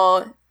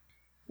little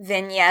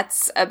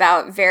vignettes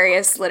about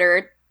various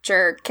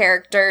literature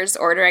characters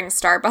ordering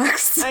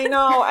Starbucks. I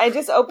know. I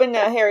just opened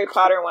a Harry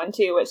Potter one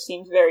too, which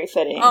seems very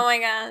fitting. Oh my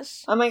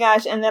gosh. Oh my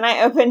gosh. And then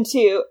I opened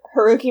to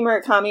Haruki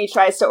Murakami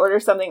tries to order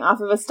something off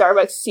of a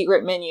Starbucks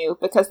secret menu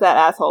because that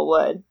asshole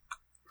would.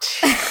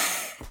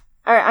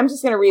 Alright, I'm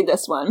just gonna read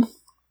this one.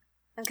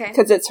 Okay.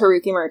 Because it's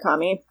Haruki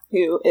Murakami,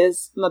 who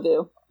is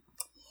Mabu.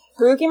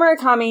 Haruki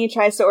Murakami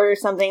tries to order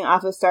something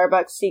off of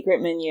Starbucks'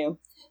 secret menu.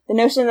 The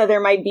notion that there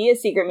might be a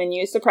secret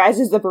menu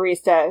surprises the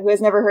barista, who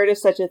has never heard of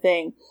such a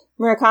thing.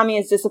 Murakami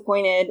is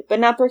disappointed, but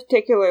not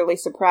particularly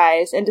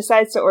surprised, and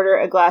decides to order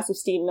a glass of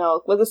steamed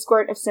milk with a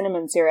squirt of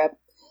cinnamon syrup.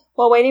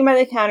 While waiting by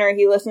the counter,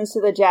 he listens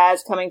to the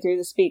jazz coming through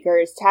the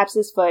speakers, taps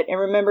his foot, and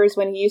remembers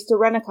when he used to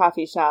run a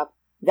coffee shop.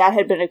 That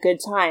had been a good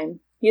time.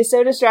 He is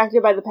so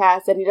distracted by the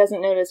past that he doesn't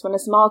notice when a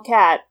small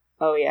cat,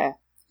 oh yeah,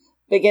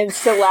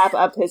 begins to lap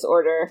up his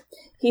order.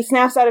 He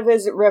snaps out of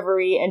his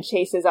reverie and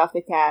chases off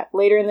the cat.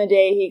 Later in the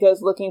day, he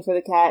goes looking for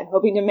the cat,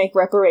 hoping to make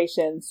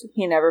reparations.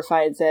 He never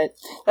finds it.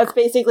 That's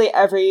basically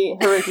every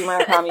Haruki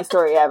Murakami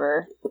story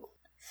ever.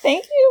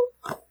 Thank you.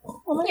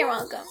 Oh You're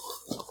welcome.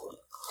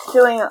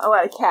 Feeling a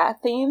lot of cat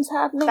themes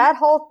happening.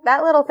 That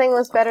little thing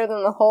was better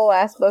than the whole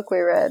last book we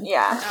read.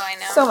 Yeah. Oh, I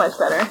know. So much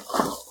better.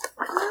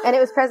 And it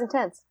was present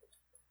tense.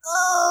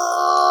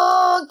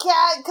 Oh,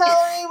 cat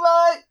coloring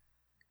book.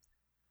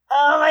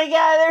 Oh my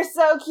god, they're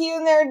so cute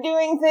and they're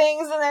doing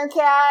things and they're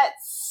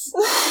cats.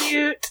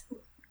 Cute.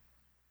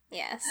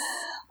 Yes.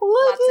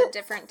 Lots of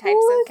different types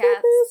of cats.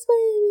 At this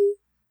baby.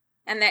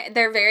 And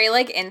they're very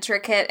like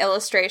intricate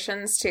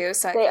illustrations too,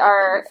 so They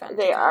are.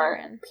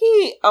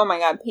 P, oh my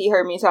god, P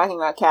heard me talking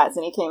about cats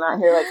and he came out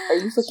here like, are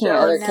you looking at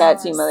other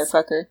cats, you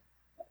motherfucker?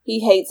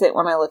 He hates it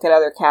when I look at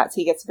other cats.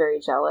 He gets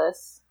very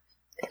jealous.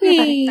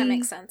 P. That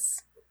makes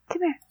sense.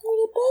 Come here.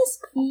 You're the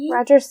best, P.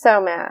 Roger's so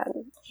mad.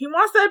 He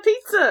wants that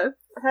pizza.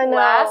 I know.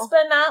 Last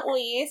but not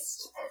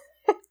least,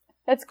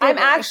 That's good. I'm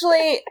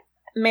actually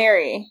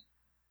Mary.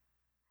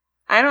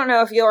 I don't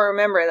know if you'll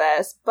remember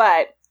this,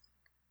 but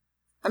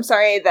I'm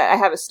sorry that I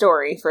have a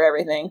story for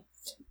everything.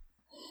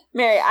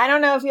 Mary, I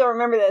don't know if you'll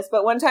remember this,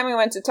 but one time we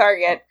went to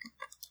Target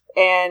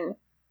and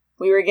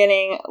we were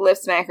getting lip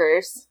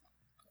smackers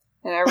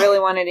and I really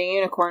wanted a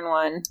unicorn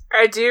one.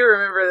 I do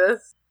remember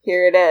this.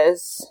 Here it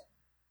is.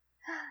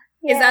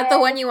 Is that the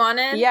one you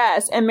wanted?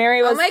 Yes, and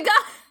Mary was... Oh my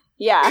god!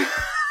 Yeah.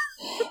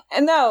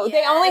 And no,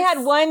 they only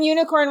had one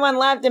unicorn one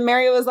left, and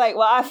Mary was like,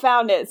 well, I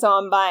found it, so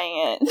I'm buying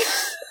it.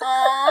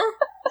 Aww.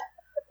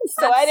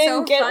 So I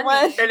didn't get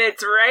one. And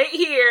it's right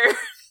here.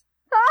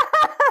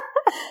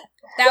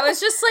 That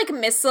was just like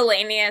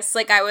miscellaneous.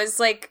 Like I was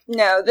like...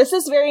 No, this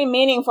is very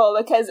meaningful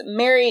because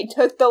Mary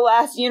took the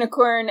last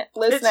unicorn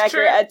lip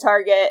smacker at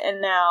Target,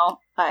 and now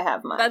I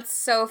have mine. That's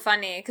so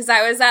funny because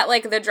I was at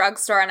like the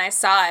drugstore and I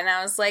saw it and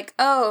I was like,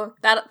 oh,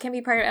 that can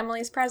be part of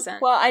Emily's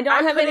present. Well, I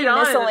don't have any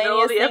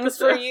miscellaneous things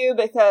for you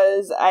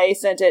because I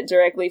sent it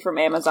directly from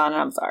Amazon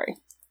and I'm sorry.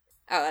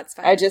 Oh, that's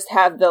fine. I just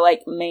have the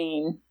like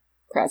main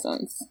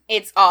presents.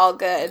 It's all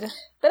good.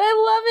 But I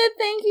love it.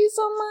 Thank you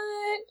so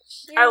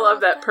much. I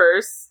love that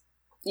purse.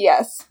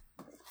 Yes.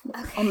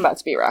 Okay. I'm about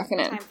to be rocking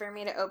it. Time for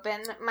me to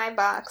open my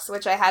box,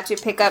 which I had to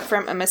pick up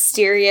from a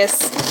mysterious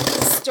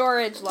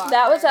storage locker.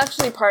 That was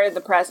actually part of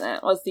the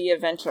present, was the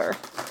adventure.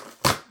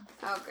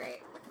 Oh,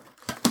 great.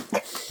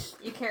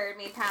 You carried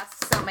me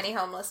past so many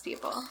homeless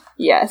people.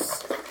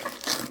 Yes.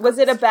 Was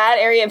it a bad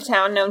area of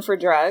town known for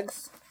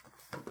drugs?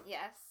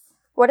 Yes.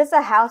 What is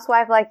a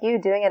housewife like you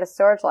doing at a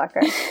storage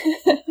locker?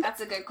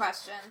 That's a good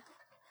question.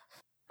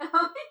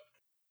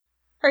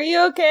 Are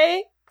you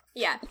okay?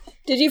 Yeah.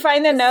 Did you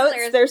find the notes?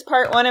 There's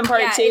part 1 and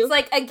part 2. It's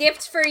like a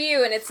gift for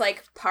you, and it's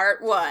like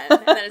part 1,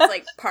 and then it's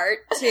like part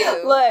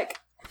 2. Look,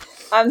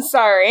 I'm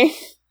sorry.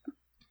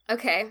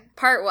 Okay,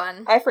 part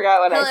 1. I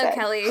forgot what I said. Hello,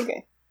 Kelly.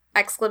 Okay.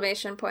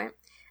 Exclamation point.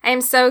 I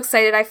am so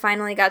excited I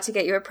finally got to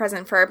get you a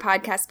present for our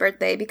podcast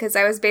birthday because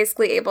I was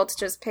basically able to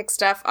just pick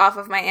stuff off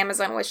of my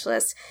Amazon wish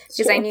list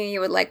because I knew you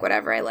would like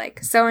whatever I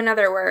like. So in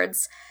other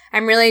words,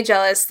 I'm really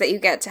jealous that you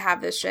get to have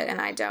this shit and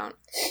I don't.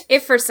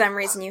 If for some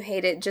reason you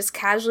hate it, just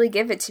casually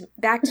give it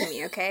back to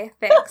me, okay?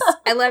 Thanks.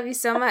 I love you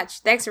so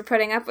much. Thanks for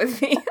putting up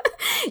with me.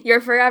 Your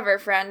forever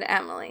friend,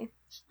 Emily.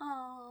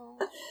 Oh,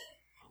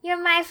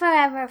 you're my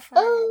forever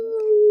friend.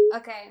 Oh.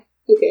 Okay.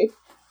 Okay.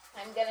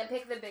 I'm gonna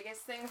pick the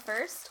biggest thing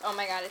first. Oh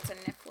my god, it's a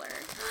niffler.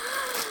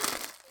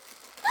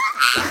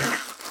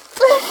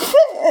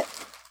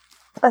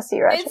 Bless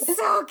you, Roger. It's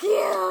so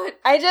cute!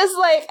 I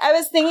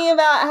was thinking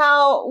about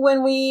how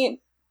when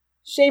we,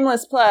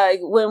 shameless plug,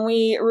 when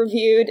we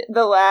reviewed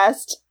the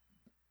last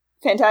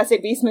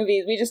Fantastic Beasts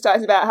movies, we just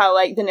talked about how,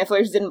 like, the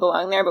nifflers didn't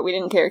belong there, but we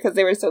didn't care because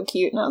they were so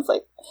cute, and I was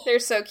like... They're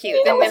so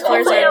cute. The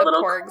nifflers are the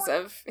porgs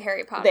of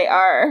Harry Potter. They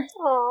are.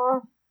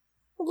 Aww.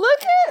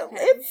 Look at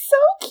it's so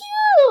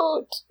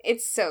cute.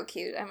 It's so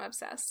cute. I'm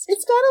obsessed.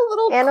 It's got a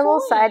little Animal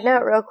coin. side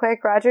note real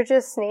quick. Roger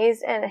just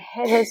sneezed and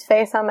hit his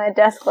face on my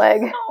desk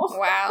leg. Oh.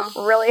 Wow.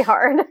 Really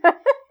hard.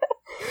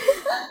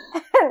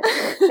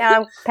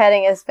 Now I'm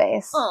petting his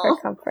face for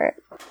comfort.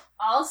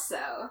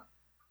 Also,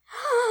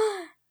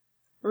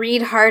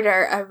 Read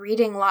Harder, a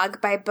reading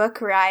log by Book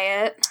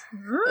Riot.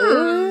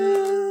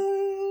 Ooh.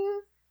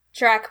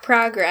 Track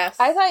progress.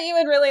 I thought you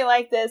would really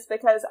like this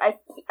because I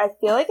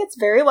feel like it's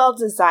very well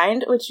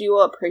designed, which you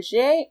will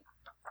appreciate.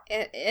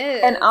 It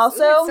is. And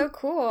also, ooh, it's so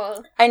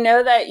cool. I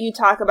know that you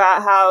talk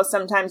about how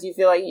sometimes you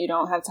feel like you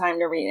don't have time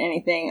to read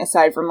anything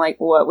aside from, like,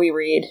 what we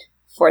read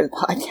for the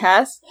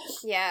podcast.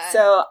 Yeah.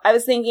 So I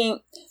was thinking,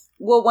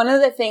 well, one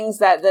of the things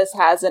that this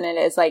has in it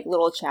is, like,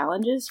 little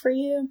challenges for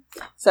you.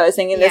 So I was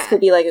thinking this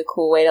could be, like, a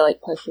cool way to,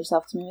 like, push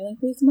yourself to maybe, like,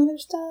 read some other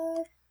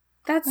stuff.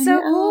 That's so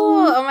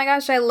cool. Oh my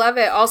gosh, I love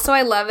it. Also,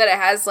 I love that it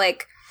has,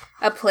 like,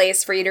 a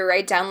place for you to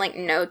write down, like,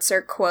 notes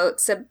or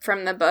quotes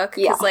from the book.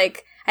 Because,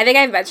 like, I think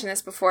I've mentioned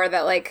this before,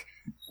 that, like,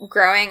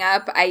 growing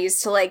up, I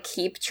used to, like,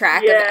 keep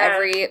track of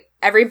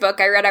every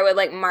book I read. I would,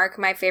 like, mark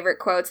my favorite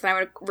quotes, and I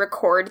would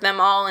record them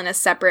all in a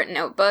separate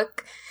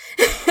notebook.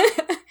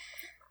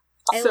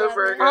 So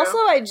Virgo. Also,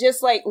 I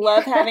just, like,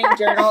 love having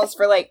journals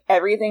for, like,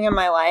 everything in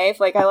my life.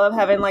 Like, I love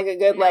having, like, a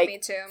good,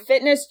 like,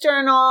 fitness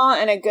journal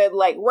and a good,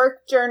 like,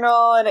 work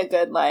journal and a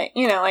good, like,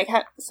 you know, like,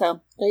 so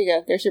there you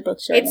go. There's your book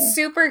journal. It's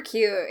super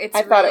cute. It's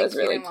I thought it was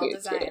cute really and well cute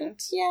designed.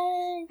 Too.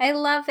 Yay! I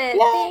love it. Yay.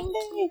 Thank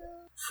you.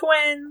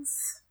 Twins.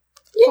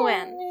 Yay.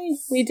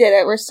 Twins. We did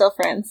it. We're still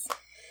friends.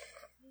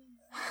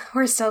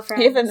 We're still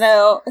friends. Even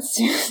though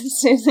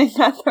Susan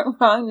got the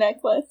wrong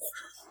necklace.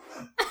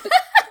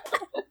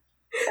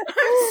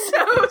 I'm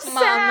so sad.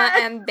 Mama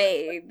and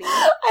baby.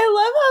 I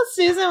love how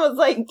Susan was,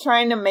 like,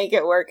 trying to make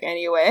it work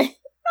anyway.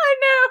 I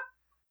know.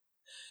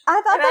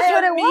 I thought that's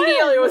what it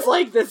immediately was. was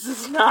like, this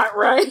is not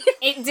right.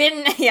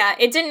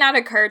 It did not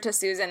occur to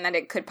Susan that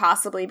it could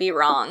possibly be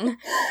wrong.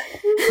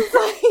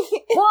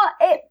 Well,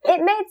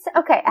 it made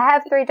okay, I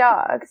have 3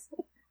 dogs.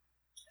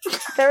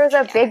 There was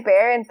a big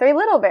bear and 3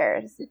 little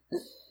bears.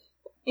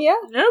 Yeah.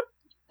 Nope.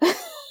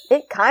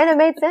 It kind of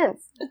made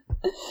sense.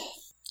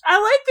 I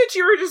like that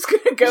you were just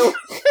gonna go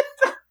with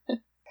it.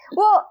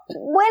 Well,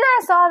 when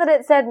I saw that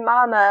it said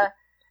mama,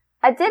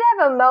 I did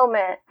have a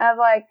moment of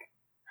like,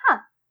 huh.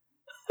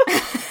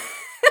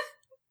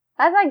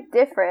 That's like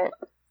different.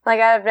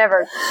 Like, I've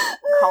never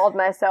called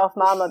myself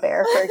Mama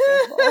Bear, for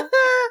example.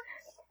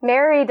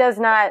 Mary does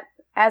not,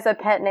 as a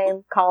pet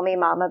name, call me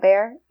Mama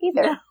Bear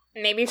either. No.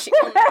 Maybe she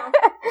will now.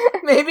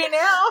 Maybe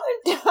now.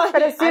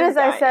 But as soon as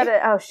I said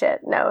it, oh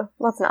shit, no,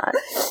 let's not.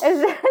 As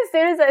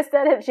soon as I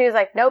said it, she was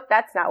like, nope,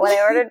 that's not what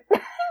I ordered.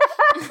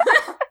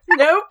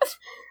 Nope.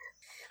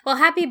 Well,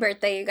 happy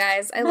birthday, you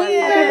guys. I love you.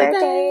 Happy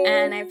birthday.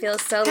 And I feel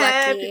so lucky.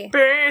 Happy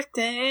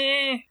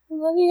birthday.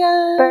 Love you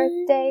guys.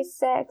 Birthday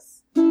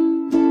sex.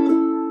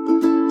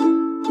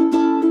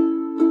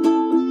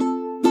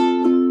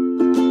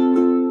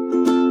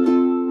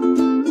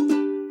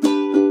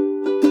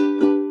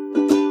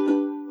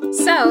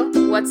 So,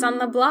 what's on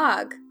the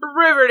blog?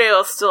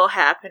 Riverdale's still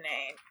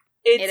happening.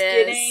 It's It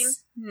getting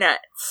is.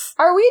 nuts.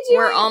 Are we doing...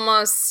 We're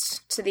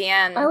almost to the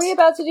end. Are we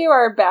about to do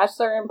our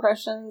Bachelor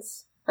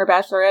impressions? Or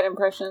Bachelorette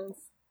impressions?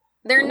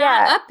 They're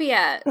not up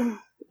yet.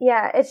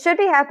 Yeah, it should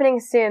be happening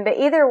soon, but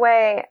either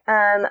way,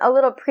 a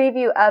little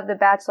preview of the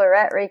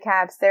Bachelorette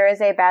recaps. There is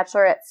a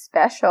Bachelorette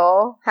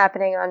special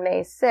happening on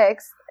May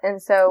 6th,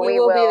 and so we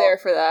will be there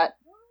for that.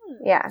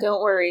 Yeah.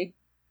 Don't worry.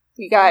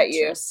 We got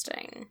you.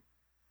 Interesting.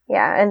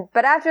 Yeah,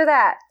 but after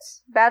that,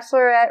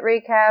 Bachelorette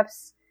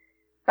recaps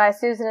by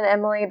Susan and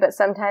Emily, but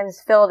sometimes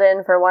filled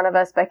in for one of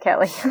us by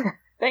Kelly.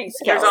 Thanks,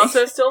 Kelly. There's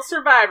also still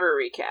Survivor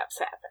recaps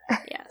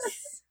happening.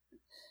 Yes.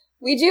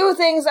 We do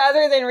things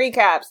other than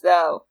recaps,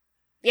 though.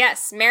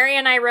 Yes, Mary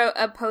and I wrote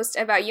a post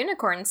about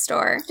Unicorn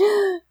Store.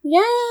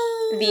 Yeah!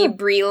 The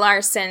Brie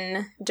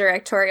Larson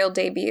directorial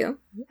debut.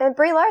 And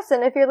Brie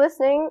Larson, if you're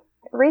listening,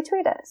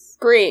 retweet us.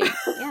 Brie.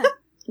 Yeah.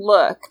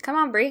 Look. Come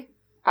on, Brie.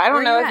 I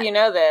don't know if at? you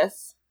know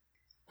this,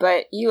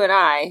 but you and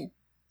I,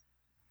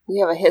 we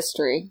have a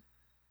history.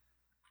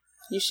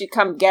 You should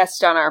come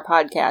guest on our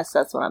podcast,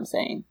 that's what I'm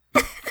saying.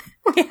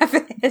 We have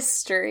a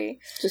history.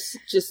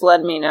 Just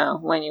let me know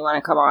when you want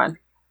to come on.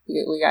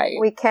 We got you.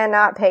 We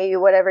cannot pay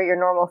you whatever your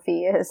normal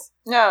fee is.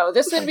 No,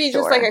 this would be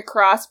just like a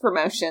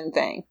cross-promotion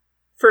thing.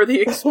 For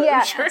the exposure.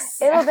 Yeah,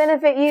 it'll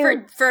benefit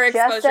you for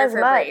just as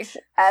much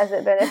as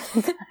it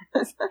benefits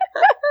us.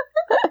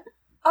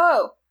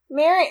 Oh,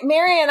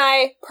 Mary and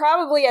I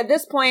probably at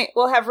this point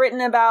will have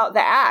written about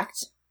the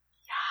act.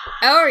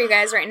 Oh, are you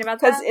guys writing about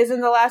that? Because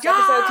isn't the last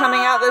episode coming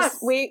out this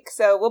week?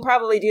 So we'll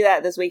probably do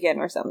that this weekend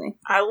or something.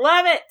 I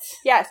love it!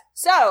 Yes.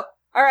 So,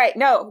 alright,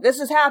 no, this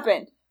has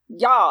happened.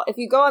 Y'all, if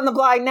you go on the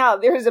blog now,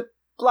 there's a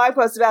blog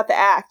post about the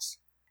act.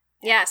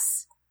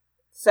 Yes.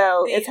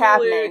 So The it's Hulu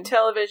happening.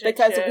 television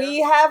Because show.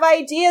 we have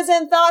ideas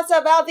and thoughts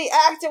about the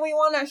act and we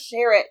want to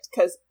share it.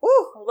 Because,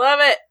 ooh, Love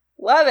it!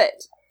 love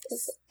it.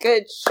 It's a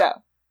good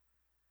show.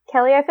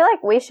 Kelly, I feel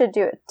like we should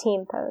do a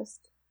team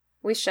post.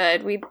 We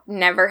should. We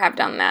never have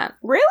done that.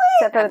 Really?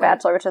 Except for The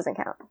Bachelor, which doesn't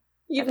count.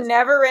 You've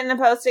never written a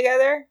post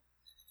together?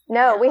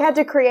 No, we had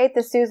to create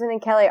the Susan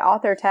and Kelly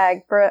author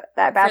tag for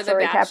that Bachelor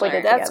recap we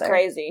did That's together.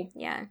 crazy.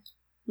 Yeah.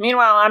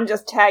 Meanwhile, I'm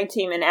just tag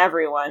teaming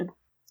everyone.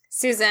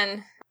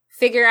 Susan,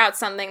 figure out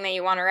something that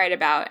you want to write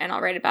about, and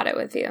I'll write about it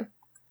with you.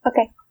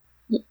 Okay.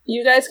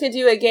 You guys could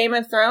do a Game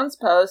of Thrones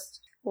post.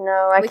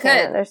 No, I We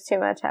can't. could. There's too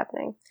much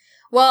happening.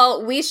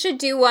 Well, we should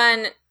do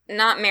one,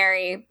 not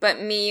Mary,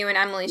 but me, you, and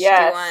Emily should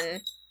Yes. do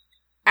one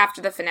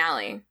after the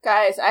finale.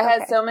 Guys, I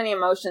had Okay. so many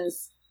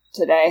emotions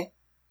today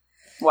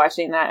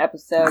watching that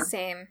episode.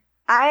 Same.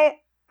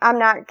 I'm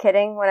not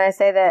kidding when I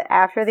say that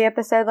after the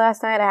episode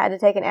last night, I had to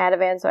take an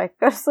Ativan so I could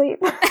go to sleep.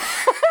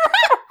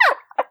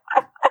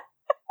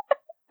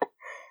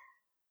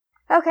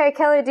 Okay,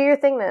 Kelly, do your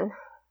thing then.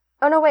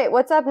 Oh no, wait,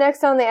 what's up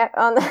next on the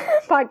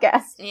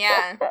podcast?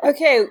 Yeah.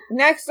 Okay,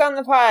 next on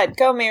the pod.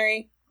 Go,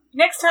 Mary.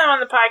 Next time on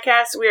the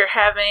podcast, we are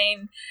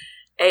having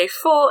a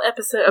full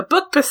episode, a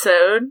book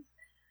episode,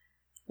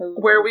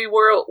 where we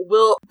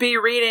will be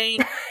reading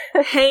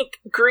Hank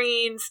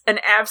Green's An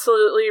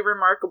Absolutely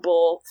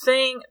Remarkable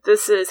Thing.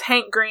 This is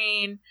Hank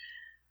Green.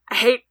 I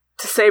hate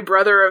to say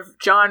brother of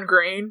John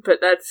Green, but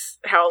that's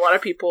how a lot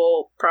of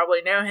people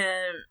probably know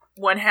him.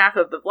 One half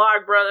of the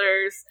Vlog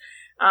Brothers.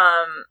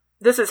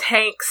 This is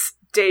Hank's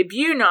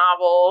debut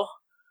novel,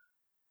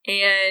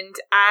 and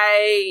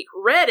I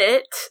read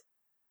it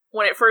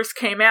when it first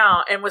came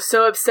out and was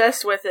so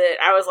obsessed with it,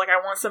 I was like,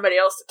 I want somebody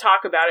else to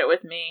talk about it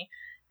with me.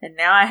 And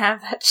now I have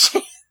that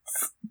chance.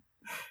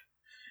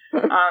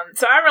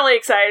 So I'm really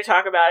excited to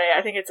talk about it.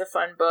 I think it's a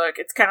fun book.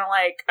 It's kind of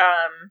like,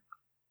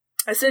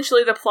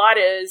 essentially the plot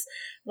is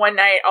one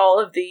night all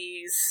of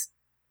these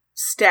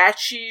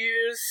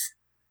statues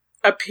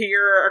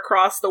appear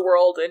across the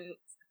world in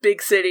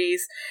big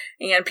cities,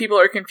 and people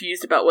are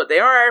confused about what they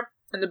are.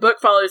 And the book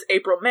follows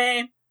April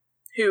May,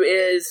 who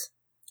is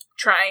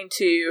trying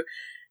to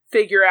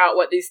figure out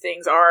what these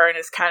things are and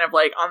is kind of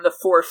like on the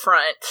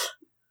forefront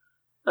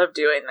of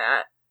doing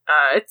that.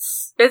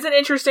 It's an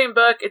interesting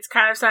book. It's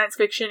kind of science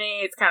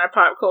fiction-y. It's kind of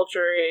pop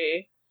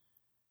culture-y.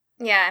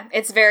 Yeah,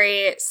 it's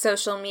very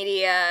social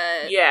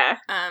media Yeah.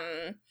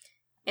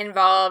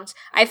 Involved.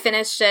 I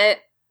finished it,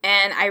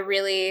 and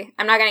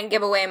I'm not going to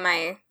give away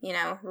my,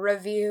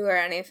 review or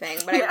anything,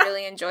 but I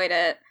really enjoyed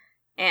it.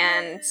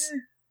 And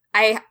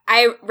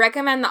I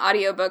recommend the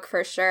audiobook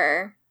for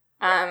sure.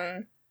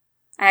 I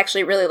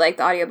actually really like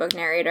the audiobook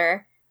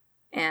narrator,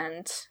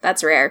 and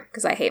that's rare,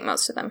 because I hate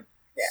most of them.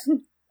 Yeah.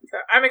 So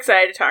I'm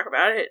excited to talk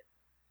about it.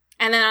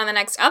 And then on the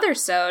next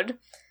Othersode,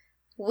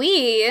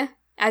 we,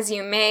 as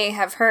you may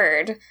have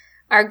heard,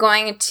 are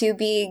going to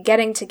be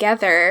getting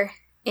together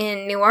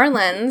in New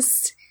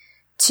Orleans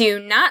to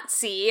not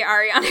see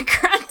Ariana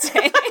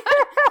Grande.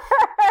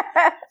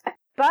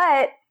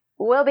 But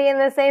we'll be in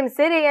the same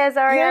city as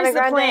Ariana Here's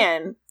Grande. the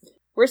plan.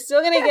 We're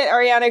still going to get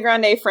Ariana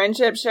Grande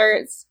friendship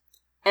shirts,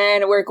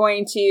 and we're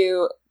going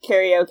to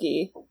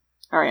karaoke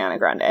Ariana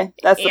Grande.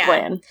 That's the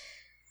plan.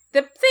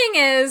 The thing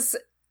is,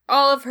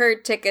 all of her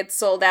tickets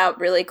sold out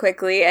really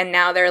quickly, and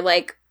now they're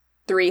like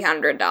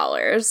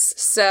 $300.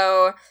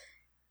 So,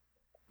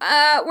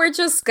 we're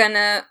just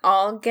gonna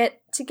all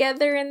get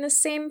together in the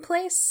same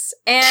place,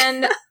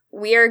 and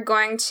we are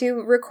going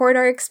to record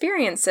our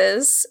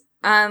experiences.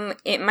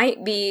 It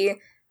might be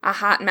a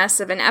hot mess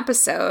of an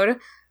episode,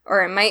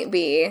 or it might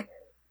be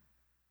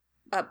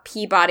a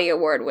Peabody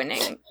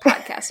Award-winning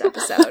podcast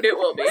episode. It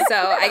will be. So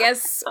I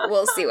guess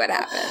we'll see what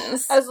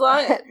happens. As long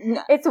as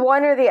it's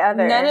one or the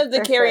other. None of the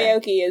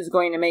karaoke is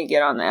going to make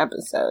it on the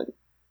episode.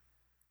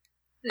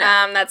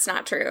 That's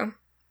not true.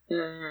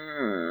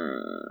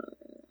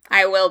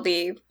 I will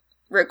be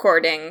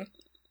recording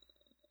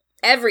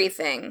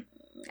everything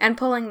and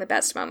pulling the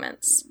best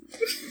moments.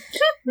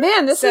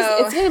 Man, it's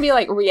going to be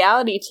like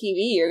reality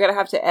TV. You're going to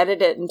have to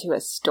edit it into a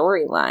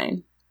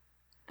storyline.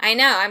 I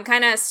know, I'm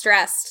kind of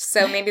stressed,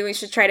 so maybe we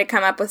should try to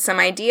come up with some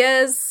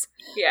ideas.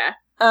 Yeah.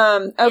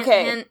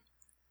 Okay.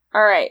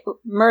 All right,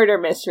 murder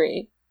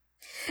mystery.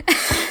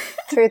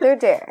 Truth or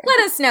dare.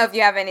 Let us know if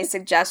you have any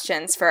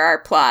suggestions for our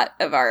plot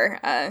of our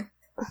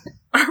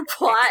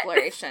plot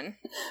exploration.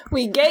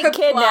 We get the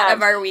kidnapped. Plot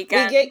of our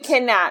weekend. We get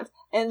kidnapped,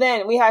 and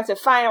then we have to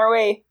find our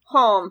way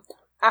home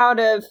out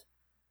of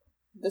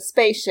the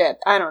spaceship.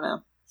 I don't know.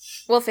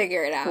 We'll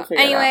figure it out.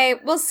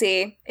 We'll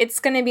see. It's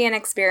going to be an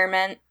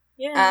experiment.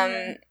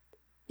 Yeah.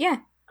 Yeah.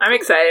 I'm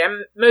excited.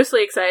 I'm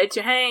mostly excited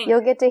to hang.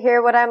 You'll get to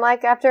hear what I'm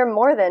like after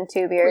more than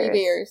 2 beers. 3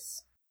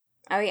 beers.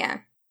 Oh, yeah.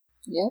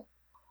 Yep.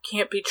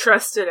 Can't be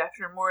trusted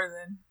after more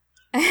than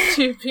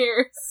 2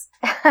 beers.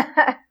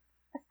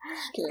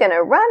 It's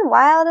gonna run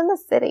wild in the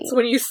city. It's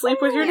when you sleep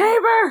with your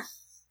neighbor.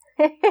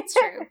 It's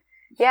true.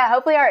 Yeah,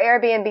 hopefully our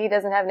Airbnb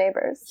doesn't have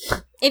neighbors.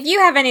 If you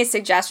have any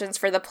suggestions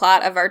for the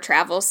plot of our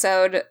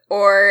travel-sode,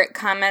 or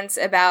comments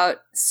about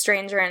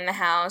Stranger in the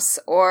House,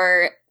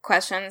 or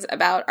questions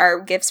about our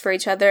gifts for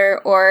each other,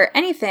 or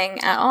anything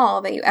at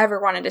all that you ever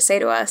wanted to say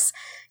to us,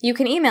 you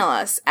can email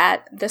us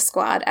at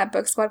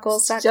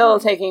thesquad@booksquadgoals.com. Still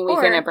taking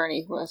Weekend at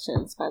Bernie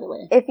questions, by the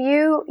way. If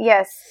you,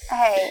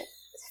 hey,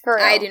 for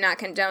real. I do not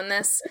condone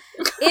this.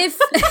 If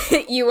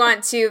you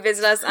want to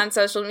visit us on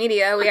social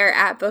media, we are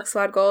at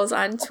BookSquadGoals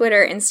on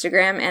Twitter,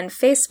 Instagram, and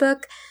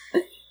Facebook.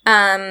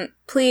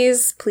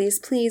 Please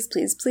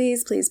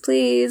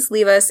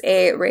leave us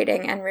a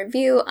rating and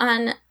review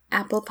on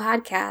Apple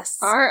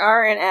Podcasts.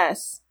 R and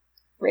S.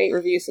 Rate,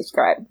 review,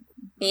 subscribe.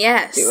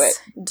 Yes. Do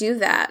it. Do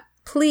that.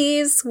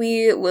 Please,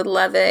 we would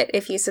love it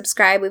if you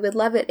subscribe. We would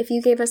love it if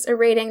you gave us a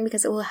rating,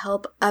 because it will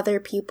help other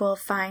people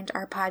find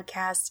our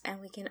podcast,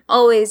 and we can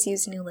always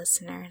use new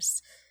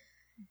listeners.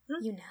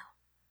 You know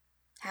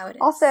how it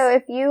is. Also,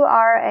 if you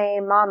are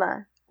a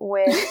mama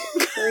with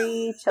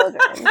 3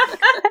 children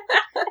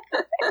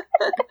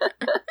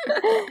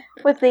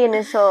with the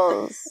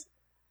initials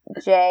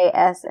J,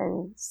 S,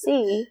 and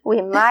C,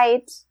 we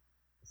might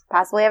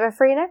possibly have a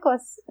free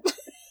necklace.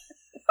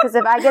 Because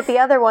if I get the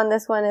other one,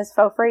 this one is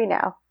for free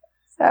now.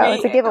 So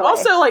it's a giveaway.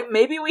 Also,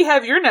 maybe we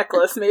have your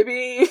necklace.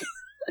 Maybe.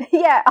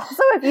 Yeah,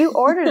 also, if you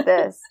ordered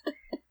this,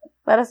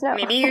 let us know.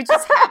 Maybe you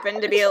just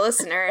happen to be a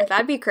listener.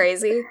 That'd be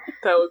crazy.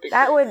 That would be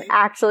That crazy. would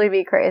actually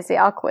be crazy.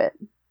 I'll quit.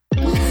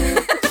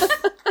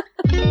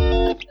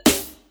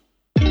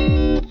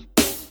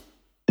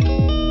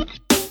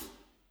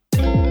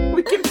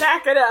 We can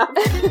back it up.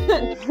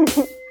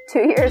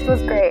 2 years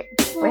was great.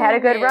 We had a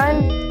good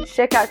run.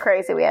 Shit got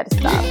crazy. We had to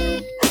stop.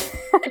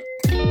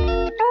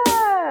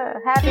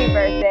 Happy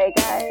birthday,